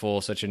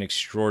wonderful, such an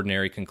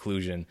extraordinary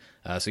conclusion.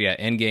 So yeah,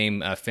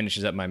 Endgame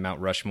finishes up my Mount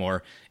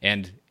Rushmore,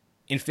 and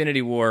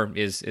Infinity War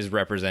is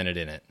represented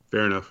in it.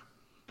 Fair enough.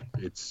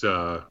 It's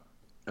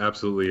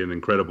absolutely an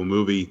incredible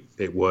movie.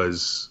 It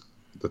was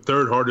the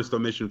third hardest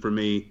omission for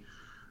me.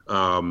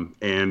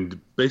 And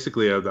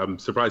basically, I'm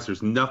surprised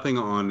there's nothing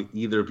on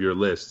either of your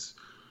lists,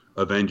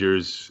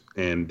 Avengers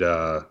and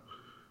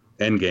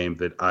Endgame,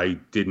 that I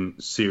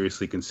didn't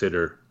seriously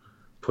consider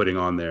putting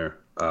on there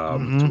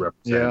to represent.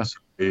 Yeah.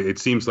 It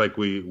seems like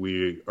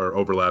we are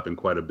overlapping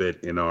quite a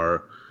bit in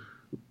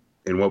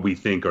what we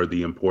think are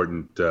the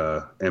important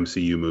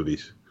MCU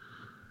movies.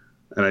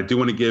 And I do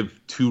want to give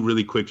two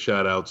really quick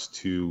shout outs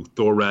to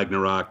Thor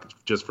Ragnarok,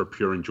 just for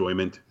pure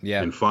enjoyment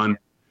and fun.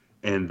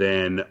 And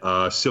then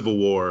Civil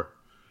War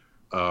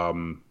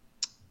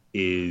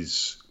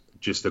is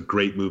just a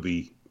great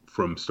movie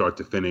from start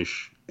to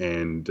finish,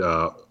 and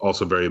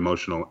also very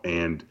emotional.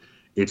 And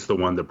it's the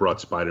one that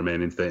brought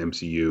Spider-Man into the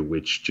MCU,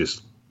 which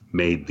just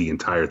made the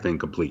entire thing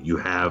complete. You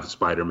have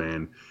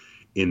Spider-Man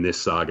in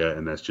this saga,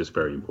 and that's just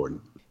very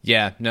important.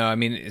 Yeah, no, I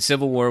mean,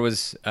 Civil War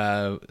was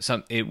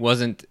it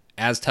wasn't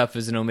as tough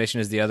as an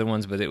omission as the other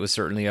ones, but it was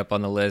certainly up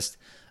on the list.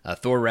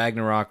 Thor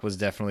Ragnarok was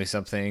definitely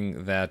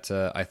something that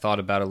I thought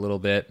about a little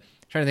bit.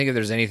 I'm trying to think if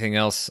there's anything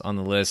else on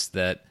the list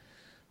that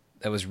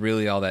was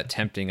really all that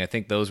tempting. I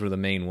think those were the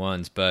main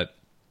ones, but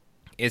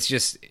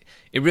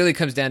it really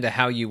comes down to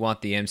how you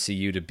want the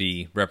MCU to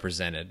be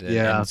represented.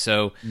 And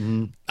so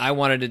I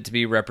wanted it to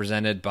be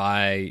represented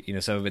by,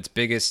 some of its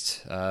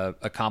biggest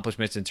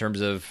accomplishments in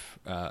terms of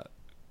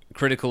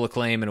critical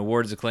acclaim and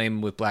awards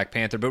acclaim with Black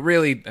Panther. But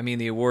really, I mean,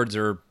 the awards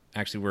were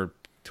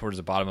towards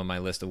the bottom of my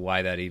list of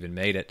why that even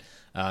made it.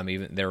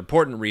 Even they're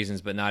important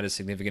reasons, but not as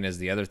significant as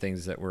the other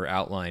things that were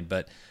outlined.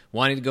 But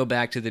wanting to go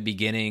back to the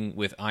beginning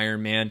with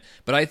Iron Man,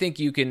 but I think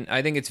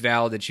it's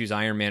valid to choose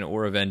Iron Man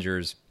or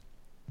Avengers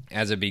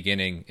as a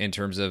beginning in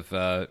terms of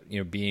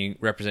being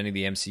representing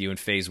the MCU in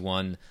Phase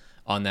 1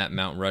 on that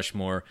Mount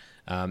Rushmore.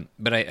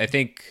 But I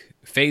think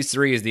Phase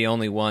 3 is the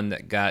only one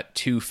that got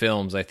 2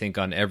 films, I think,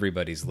 on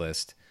everybody's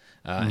list,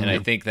 and I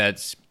think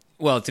that's.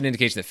 Well, it's an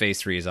indication that Phase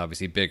 3 is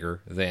obviously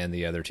bigger than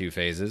the other 2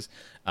 phases.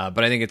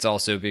 But I think it's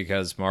also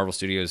because Marvel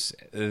Studios,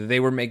 they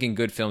were making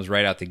good films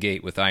right out the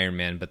gate with Iron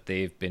Man, but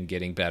they've been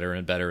getting better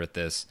and better at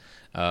this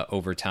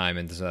over time.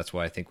 And so that's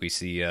why I think we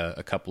see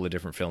a couple of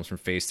different films from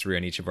Phase 3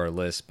 on each of our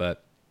lists.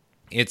 But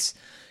it's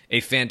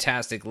a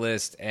fantastic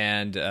list.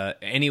 And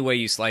any way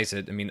you slice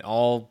it, I mean,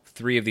 all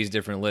 3 of these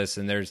different lists,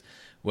 and there's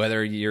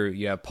whether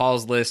you have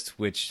Paul's list,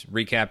 which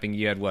recapping,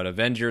 you had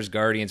Avengers,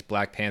 Guardians,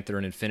 Black Panther,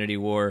 and Infinity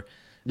War.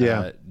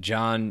 Yeah,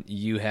 John,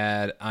 you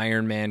had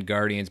Iron Man,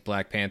 Guardians,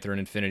 Black Panther, and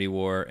Infinity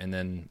War, and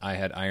then I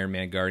had Iron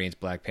Man, Guardians,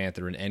 Black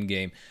Panther, and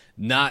Endgame.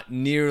 Not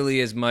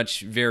nearly as much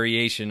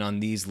variation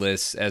on these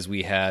lists as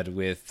we had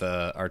with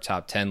our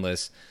top 10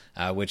 lists,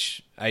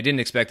 which I didn't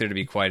expect there to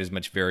be quite as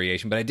much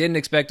variation, but I didn't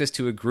expect us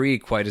to agree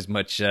quite as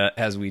much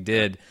as we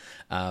did.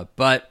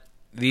 But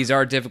these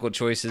are difficult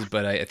choices,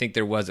 but I think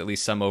there was at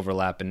least some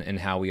overlap in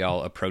how we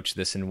all approach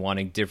this and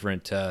wanting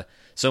different,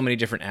 so many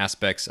different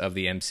aspects of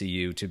the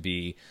MCU to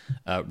be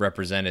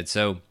represented.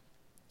 So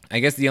I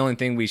guess the only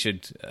thing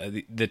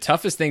the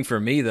toughest thing for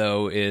me,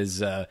 though,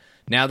 is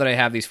now that I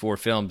have these 4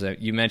 films,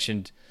 you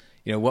mentioned,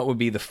 what would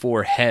be the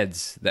 4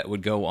 heads that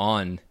would go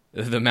on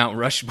the Mount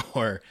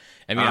Rushmore?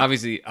 I mean,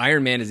 obviously,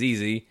 Iron Man is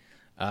easy.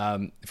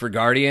 For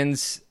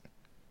Guardians,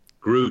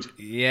 Groot.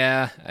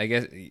 Yeah, I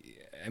guess.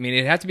 I mean,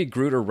 it'd have to be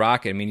Groot or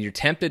Rocket. I mean, you're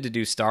tempted to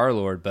do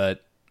Star-Lord,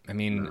 but I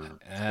mean,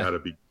 it's got to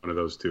be one of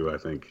those 2, I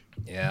think.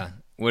 Yeah.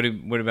 What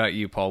about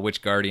you, Paul?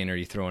 Which Guardian are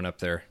you throwing up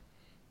there?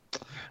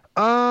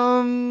 Yeah.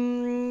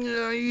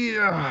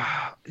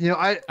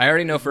 I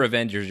already know for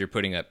Avengers you're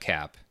putting up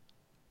Cap.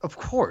 Of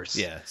course.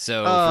 Yeah.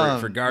 So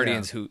for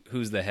Guardians,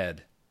 who's the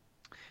head?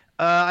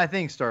 I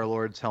think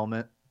Star-Lord's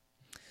helmet.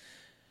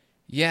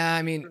 Yeah,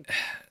 I mean,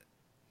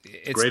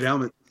 it's great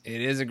helmet.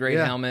 It is a great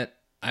helmet.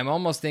 I'm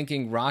almost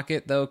thinking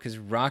Rocket, though, because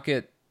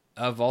Rocket,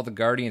 of all the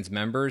Guardians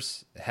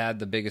members, had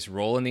the biggest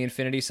role in the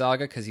Infinity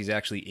Saga because he's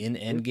actually in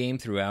Endgame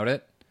throughout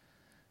it.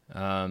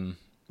 I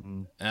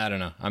don't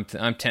know.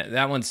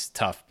 That one's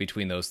tough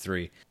between those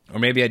 3. Or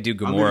maybe I'd do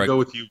Gamora. I'm going to go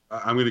with you.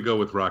 I'm going to go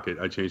with Rocket.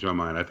 I changed my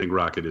mind. I think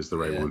Rocket is the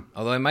right one.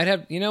 Although I might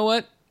have, you know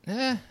what?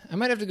 I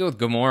might have to go with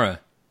Gamora.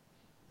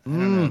 I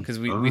don't know, because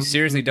we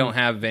seriously don't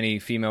have any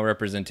female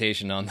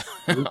representation on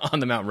on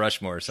the Mount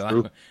Rushmore.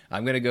 So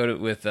I'm going to go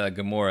with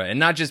Gamora. And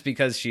not just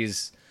because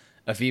she's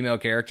a female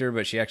character,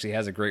 but she actually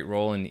has a great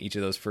role in each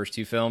of those first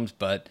 2 films,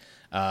 but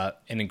an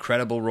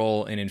incredible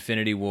role in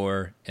Infinity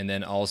War, and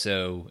then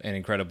also an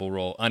incredible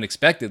role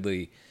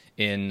unexpectedly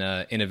in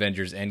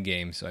Avengers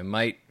Endgame. So I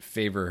might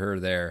favor her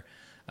there.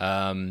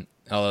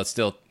 Although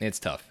it's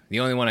tough.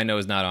 The only one I know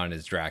is not on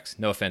is Drax.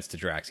 No offense to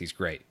Drax, he's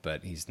great,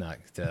 but he's not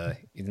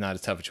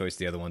as tough a choice as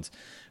the other ones.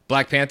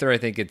 Black Panther, I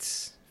think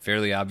it's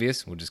fairly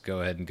obvious. We'll just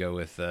go ahead and go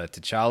with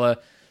T'Challa.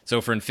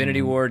 So for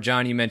Infinity War,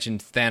 John, you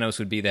mentioned Thanos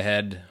would be the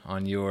head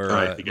on your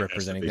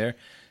representing there.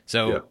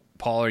 So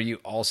Paul, are you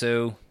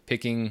also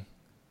picking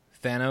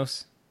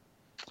Thanos?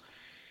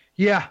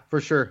 Yeah, for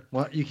sure.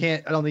 Well, you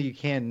can't. I don't think you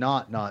can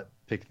not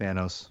pick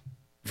Thanos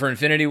for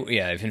Infinity.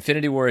 Yeah, if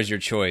Infinity War is your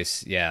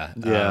choice, yeah.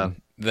 Yeah.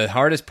 The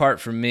hardest part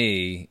for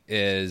me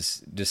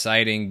is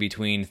deciding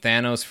between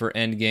Thanos for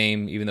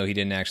Endgame, even though he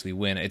didn't actually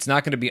win. It's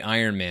not going to be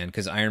Iron Man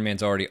because Iron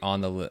Man's already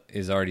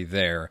is already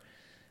there.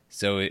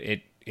 So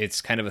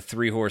it's kind of a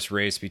 3-horse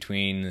race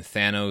between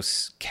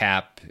Thanos,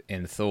 Cap,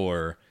 and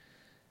Thor.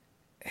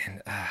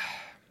 And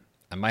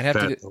I might have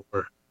to.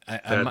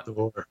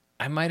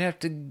 I might have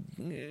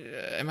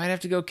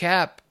to go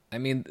Cap. I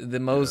mean, the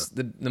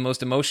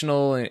most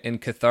emotional and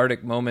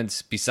cathartic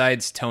moments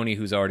besides Tony,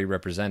 who's already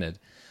represented,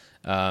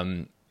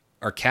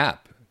 are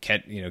Cap.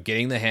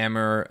 Getting the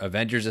hammer,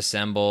 Avengers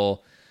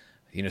Assemble.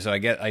 So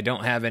I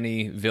don't have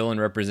any villain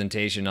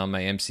representation on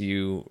my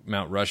MCU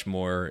Mount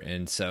Rushmore,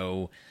 and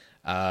so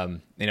I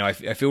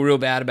feel real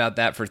bad about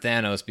that for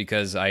Thanos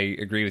because I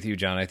agree with you,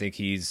 John. I think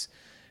he's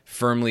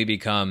firmly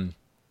become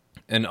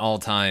an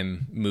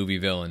all-time movie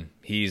villain.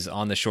 He's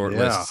on the short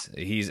list.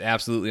 He's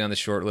absolutely on the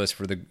short list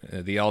for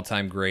the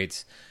all-time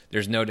greats.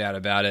 There's no doubt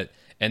about it.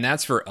 And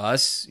that's for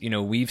us.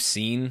 We've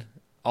seen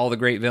all the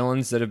great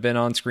villains that have been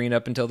on screen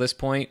up until this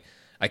point.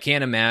 I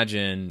can't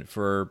imagine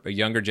for a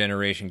younger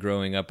generation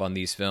growing up on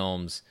these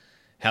films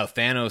how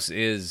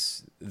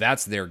Thanos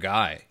that's their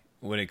guy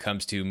when it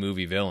comes to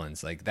movie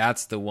villains. Like,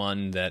 that's the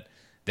one that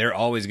they're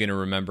always going to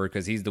remember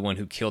because he's the one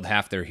who killed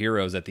half their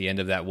heroes at the end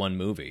of that one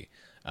movie.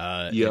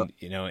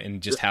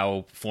 And just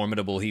how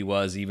formidable he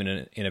was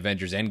even in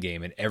Avengers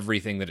Endgame and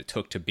everything that it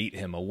took to beat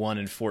him, a 1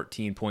 in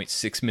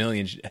 14.6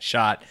 million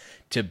shot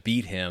to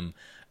beat him.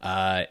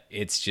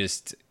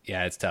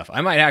 It's tough.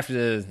 I might have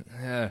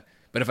to,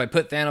 but if I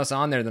put Thanos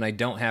on there, then I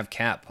don't have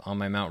Cap on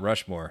my Mount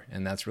Rushmore,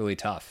 and that's really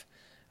tough.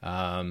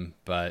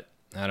 But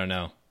I don't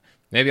know.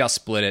 Maybe I'll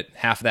split it.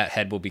 Half of that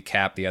head will be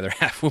Cap, the other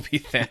half will be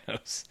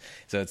Thanos.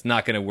 So it's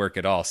not going to work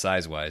at all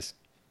size-wise.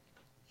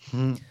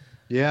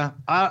 Yeah,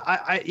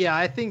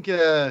 I think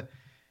for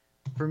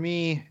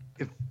me,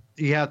 if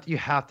you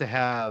have to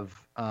have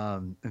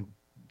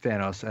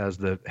Thanos as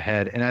the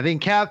head, and I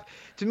think Cap,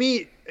 to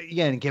me,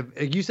 again,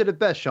 you said it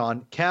best,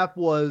 Sean.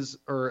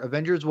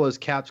 Avengers was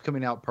Cap's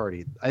coming out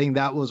party. I think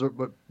that was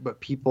what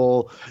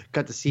people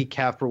got to see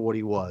Cap for what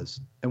he was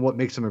and what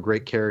makes him a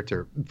great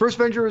character. First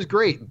Avenger was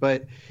great,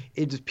 but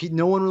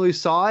no one really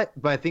saw it.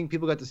 But I think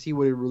people got to see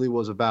what it really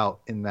was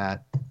about in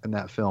that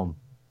film.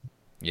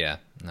 Yeah,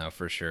 no,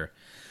 for sure.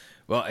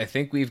 Well, I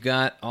think we've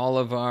got all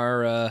of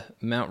our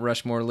Mount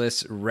Rushmore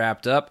lists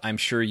wrapped up. I'm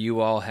sure you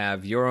all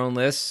have your own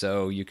lists,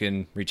 so you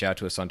can reach out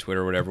to us on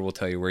Twitter or whatever. We'll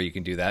tell you where you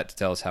can do that to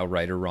tell us how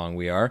right or wrong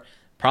we are.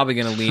 Probably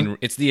going to lean...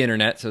 It's the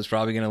internet, so it's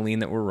probably going to lean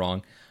that we're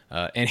wrong.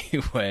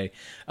 Anyway,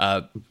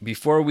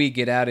 before we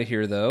get out of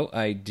here, though,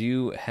 I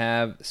do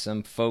have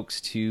some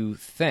folks to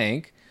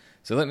thank.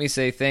 So let me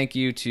say thank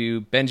you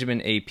to Benjamin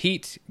A.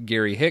 Pete,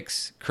 Gary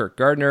Hicks, Kirk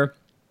Gardner,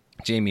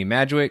 Jamie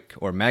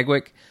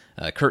Magwick,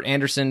 Kurt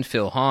Anderson,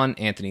 Phil Hahn,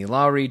 Anthony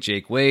Lowry,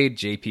 Jake Wade,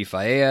 JP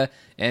Faea,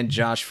 and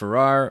Josh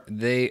Farrar.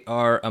 They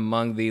are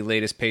among the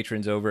latest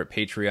patrons over at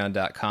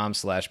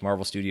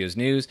patreon.com/Marvel Studios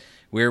News,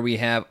 where we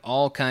have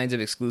all kinds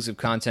of exclusive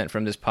content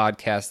from this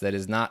podcast that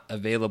is not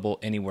available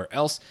anywhere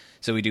else.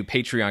 So we do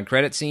Patreon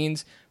credit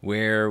scenes,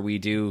 where we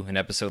do an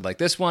episode like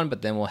this one,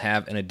 but then we'll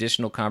have an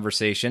additional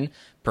conversation,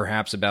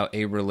 perhaps about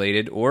a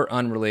related or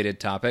unrelated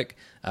topic.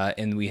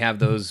 And we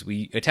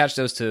attach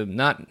those to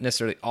not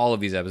necessarily all of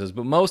these episodes,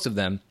 but most of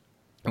them.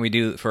 And we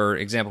do, for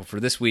example, for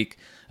this week,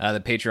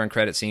 the Patreon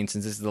credit scene,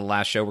 since this is the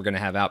last show we're going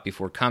to have out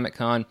before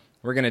Comic-Con,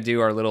 we're going to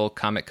do our little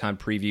Comic-Con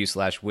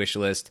preview / wish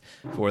list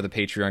for the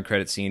Patreon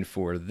credit scene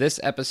for this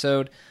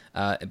episode.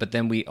 But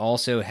then we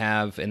also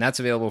have, and that's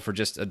available for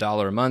just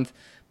 $1 a month,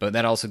 but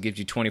that also gives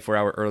you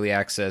 24-hour early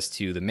access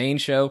to the main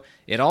show.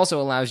 It also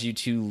allows you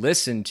to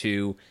listen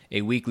to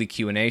a weekly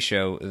Q&A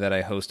show that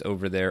I host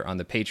over there on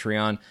the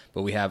Patreon,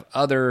 but we have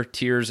other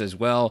tiers as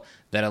well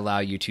that allow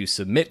you to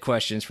submit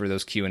questions for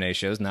those Q&A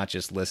shows, not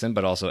just listen,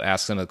 but also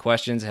ask some of the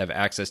questions, have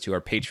access to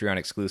our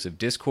Patreon-exclusive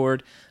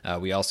Discord.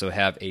 We also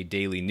have a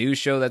daily news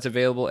show that's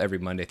available every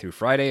Monday through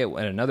Friday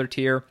at another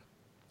tier.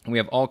 And we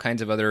have all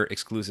kinds of other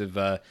exclusive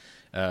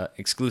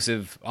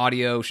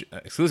audio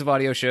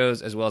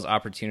shows, as well as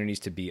opportunities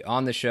to be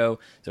on the show.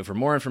 So for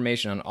more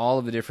information on all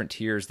of the different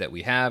tiers that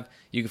we have,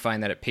 you can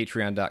find that at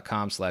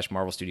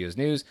patreon.com/Marvel Studios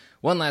News.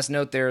 One last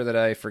note there that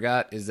I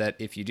forgot is that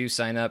if you do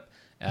sign up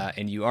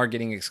and you are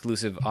getting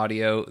exclusive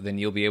audio, then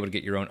you'll be able to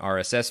get your own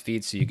RSS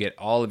feed, so you get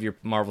all of your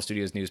Marvel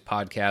Studios News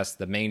podcasts,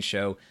 the main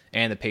show,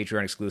 and the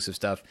Patreon exclusive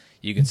stuff.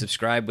 You can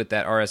subscribe with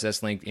that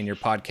RSS link in your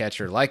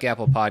podcatcher like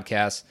Apple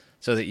Podcasts,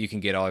 so that you can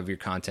get all of your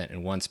content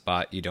in one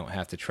spot. You don't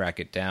have to track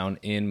it down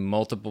in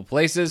multiple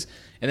places.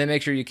 And then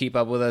make sure you keep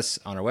up with us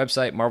on our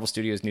website,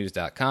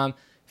 marvelstudiosnews.com,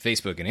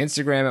 Facebook and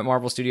Instagram at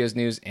Marvel Studios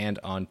News, and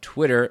on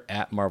Twitter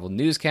at Marvel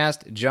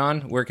Newscast.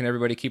 John, where can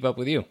everybody keep up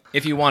with you?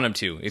 If you want them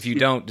to. If you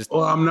don't, just...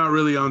 Well, I'm not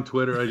really on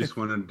Twitter. I just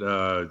wanted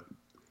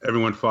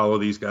everyone follow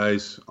these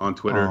guys on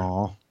Twitter.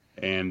 Aww.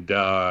 And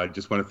I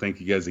just want to thank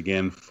you guys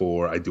again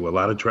I do a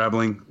lot of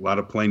traveling, a lot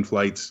of plane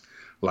flights,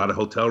 a lot of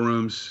hotel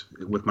rooms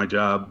with my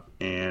job.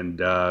 And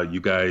you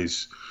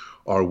guys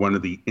are one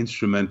of the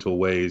instrumental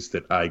ways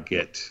that I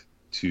get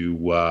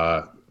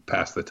to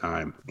pass the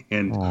time.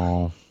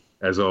 And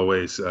as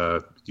always,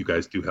 you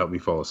guys do help me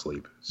fall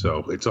asleep.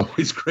 So it's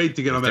always great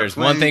to get on that plane. There's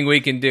one thing we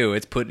can do.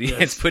 It's put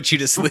you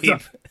to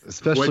sleep.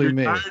 Especially when you're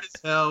me. tired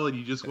as hell and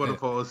you just want to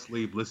fall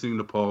asleep, listening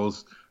to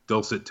Paul's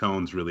dulcet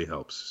tones really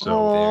helps.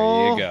 So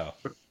there you go.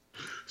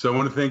 So I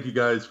want to thank you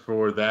guys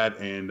for that,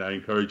 and I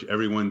encourage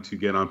everyone to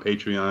get on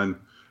Patreon.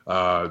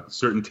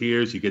 Certain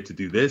tiers, you get to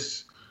do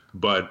this,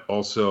 but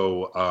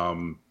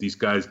also these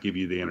guys give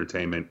you the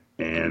entertainment,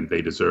 and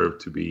they deserve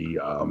to be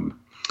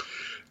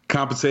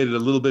compensated a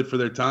little bit for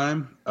their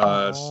time.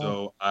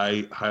 So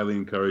I highly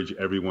encourage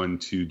everyone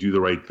to do the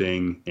right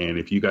thing, and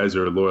if you guys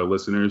are loyal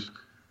listeners,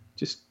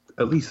 just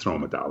at least throw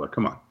them $1.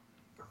 Come on.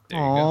 There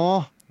you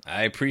go.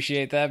 I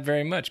appreciate that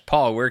very much.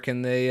 Paul, where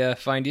can they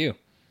find you?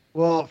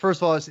 Well,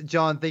 first of all,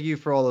 John, thank you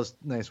for all those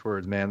nice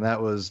words, man.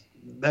 That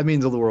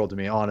means the world to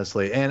me,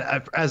 honestly. And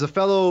as a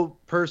fellow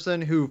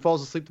person who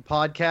falls asleep to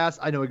podcasts,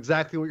 I know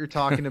exactly what you're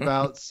talking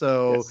about.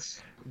 So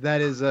yes.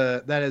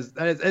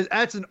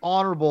 That's an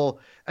honorable,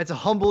 that's a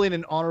humbling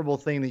and honorable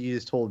thing that you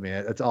just told me.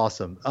 That's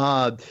awesome.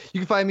 You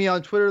can find me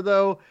on Twitter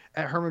though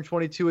at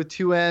Herman22 with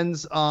 2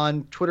 N's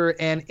on Twitter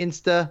and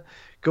Insta.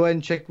 Go ahead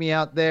and check me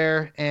out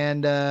there,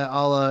 and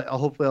I'll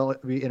hopefully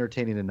be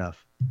entertaining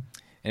enough.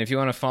 And if you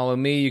want to follow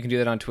me, you can do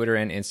that on Twitter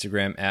and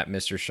Instagram at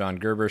Mr. Sean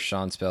Gerber,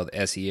 Sean spelled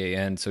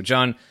S-E-A-N. So,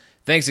 John,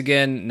 thanks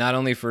again, not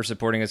only for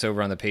supporting us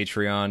over on the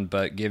Patreon,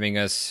 but giving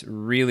us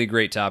really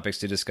great topics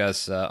to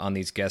discuss on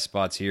these guest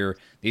spots here.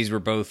 These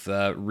were both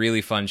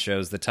really fun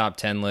shows. The top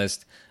 10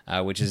 list,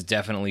 which is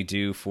definitely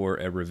due for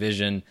a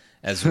revision,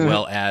 as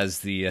well as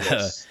the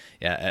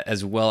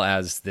as well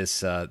as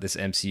this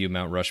MCU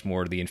Mount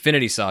Rushmore, the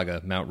Infinity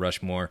Saga Mount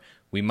Rushmore.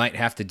 We might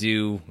have to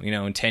do,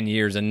 in 10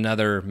 years,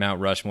 another Mount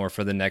Rushmore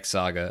for the next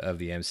saga of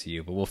the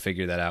MCU, but we'll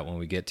figure that out when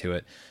we get to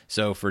it.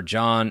 So for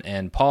John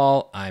and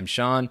Paul, I'm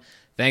Sean.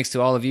 Thanks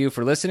to all of you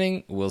for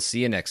listening. We'll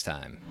see you next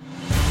time.